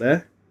chill out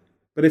there.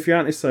 But if you're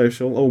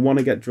antisocial or want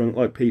to get drunk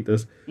like Pete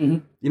does,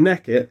 you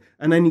neck it,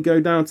 and then you go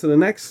down to the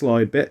next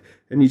slide bit,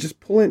 and you just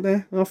pull it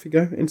there, off you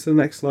go, into the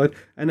next slide,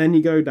 and then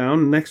you go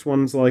down, the next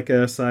one's like,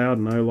 say, I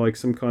don't know, like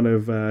some kind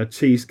of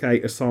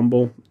cheesecake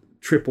ensemble,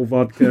 triple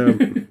vodka,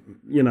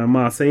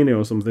 martini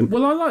or something.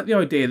 Well, I like the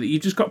idea that you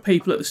just got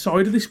people at the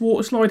side of this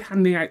water slide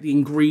handing out the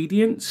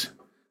ingredients,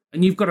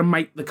 and you've got to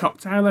make the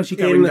cocktail as you're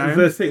going down.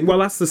 Well,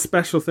 that's the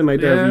special thing they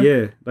do every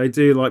year. They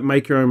do, like,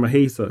 make your own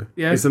mojito.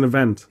 Yeah. It's an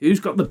event.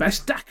 Who's got the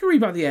best daiquiri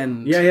by the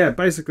end? Yeah,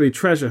 basically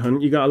treasure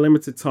hunt. You got a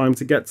limited time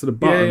to get to the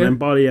bottom, and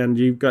by the end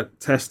you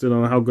got tested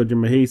on how good your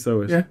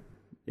mojito is.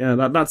 Yeah,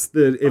 that's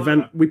the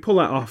event. We pull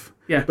that off.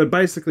 Yeah, but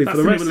basically that's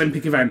for the rest, new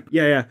Olympic event.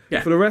 Yeah.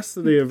 For the rest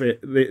of the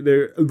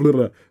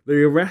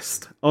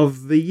rest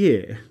of the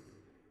year,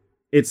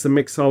 it's a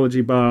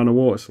mixology bar on a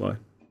water slide.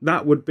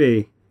 That would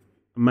be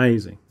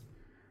amazing,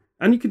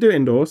 and you could do it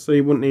indoors, so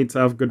you wouldn't need to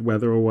have good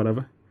weather or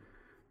whatever.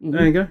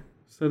 There you go.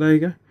 So there you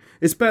go.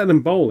 It's better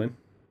than bowling,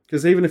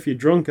 because even if you're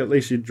drunk, at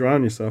least you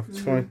drown yourself. It's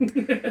fine.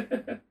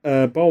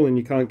 Bowling,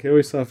 you can't kill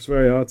yourself. It's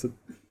very hard to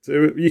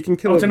do. You can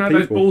kill other people.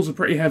 Those balls are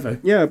pretty heavy.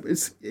 Yeah,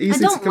 it's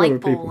easy to kill other people. I don't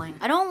like bowling.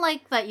 I don't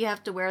like that you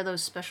have to wear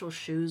those special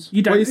shoes.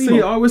 You don't. Well, you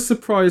see, I was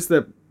surprised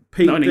that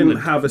Pete didn't England.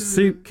 have a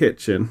soup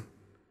kitchen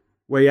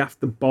where you have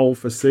to bowl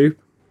for soup.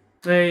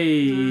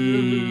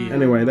 Hey.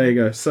 Anyway, there you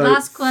go. So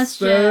Last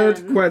question.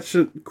 Third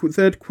question.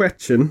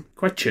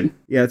 Question.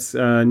 Yeah, it's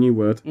a new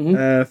word.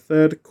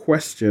 Third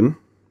question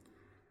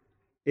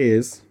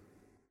is,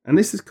 and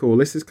this is cool,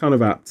 this is kind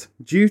of apt.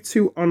 Due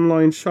to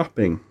online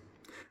shopping,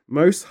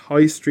 most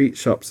high street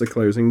shops are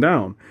closing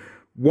down.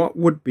 What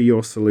would be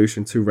your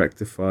solution to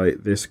rectify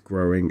this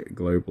growing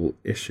global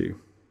issue?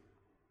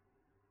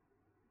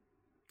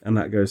 And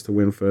that goes to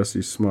Win First,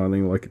 who's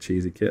smiling like a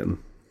cheesy kitten.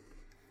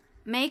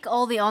 Make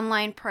all the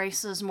online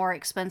prices more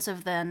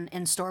expensive than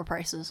in-store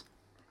prices.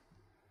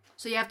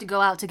 So you have to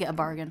go out to get a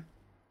bargain.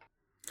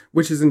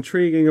 Which is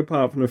intriguing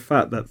apart from the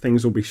fact that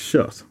things will be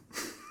shut.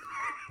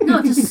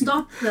 No, to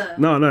stop the...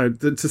 No,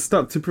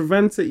 to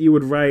prevent it, you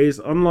would raise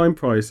online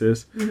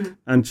prices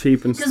and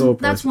cheapen store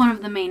prices. That's one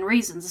of the main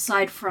reasons,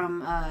 aside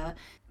from...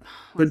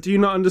 But do you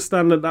not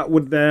understand that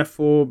would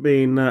therefore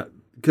mean that...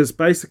 Because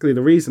basically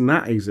the reason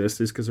that exists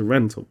is because of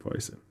rental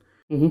pricing.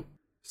 Mm-hmm.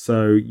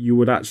 So you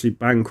would actually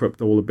bankrupt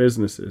all the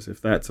businesses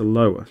if they're to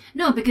lower.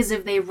 No, because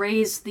if they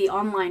raise the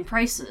online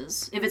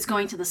prices, if it's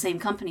going to the same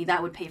company,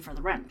 that would pay for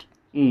the rent.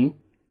 Mm.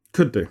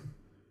 Could do.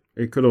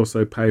 It could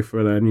also pay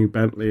for their new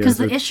Bentley. Because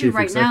the issue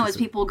right now is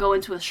people go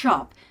into a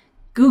shop,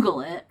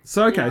 Google it.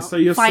 So okay, so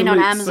your find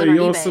on Amazon or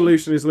your eBay.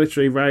 solution is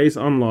literally raise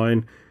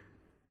online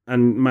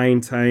and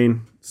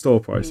maintain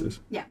store prices.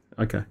 Yeah.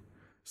 Okay,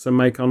 so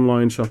make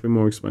online shopping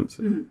more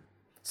expensive. Mm-hmm.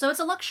 So it's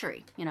a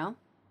luxury,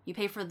 You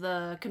pay for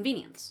the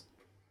convenience.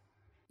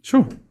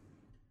 Sure.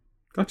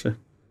 Gotcha.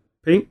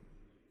 Pete?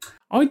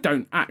 I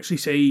don't actually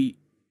see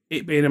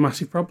it being a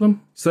massive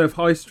problem. So if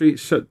high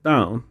streets shut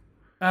down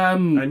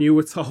and you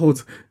were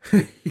told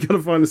you got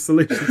to find a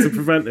solution to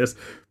prevent this,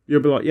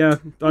 you'll be like, yeah,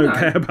 don't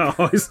care about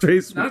high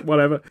streets,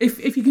 whatever.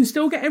 If you can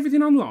still get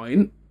everything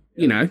online,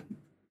 if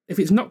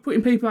it's not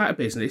putting people out of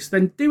business,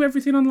 then do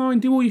everything online,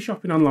 do all your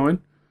shopping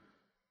online,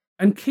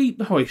 and keep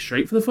the high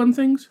street for the fun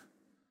things.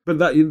 But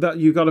that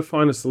you got to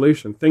find a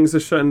solution. Things are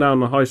shutting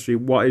down the high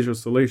street. What is your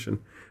solution?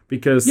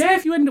 Because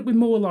if you end up with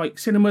more like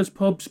cinemas,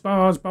 pubs,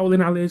 bars,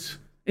 bowling alleys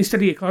instead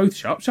of your clothes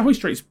shops, the high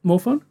street's more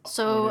fun.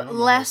 So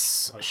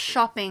less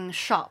shopping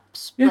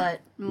shops,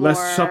 but more...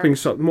 Less shopping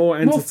shops, more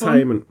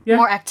entertainment.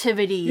 More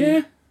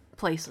activity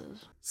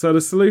places. So the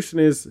solution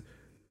is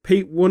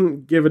Pete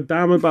wouldn't give a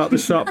damn about the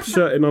shop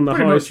shutting on the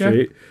high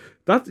street.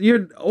 That's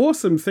an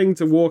awesome thing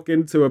to walk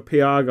into a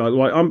PR guy.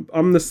 Like,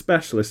 I'm the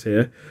specialist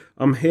here.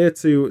 I'm here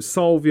to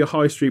solve your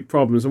high street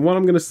problems. And what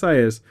I'm going to say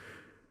is,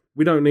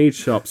 we don't need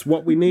shops.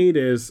 What we need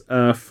is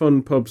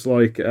fun pubs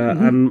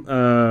and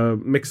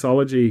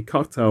mixology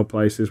cocktail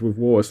places with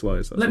water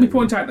slides. Let me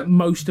point out that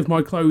most of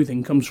my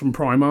clothing comes from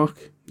Primark.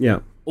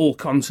 Yeah. Or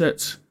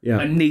concerts. Yeah.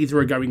 And neither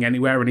are going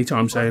anywhere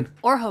anytime soon.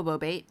 Or Hobo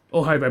Bait.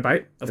 Or Hobo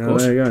Bait, of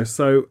course. There you go.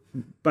 So,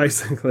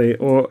 basically,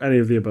 or any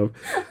of the above.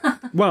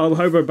 Well,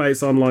 Hobo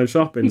Bait's online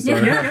shopping,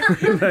 so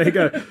there you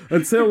go.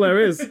 Until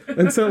there is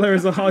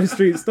a high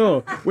street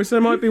store, which there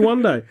might be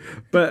one day.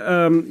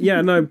 But,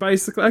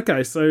 basically,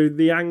 okay, so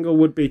the angle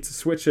would be to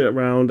switch it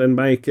around and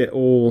make it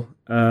all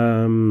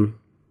more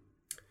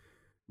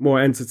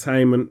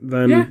entertainment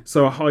than...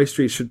 So a high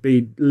street should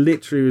be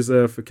literally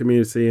reserved for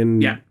community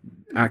and...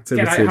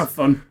 activities. Get out, have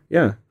fun.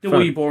 Yeah. Do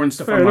all your boring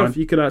stuff fair online. enough.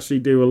 You could actually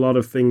do a lot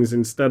of things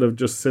instead of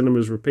just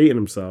cinemas repeating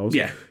themselves.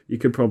 Yeah. You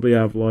could probably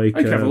have like...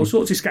 You could have all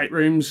sorts of escape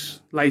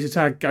rooms, laser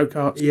tag,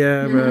 go-karts.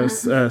 Yeah,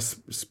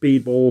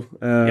 speedball,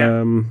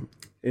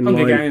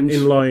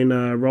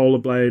 inline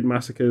rollerblade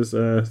massacres,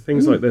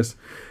 things like this.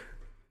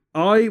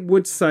 I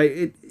would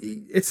say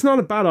it's not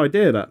a bad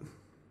idea, that.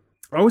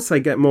 I would say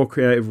get more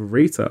creative with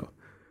retail.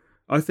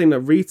 I think that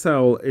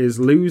retail is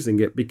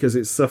losing it because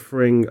it's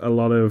suffering a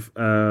lot of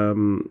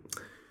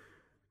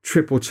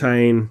triple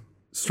chain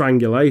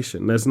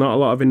strangulation. There's not a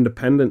lot of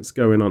independence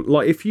going on.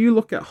 Like, if you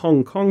look at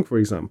Hong Kong, for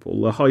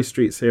example, the high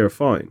streets here are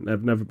fine.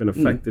 They've never been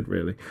affected,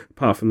 really,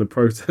 apart from the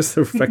protests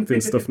are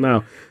affecting stuff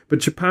now. But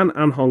Japan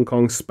and Hong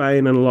Kong,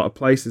 Spain and a lot of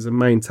places have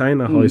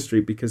maintained a high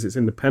street because it's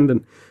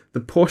independent.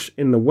 The push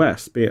in the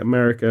West, be it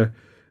America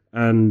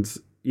and,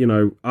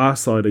 our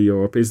side of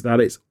Europe, is that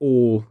it's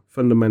all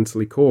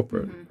fundamentally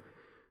corporate. Mm-hmm.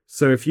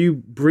 So if you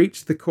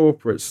breached the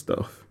corporate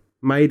stuff,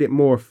 made it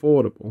more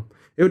affordable,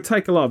 it would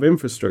take a lot of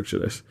infrastructure,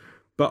 this.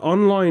 But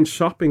online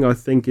shopping, I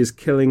think, is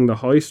killing the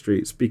high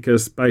streets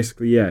because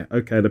basically,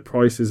 the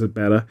prices are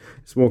better.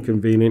 It's more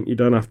convenient. You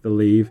don't have to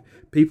leave.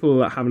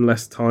 People are having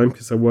less time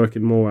because they're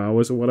working more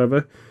hours or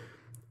whatever.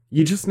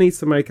 You just need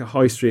to make a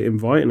high street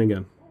inviting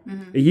again.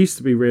 Mm-hmm. It used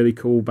to be really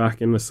cool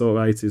back in the sort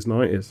of 80s,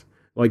 90s.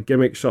 Like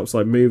gimmick shops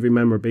like movie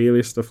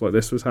memorabilia, stuff like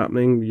this was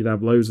happening. You'd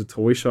have loads of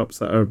toy shops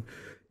that are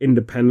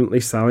independently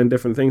selling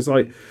different things.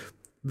 Like,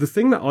 the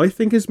thing that I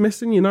think is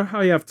missing, you know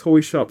how you have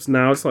toy shops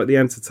now, it's like the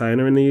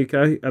Entertainer in the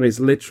UK, and it's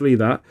literally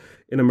that.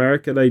 In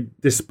America, they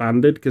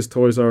disbanded because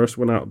Toys R Us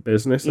went out of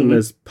business, and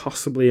there's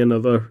possibly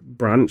another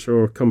branch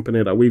or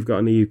company that we've got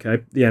in the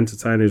UK. The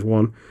Entertainer is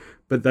one,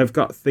 but they've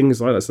got things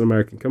like that's an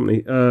American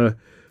company.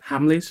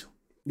 Hamleys?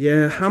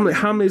 Yeah,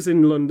 Hamleys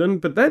in London,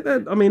 but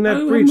they've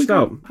breached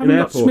out in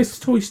airports. Smith's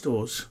Toy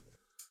Stores.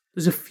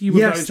 There's a few of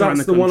those around the country. Yes,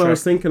 that's the one I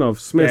was thinking of.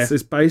 Smith's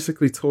is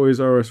basically Toys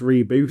R Us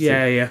rebooted.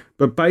 Yeah.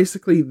 But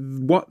basically,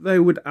 what they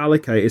would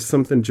allocate is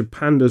something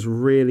Japan does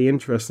really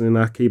interesting in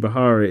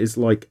Akibahara, is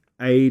like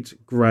age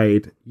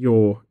grade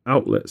your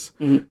outlets.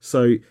 Mm-hmm.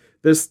 So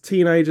there's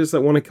teenagers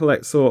that want to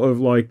collect sort of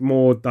like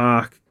more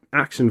dark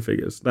action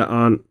figures that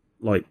aren't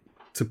like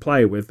to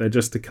play with, they're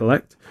just to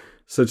collect,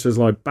 such as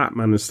like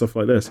Batman and stuff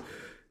like this.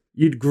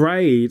 You'd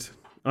grade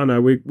I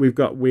know we've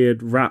got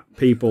weird rat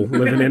people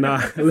living in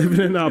our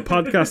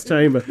podcast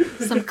chamber.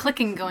 Some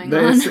clicking going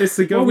on. It's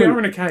the Well, we government. are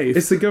in a cave.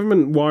 It's the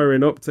government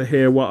wiring up to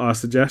hear what our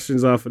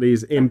suggestions are for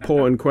these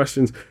important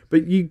questions.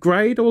 But you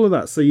grade all of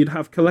that, so you'd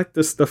have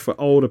collector stuff for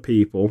older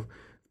people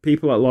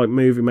that like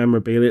movie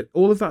memorabilia.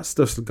 All of that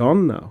stuff's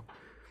gone now.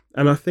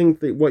 And I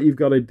think that what you've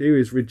got to do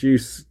is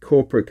reduce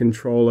corporate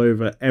control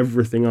over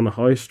everything on the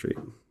high street,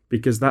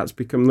 because that's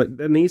become, like,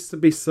 there needs to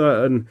be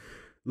certain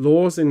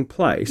laws in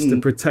place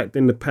to protect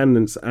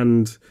independence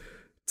and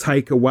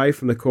take away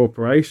from the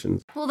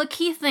corporations. Well, the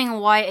key thing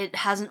why it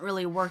hasn't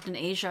really worked in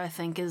Asia, I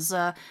think, is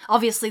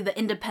obviously the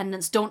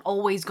independents don't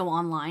always go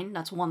online.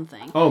 That's one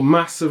thing. Oh,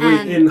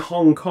 massively in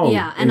Hong Kong.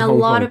 Yeah, and a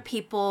lot of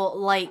people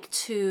like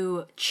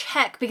to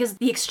check, because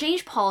the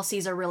exchange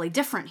policies are really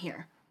different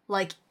here.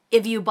 Like,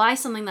 if you buy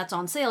something that's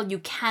on sale, you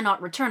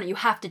cannot return it. You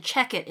have to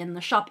check it in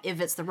the shop if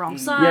it's the wrong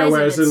size. Yeah,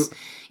 whereas if it's,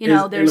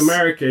 there's in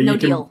America, no you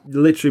deal.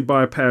 can literally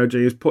buy a pair of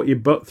jeans, put your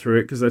butt through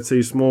it because they're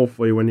too small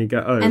for you when you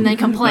get home. And then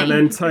complain. And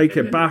then take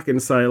it back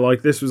and say,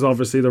 like, this was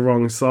obviously the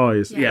wrong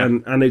size. Yeah.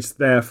 And it's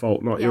their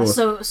fault, not yours.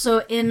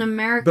 So in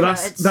America,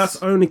 But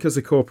that's only because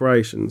of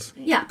corporations.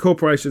 Yeah.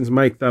 Corporations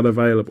make that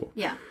available.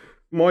 Yeah.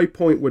 My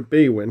point would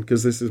be, Win,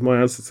 because this is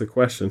my answer to the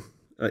question,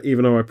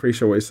 even though I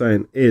appreciate what you're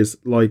saying, is,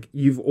 like,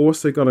 you've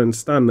also got to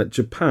understand that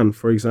Japan,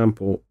 for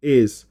example,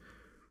 is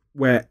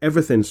where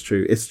everything's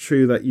true. It's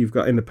true that you've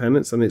got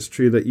independence and it's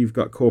true that you've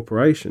got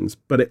corporations,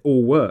 but it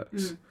all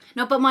works.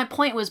 No, but my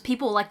point was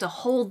people like to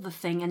hold the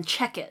thing and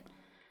check it.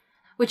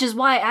 Which is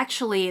why,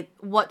 actually,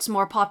 what's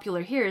more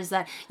popular here is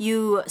that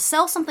you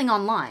sell something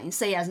online,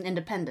 say as an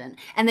independent,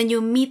 and then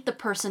you meet the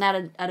person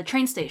at a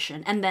train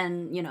station, and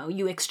then,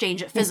 you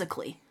exchange it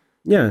physically.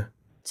 Yeah.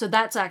 So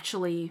that's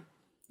actually,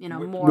 more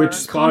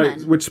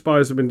common. Which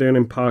spies have been doing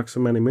in parks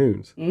for many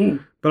moons.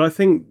 But I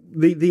think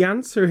the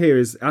answer here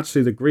is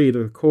actually the greed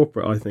of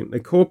corporate, I think. The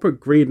corporate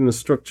greed and the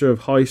structure of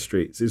high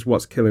streets is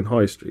what's killing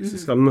high streets.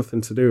 It's got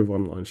nothing to do with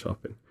online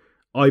shopping,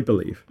 I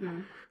believe.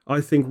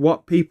 I think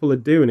what people are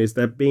doing is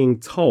they're being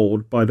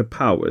told by the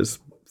powers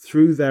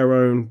through their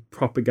own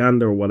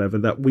propaganda or whatever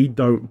that we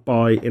don't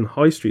buy in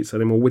high streets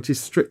anymore, which is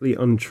strictly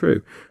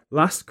untrue.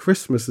 Last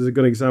Christmas is a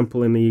good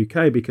example in the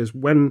UK, because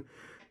when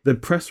the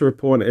press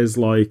report is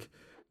like,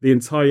 the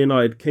entire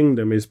United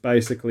Kingdom is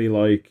basically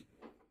like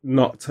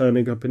not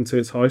turning up into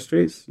its high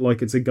streets,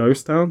 like it's a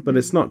ghost town, but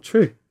it's not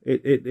true.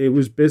 It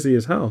was busy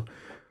as hell.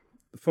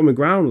 From a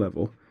ground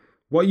level,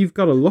 what you've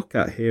got to look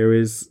at here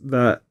is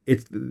that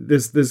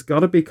there's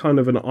got to be kind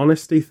of an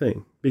honesty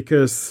thing,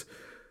 because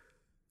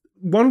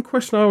one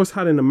question I always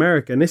had in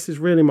America, and this is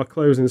really my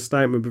closing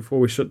statement before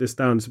we shut this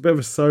down, it's a bit of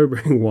a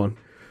sobering one,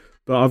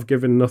 but I've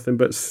given nothing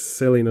but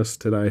silliness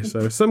today.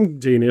 So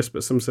some genius,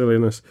 but some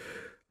silliness.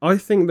 I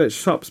think that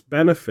shops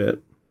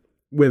benefit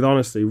with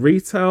honesty.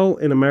 Retail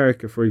in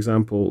America, for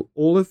example,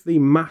 all of the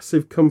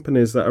massive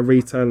companies that are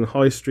retailing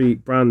high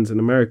street brands in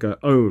America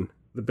own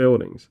the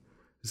buildings.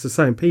 It's the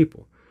same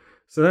people.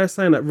 So they're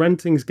saying that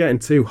renting's getting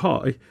too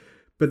high,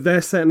 but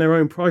they're setting their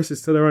own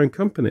prices to their own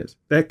companies.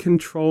 They're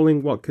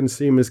controlling what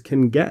consumers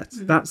can get.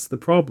 That's the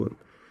problem.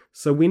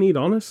 So we need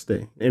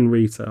honesty in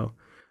retail.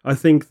 I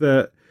think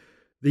that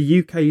the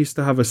UK used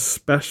to have a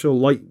special,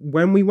 like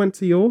when we went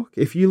to York,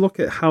 if you look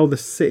at how the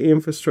city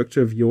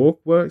infrastructure of York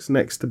works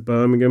next to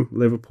Birmingham,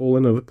 Liverpool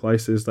and other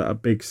places that are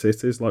big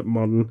cities, like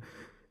modern,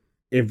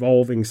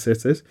 evolving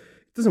cities,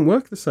 it doesn't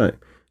work the same.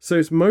 So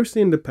it's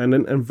mostly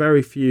independent and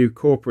very few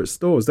corporate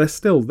stores. They're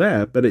still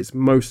there, but it's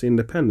mostly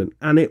independent.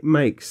 And it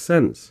makes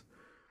sense,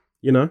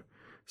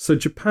 So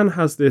Japan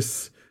has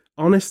this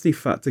honesty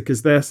factor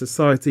because their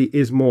society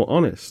is more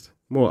honest,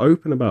 more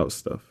open about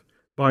stuff,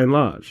 by and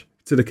large,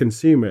 to the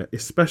consumer,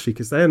 especially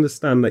because they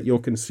understand that your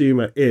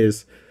consumer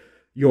is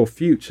your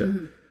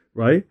future,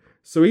 right?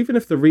 So even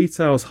if the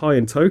retail's high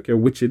in Tokyo,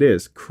 which it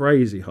is,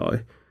 crazy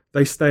high,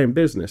 they stay in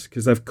business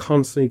because they've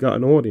constantly got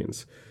an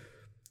audience.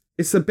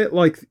 It's a bit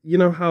like,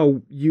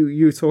 how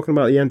you were talking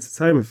about the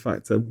entertainment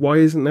factor. Why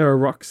isn't there a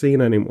rock scene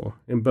anymore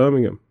in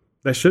Birmingham?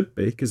 There should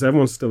be, because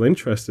everyone's still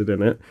interested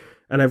in it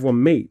and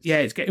everyone meets. Yeah,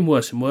 it's getting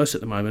worse and worse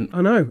at the moment.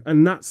 I know,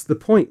 and that's the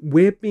point.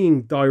 We're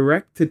being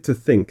directed to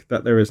think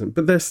that there isn't,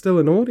 but there's still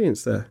an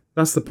audience there.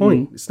 That's the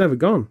point. It's never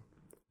gone.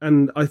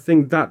 And I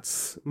think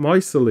that's my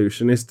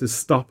solution, is to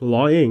stop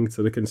lying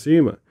to the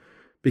consumer,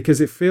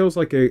 because it feels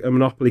like a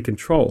monopoly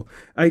control.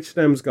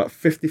 H&M's got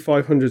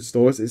 5,500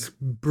 stores. It's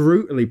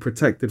brutally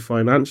protected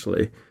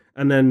financially.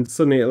 And then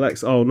suddenly it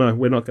elects, oh no,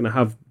 we're not going to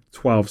have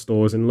 12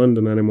 stores in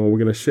London anymore. We're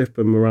going to ship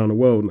them around the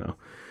world now.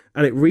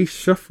 And it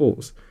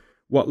reshuffles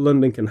what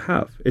London can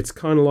have. It's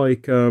kind of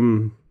like,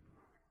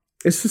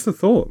 it's just a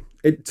thought.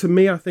 To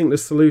me, I think the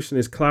solution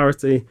is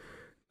clarity,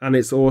 and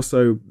it's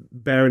also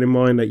bearing in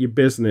mind that your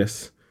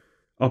business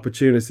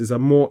opportunities are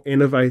more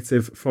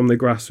innovative from the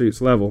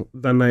grassroots level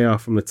than they are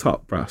from the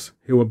top brass,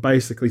 who are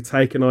basically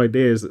taking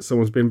ideas that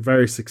someone's been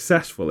very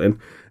successful in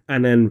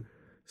and then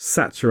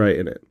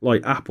saturating it.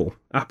 Like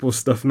Apple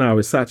stuff now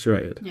is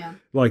saturated. Yeah.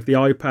 Like the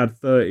iPad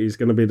 30 is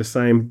going to be the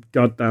same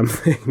goddamn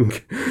thing,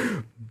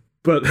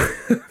 but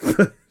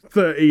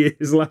 30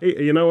 years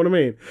later, you know what I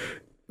mean?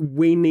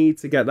 we need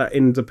to get that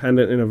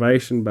independent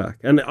innovation back.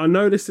 And I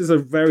know this is a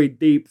very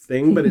deep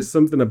thing, but it's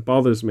something that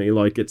bothers me.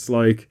 Like, it's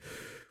like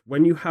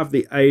when you have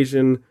the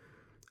Asian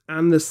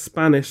and the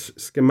Spanish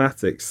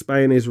schematics,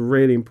 Spain is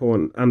really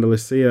important.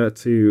 Andalusia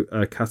to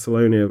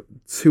Catalonia,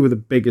 two of the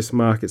biggest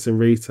markets in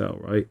retail,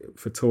 right,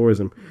 for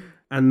tourism.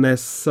 And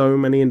there's so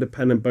many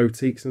independent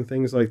boutiques and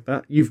things like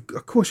that.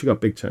 Of course, you've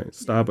got big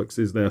chains. Starbucks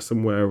is there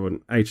somewhere,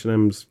 and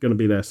H&M's going to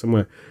be there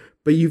somewhere.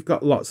 But you've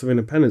got lots of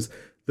independents.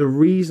 The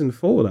reason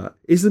for that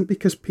isn't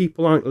because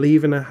people aren't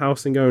leaving their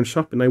house and going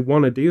shopping. They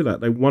want to do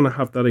that. They want to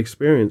have that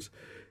experience.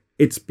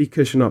 It's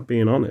because you're not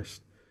being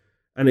honest.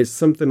 And it's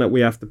something that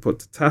we have to put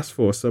to task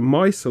for. So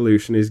my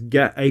solution is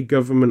get a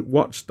government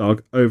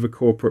watchdog over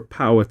corporate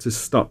power to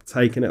stop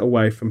taking it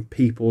away from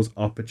people's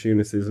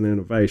opportunities and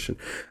innovation.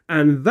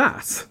 And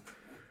that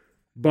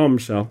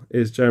bombshell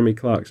is Jeremy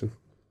Clarkson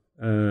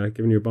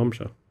giving you a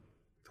bombshell.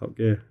 Top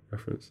Gear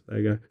reference. There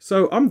you go.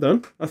 So I'm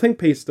done. I think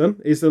Pete's done.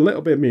 He's a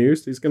little bit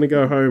amused. He's going to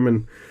go home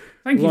and...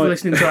 Thank you for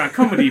listening to our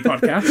comedy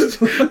podcast.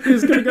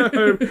 He's going to go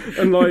home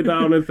and lie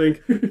down and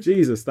think,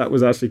 Jesus, that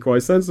was actually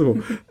quite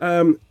sensible.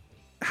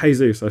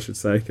 Jesus, I should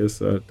say,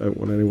 because I don't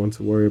want anyone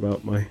to worry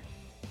about my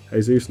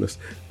Jesusness.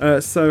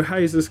 So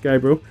Jesus,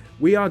 Gabriel,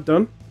 we are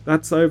done.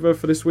 That's over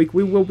for this week.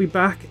 We will be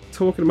back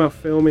talking about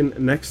filming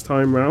next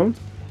time round.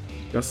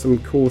 Got some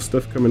cool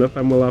stuff coming up,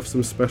 and we'll have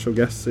some special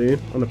guests soon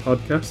on the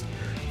podcast.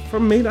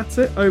 From me, that's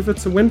it. Over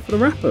to Win for the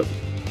wrap-up.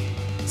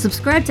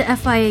 Subscribe to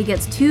FIA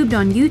Gets Tubed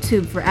on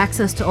YouTube for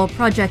access to all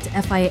Project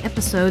FIA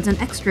episodes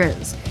and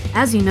extras.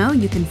 As you know,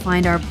 you can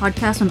find our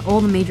podcast on all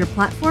the major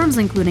platforms,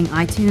 including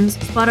iTunes,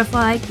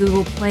 Spotify,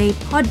 Google Play,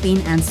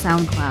 Podbean, and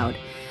SoundCloud.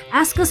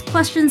 Ask us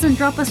questions and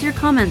drop us your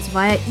comments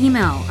via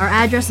email. Our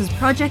address is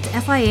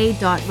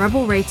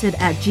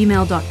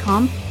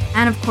projectfia.rebelrated@gmail.com.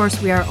 And of course,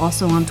 we are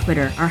also on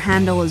Twitter. Our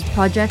handle is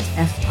Project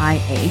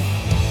FIA.